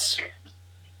 Yes.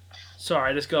 Sorry,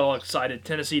 I just got all excited.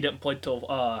 Tennessee didn't play till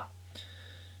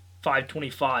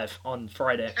 5:25 on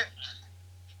Friday.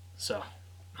 So,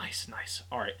 nice.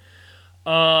 All right.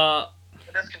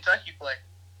 Does Kentucky play?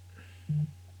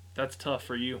 That's tough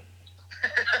for you.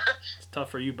 It's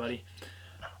tough for you, buddy.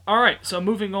 All right, so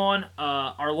moving on,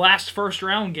 our last first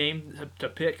round game to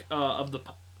pick of the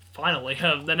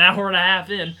an hour and a half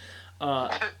in.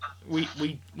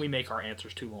 We make our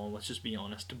answers too long. Let's just be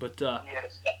honest. But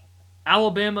Yes.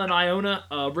 Alabama and Iona,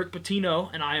 Rick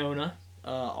Pitino and Iona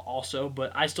also,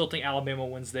 but I still think Alabama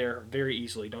wins there very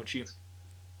easily, don't you?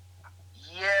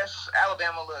 Yes,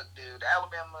 Alabama. Look, dude,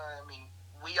 Alabama. I mean,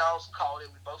 we all called it.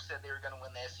 We both said they were going to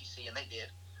win the SEC, and they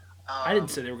did. I didn't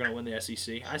say they were going to win the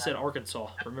SEC. I said Arkansas.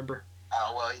 Remember?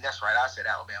 Oh well, that's right. I said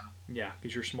Alabama. Yeah,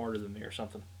 because you're smarter than me or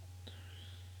something.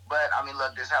 But I mean,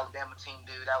 look, this Alabama team,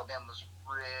 dude. Alabama's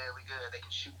really good. They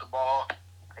can shoot the ball.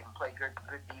 They can play good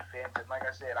defense. And like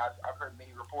I said, I've heard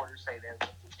many reporters say they're the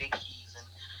big keys and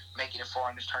making it far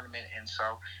in this tournament. And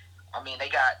so, I mean, they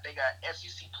got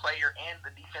SEC player and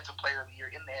the defensive player of the year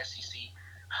in the SEC,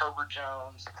 Herbert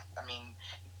Jones. I mean,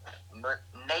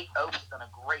 Nate Oates done a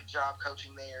great job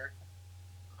coaching there.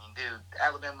 I mean, dude,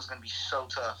 Alabama's going to be so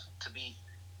tough to beat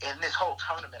in this whole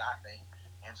tournament, I think.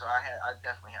 And so I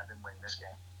definitely have them winning this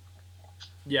game.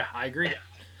 Yeah, I agree. Yeah.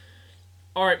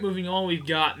 All right, moving on, we've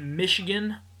got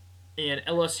Michigan and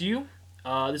LSU.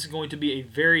 This is going to be a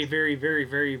very, very, very,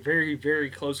 very, very, very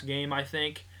close game, I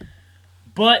think.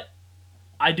 But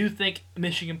I do think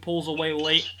Michigan pulls away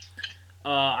late.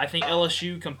 I think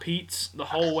LSU competes the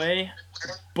whole way,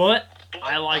 but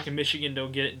I like Michigan to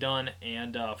get it done,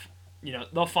 and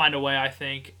they'll find a way. I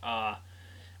think.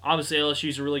 Obviously,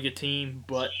 LSU's a really good team,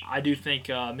 but I do think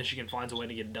Michigan finds a way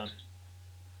to get it done.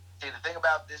 See, the thing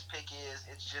about this pick is,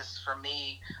 it's just, for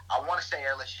me, I want to say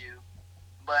LSU,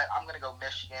 but I'm going to go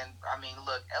Michigan. I mean,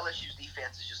 look, LSU's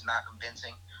defense is just not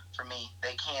convincing for me.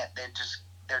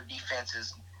 Their defense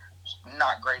is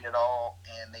not great at all,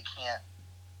 and they can't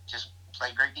just play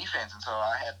great defense. And so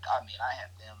I have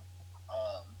them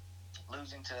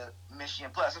losing to Michigan.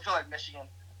 Plus, I feel like Michigan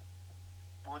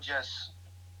will just,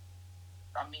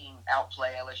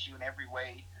 outplay LSU in every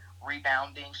way.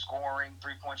 Rebounding, scoring,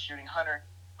 three-point shooting. Hunter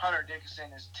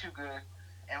Dickinson is too good,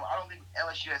 and I don't think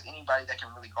LSU has anybody that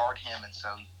can really guard him, and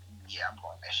so, yeah, I'm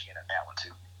going Michigan at that one,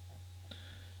 too.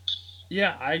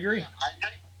 Yeah, I agree.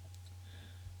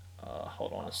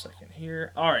 Hold on a second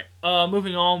here. All right,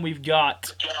 moving on, we've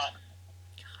got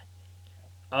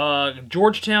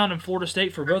Georgetown and Florida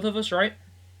State for both of us, right?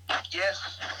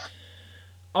 Yes.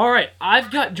 All right,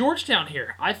 I've got Georgetown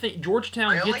here. I think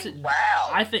Georgetown Really? gets it. Wow.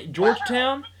 I think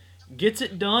Georgetown gets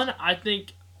it done. I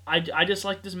think I just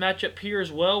like this matchup here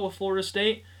as well with Florida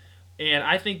State, and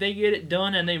I think they get it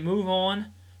done and they move on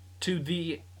to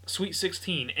the Sweet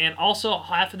 16. And also,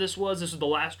 half of this was the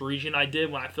last region I did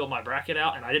when I filled my bracket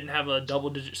out, and I didn't have a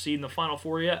double-digit seed in the Final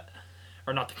Four yet,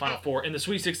 or not the Final Four, in the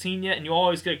Sweet 16 yet, and you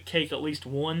always get a cake at least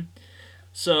one.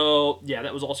 So yeah,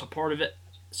 that was also part of it.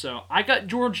 So I got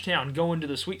Georgetown going to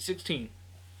the Sweet 16.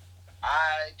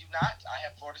 I do not. I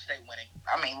have Florida State winning.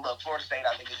 I mean, look, Florida State,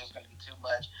 I think, is just going to be too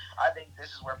much. I think this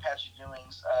is where Patrick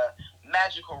Ewing's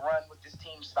magical run with this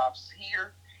team stops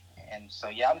here. And so,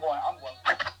 yeah, I'm going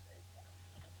Florida State.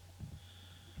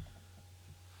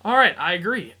 All right, I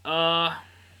agree.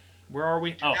 Where are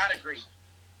we? Do not agree.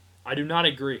 I do not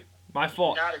agree. My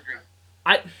fault. Do not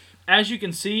agree. As you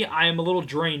can see, I am a little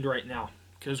drained right now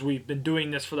because we've been doing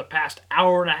this for the past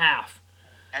hour and a half.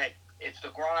 Hey, it's the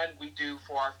grind we do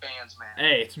for our fans, man.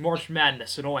 Hey, it's March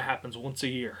Madness. It only happens once a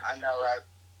year. I know, right?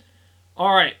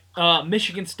 All right,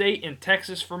 Michigan State and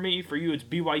Texas for me. For you, it's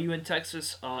BYU and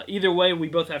Texas. Either way, we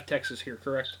both have Texas here,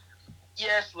 correct?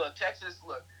 Yes, look, Texas,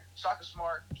 look, Shaka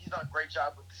Smart, he's done a great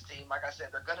job with this team. Like I said,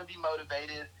 they're going to be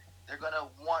motivated. They're going to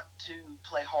want to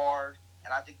play hard,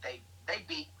 and I think they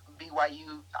beat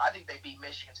BYU. I think they beat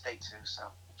Michigan State too. So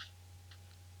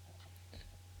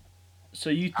So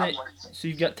you I'm think? going So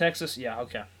you've Texas. got Texas? Yeah.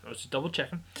 Okay. I was just double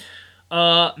checking.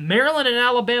 Maryland and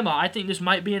Alabama. I think this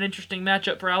might be an interesting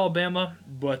matchup for Alabama,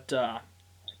 but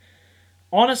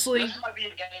honestly, This might be a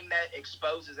game that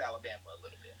exposes Alabama a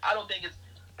little bit. I don't think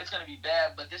it's going to be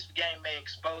bad, but this game may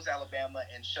expose Alabama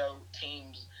and show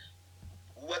teams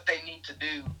what they need to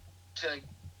do to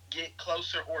get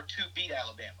closer or to beat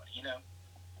Alabama. You know,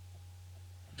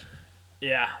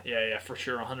 yeah, for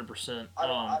sure, 100%. I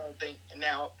don't think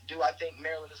now. Do I think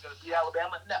Maryland is going to beat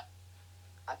Alabama? No.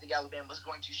 I think Alabama is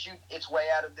going to shoot its way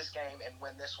out of this game and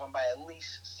win this one by at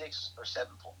least 6 or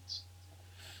 7 points.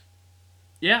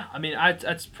 Yeah, I mean,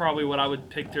 that's probably what I would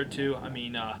pick there too. I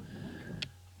mean,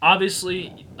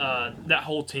 obviously, that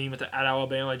whole team at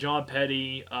Alabama, John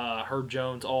Petty, Herb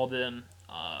Jones, all of them,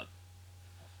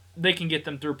 they can get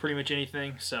them through pretty much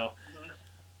anything. So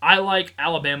I like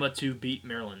Alabama to beat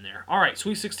Maryland there. All right,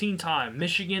 Sweet 16 time,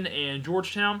 Michigan and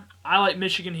Georgetown. I like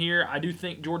Michigan here. I do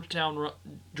think Georgetown's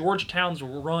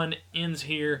run ends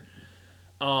here.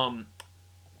 Um,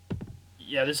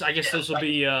 yeah, I guess this will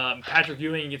be Patrick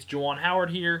Ewing against Juwan Howard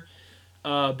here.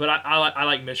 But I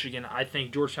like Michigan. I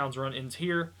think Georgetown's run ends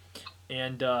here.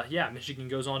 And yeah, Michigan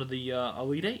goes on to the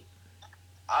Elite Eight.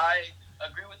 I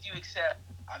agree with you, except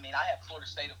I mean I have Florida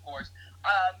State, of course.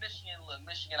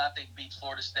 Michigan, I think beats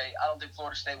Florida State. I don't think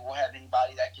Florida State will have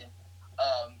anybody that can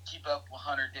keep up with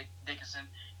Hunter Dickinson.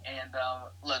 And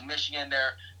look, Michigan,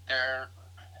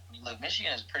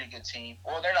 Michigan is a pretty good team.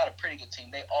 Or they're not a pretty good team.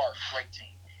 They are a great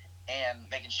team, and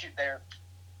they can shoot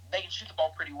the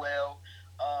ball pretty well.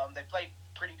 They play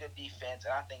pretty good defense,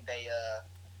 and I think they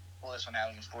pull this one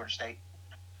out against Florida State.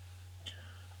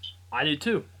 I do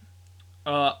too.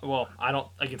 Well, I don't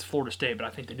against Florida State, but I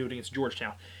think they do it against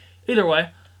Georgetown. Either way,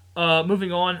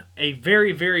 moving on, a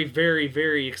very, very, very,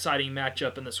 very exciting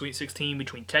matchup in the Sweet 16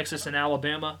 between Texas and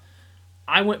Alabama.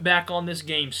 I went back on this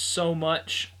game so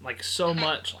much, like so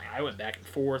much. Like I went back and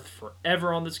forth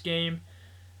forever on this game,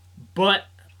 but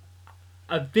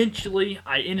eventually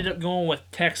I ended up going with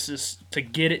Texas to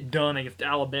get it done against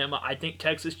Alabama. I think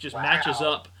Texas just matches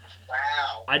Wow. up.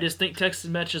 Wow. I just think Texas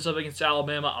matches up against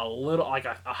Alabama a little, like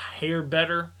a hair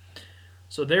better.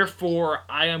 So therefore,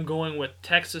 I am going with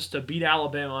Texas to beat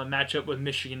Alabama and match up with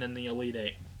Michigan in the Elite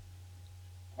Eight.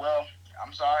 Well,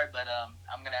 I'm sorry, but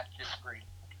I'm gonna have to disagree.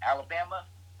 Alabama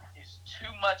is too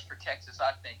much for Texas.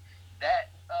 I think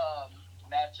that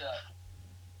matchup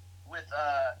with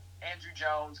Andrew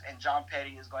Jones and John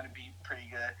Petty is going to be pretty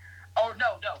good. Oh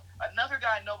no, another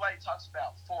guy nobody talks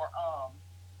about for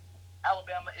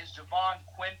Alabama is Javon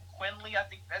Quinley. I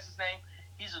think that's his name.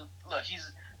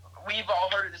 We've all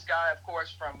heard of this guy, of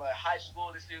course, from high school.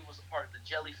 This dude was a part of the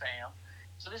Jelly Fam.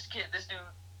 So this dude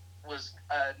was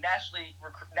nationally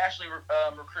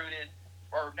recruited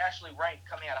or nationally ranked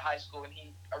coming out of high school, and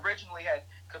he originally had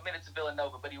committed to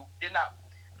Villanova, but he did not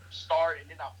start and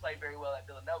did not play very well at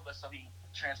Villanova, so he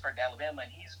transferred to Alabama,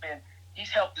 and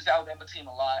he's helped this Alabama team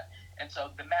a lot. And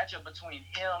so the matchup between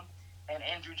him and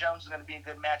Andrew Jones is going to be a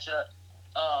good matchup.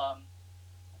 I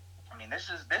mean,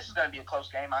 this is going to be a close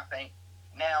game, I think.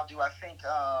 Now, do I think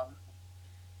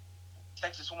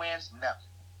Texas wins?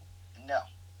 No.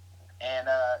 And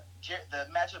the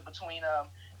matchup between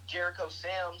Jericho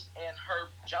Sims and Herb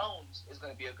Jones is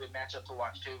going to be a good matchup to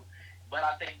watch too. But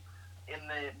I think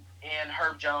in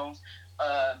Herb Jones,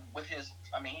 with his,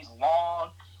 I mean, he's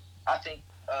long. I think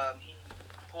he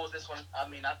pulls this one. I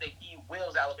mean, I think he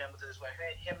wills Alabama to this one.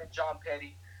 Him and John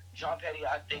Petty. John Petty,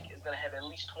 I think, is going to have at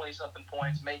least 20-something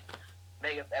points, make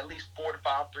at least 4 to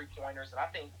 5 3-pointers, and I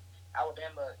think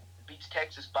Alabama beats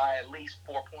Texas by at least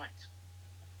 4 points.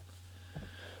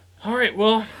 All right,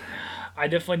 well, I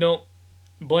definitely don't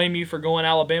blame you for going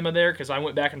Alabama there because I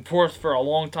went back and forth for a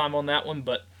long time on that one.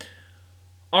 But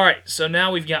all right, so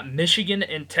now we've got Michigan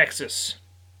and Texas.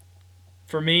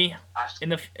 For me, in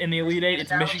the Elite Eight,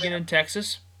 it's Michigan and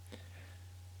Texas.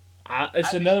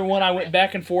 It's another one I went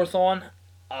back and forth on.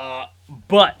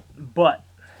 But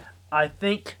I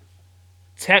think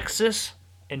Texas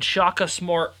and Shaka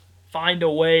Smart find a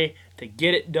way to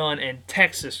get it done, and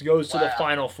Texas goes to the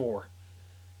Final Four.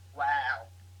 Wow.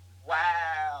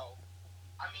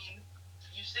 I mean,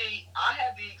 you see, I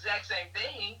have the exact same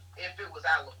thing if it was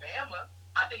Alabama.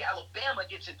 I think Alabama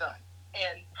gets it done.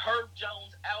 And Herb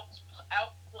Jones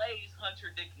outplays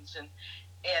Hunter Dickinson,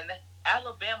 and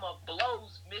Alabama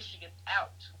blows Michigan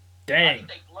out. I Dang. think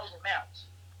they blow them out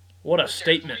What a with their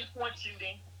statement. 3-point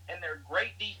shooting and their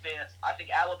great defense. I think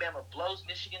Alabama blows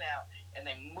Michigan out, and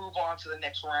they move on to the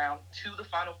next round to the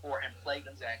Final Four and play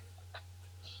Gonzaga.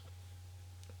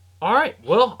 All right,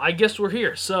 well, I guess we're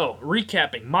here. So,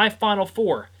 recapping my Final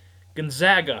Four: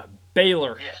 Gonzaga,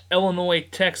 Baylor, Yeah. Illinois,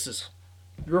 Texas.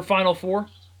 Your Final Four?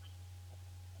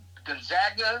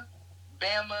 Gonzaga,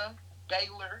 Bama,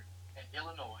 Baylor, and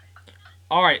Illinois.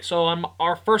 All right, so on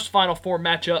our first Final Four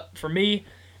matchup for me,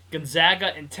 Gonzaga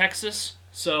and Texas.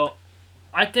 So,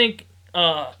 I think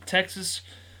Texas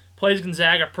plays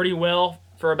Gonzaga pretty well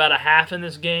for about a half in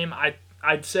this game.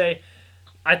 I'd say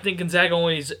I think Gonzaga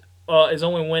is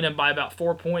only winning by about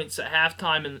 4 points at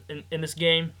halftime in this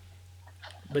game.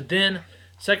 But then,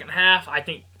 second half, I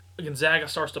think Gonzaga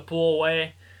starts to pull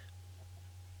away.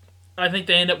 I think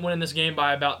they end up winning this game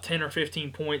by about 10 or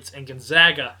 15 points, and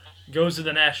Gonzaga goes to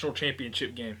the national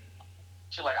championship game.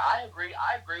 So, like, I agree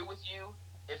with you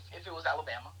if it was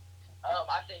Alabama.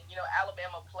 I think,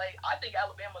 Alabama play. I think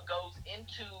Alabama goes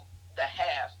into the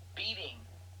half beating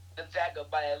Gonzaga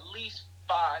by at least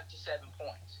 5 to 7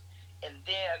 points. And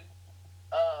then,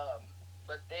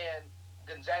 but then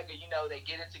Gonzaga, they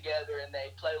get it together and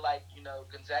they play like,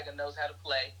 Gonzaga knows how to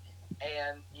play.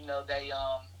 And,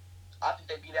 I think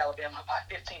they beat Alabama by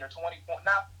 15 or 20 points.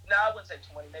 No, I wouldn't say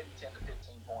 20, maybe 10 to 15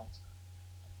 points.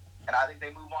 And I think they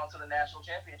move on to the national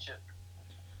championship.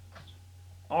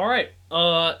 All right,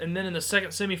 and then in the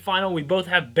second semifinal, we both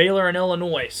have Baylor and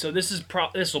Illinois. So this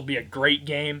will be a great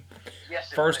game.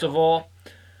 Yes, First of all,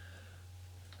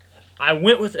 I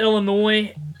went with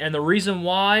Illinois, and the reason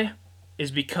why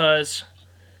is because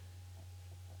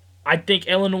I think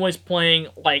Illinois is playing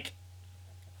like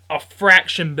a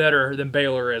fraction better than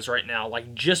Baylor is right now.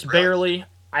 Like just barely.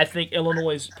 I think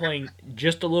Illinois is playing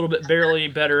just a little bit barely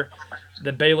better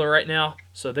than Baylor right now.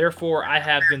 So therefore, I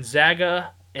have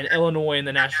Gonzaga and Illinois in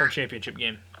the national championship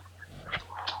game.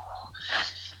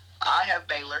 I have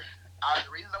Baylor.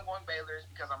 The reason I'm going Baylor is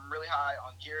because I'm really high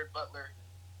on Jared Butler,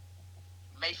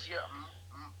 Maceo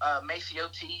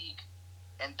Teague,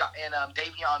 and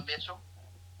Davion Mitchell.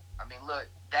 I mean, look,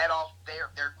 they're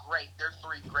great. They're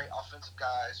three great offensive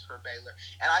guys for Baylor,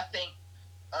 and I think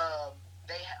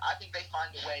they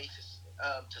find a way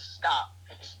to stop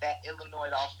that Illinois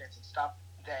offense and stop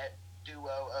that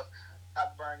duo of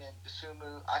Burn and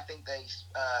Dosunmu. I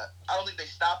don't think they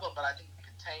stop them, but I think they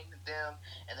contain them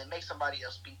and then make somebody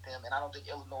else beat them. And I don't think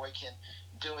Illinois can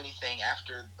do anything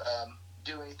after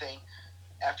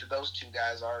those two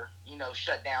guys are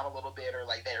shut down a little bit or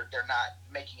like they're not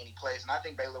making any plays. And I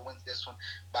think Baylor wins this one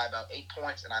by about 8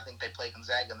 points, and I think they play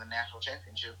Gonzaga in the national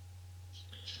championship.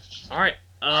 All right.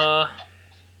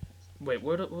 Wait,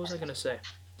 what was I gonna say?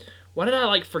 Why did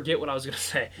I forget what I was gonna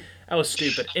say? That was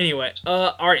stupid. Anyway,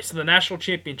 all right. So the national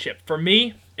championship for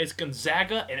me is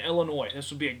Gonzaga and Illinois. This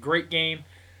would be a great game.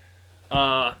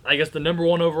 I guess the number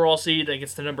 1 overall seed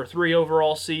against the number 3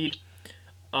 overall seed.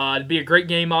 It'd be a great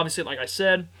game, obviously, like I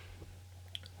said.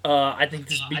 I think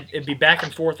it'd be back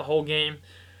and forth the whole game.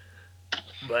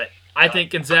 But I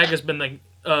think Gonzaga's been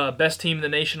the best team in the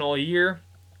nation all year.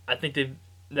 I think that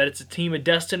it's a team of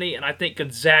destiny, and I think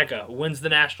Gonzaga wins the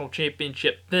national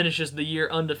championship, finishes the year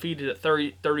undefeated at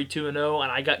 32-0,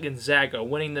 and I got Gonzaga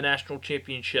winning the national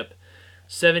championship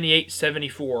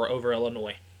 78-74 over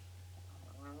Illinois.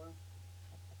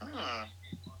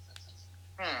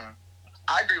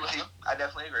 I agree with you. I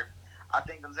definitely agree. I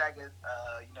think Gonzaga,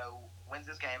 wins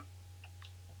this game,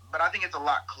 but I think it's a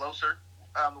lot closer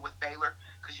with Baylor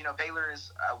because Baylor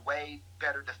is a way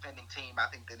better defending team, I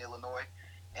think, than Illinois,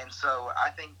 and so I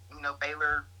think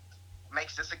Baylor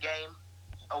makes this a game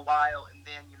a while, and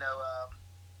then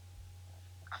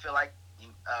I feel like the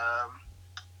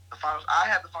final. I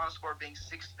have the final score being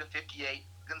 60-58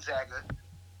 Gonzaga.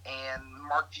 And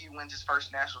Mark Few wins his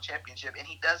first national championship, and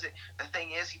he does it. The thing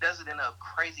is, he does it in a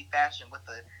crazy fashion with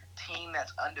a team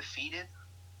that's undefeated.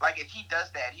 Like if he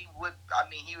does that, he would. I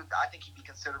think he'd be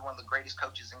considered one of the greatest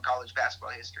coaches in college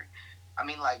basketball history.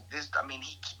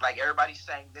 Everybody's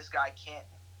saying this guy can't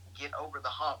get over the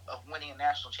hump of winning a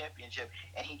national championship,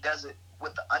 and he does it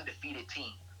with the undefeated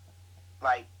team.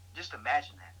 Like, just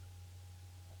imagine that.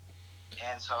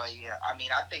 And so, yeah, I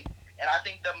think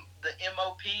the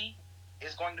MOP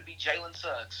is going to be Jalen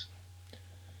Suggs.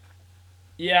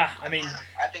 Yeah, I think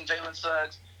Jalen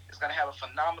Suggs is going to have a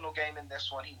phenomenal game in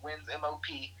this one. He wins MOP,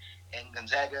 and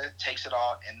Gonzaga takes it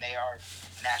all, and they are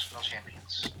national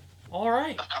champions. All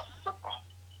right. Of college football.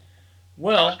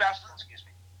 Well, college basketball, excuse me.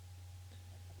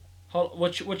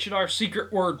 What should our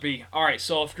secret word be? All right,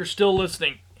 so if you're still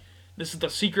listening, this is the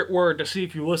secret word to see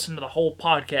if you listen to the whole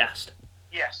podcast.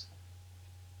 Yes.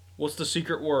 What's the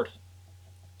secret word?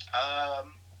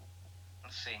 Um,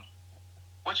 let's see.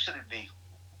 What should it be?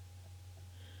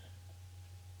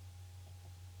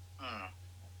 Hmm.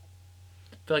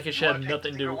 I feel like it You should want have to pick the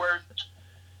nothing to secret do. word?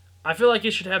 I feel like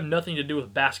it should have nothing to do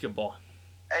with basketball.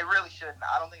 It really shouldn't.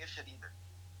 I don't think it should either.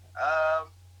 Um,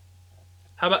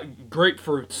 How about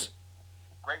grapefruits?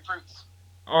 grapefruits.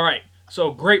 All right.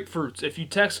 So grapefruits. If you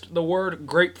text the word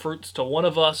grapefruits to one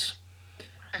of us,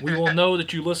 we will know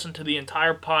that you listened to the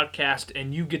entire podcast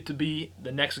and you get to be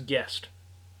the next guest.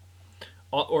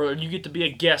 Or you get to be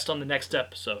a guest on the next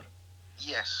episode.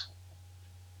 Yes.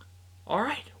 All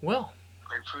right. Well,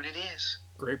 Grapefruit it is.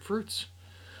 grapefruits.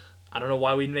 I don't know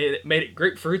why we made it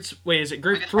grapefruits. Wait, is it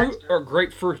We didn't have grapefruit to. or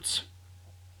grapefruits?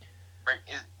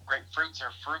 Grapefruits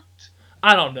are fruit.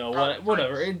 I don't know. Probably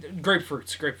Whatever.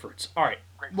 grapes. Grapefruits. All right.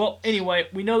 Grapefruits. Well, anyway,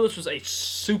 we know this was a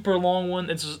super long one.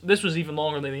 This was even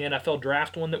longer than the NFL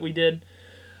draft one that we did.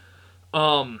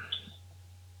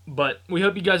 But we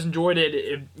hope you guys enjoyed it.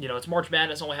 It's March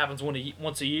Madness, only happens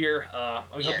once a year.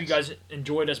 We hope you guys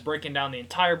enjoyed us breaking down the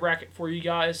entire bracket for you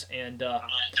guys. And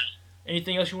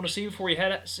anything else you want to see before we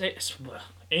head out?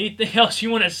 Anything else you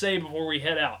want to say before we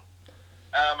head out?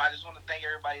 I just want to thank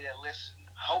everybody that listened.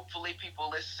 Hopefully, people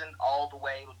listen all the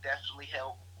way. It will definitely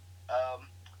help.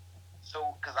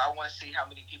 Because I want to see how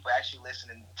many people actually listen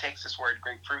and text this word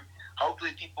grapefruit.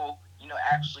 Hopefully, people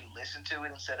actually listen to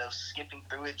it instead of skipping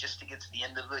through it just to get to the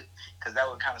end of it. Because that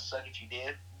would kind of suck if you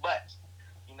did. But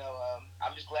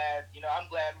I'm just glad. I'm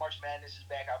glad March Madness is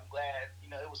back. I'm glad.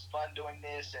 It was fun doing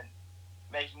this and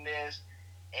making this,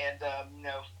 and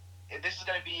this is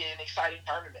going to be an exciting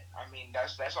tournament. I mean,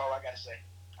 that's all I got to say.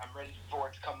 I'm ready for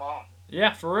it to come on.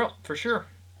 Yeah, for real, for sure.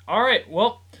 All right,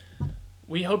 well,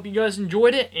 we hope you guys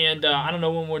enjoyed it, and I don't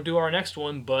know when we'll do our next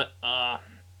one, but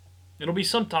it'll be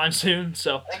sometime soon.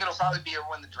 So I think it'll probably be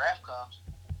when the draft comes.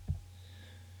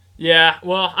 Yeah,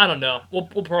 well, I don't know. We'll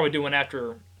probably do one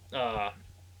after the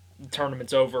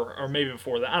tournament's over, or maybe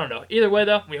before that. I don't know. Either way,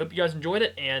 though, we hope you guys enjoyed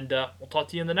it, and we'll talk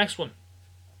to you in the next one.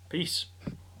 Peace.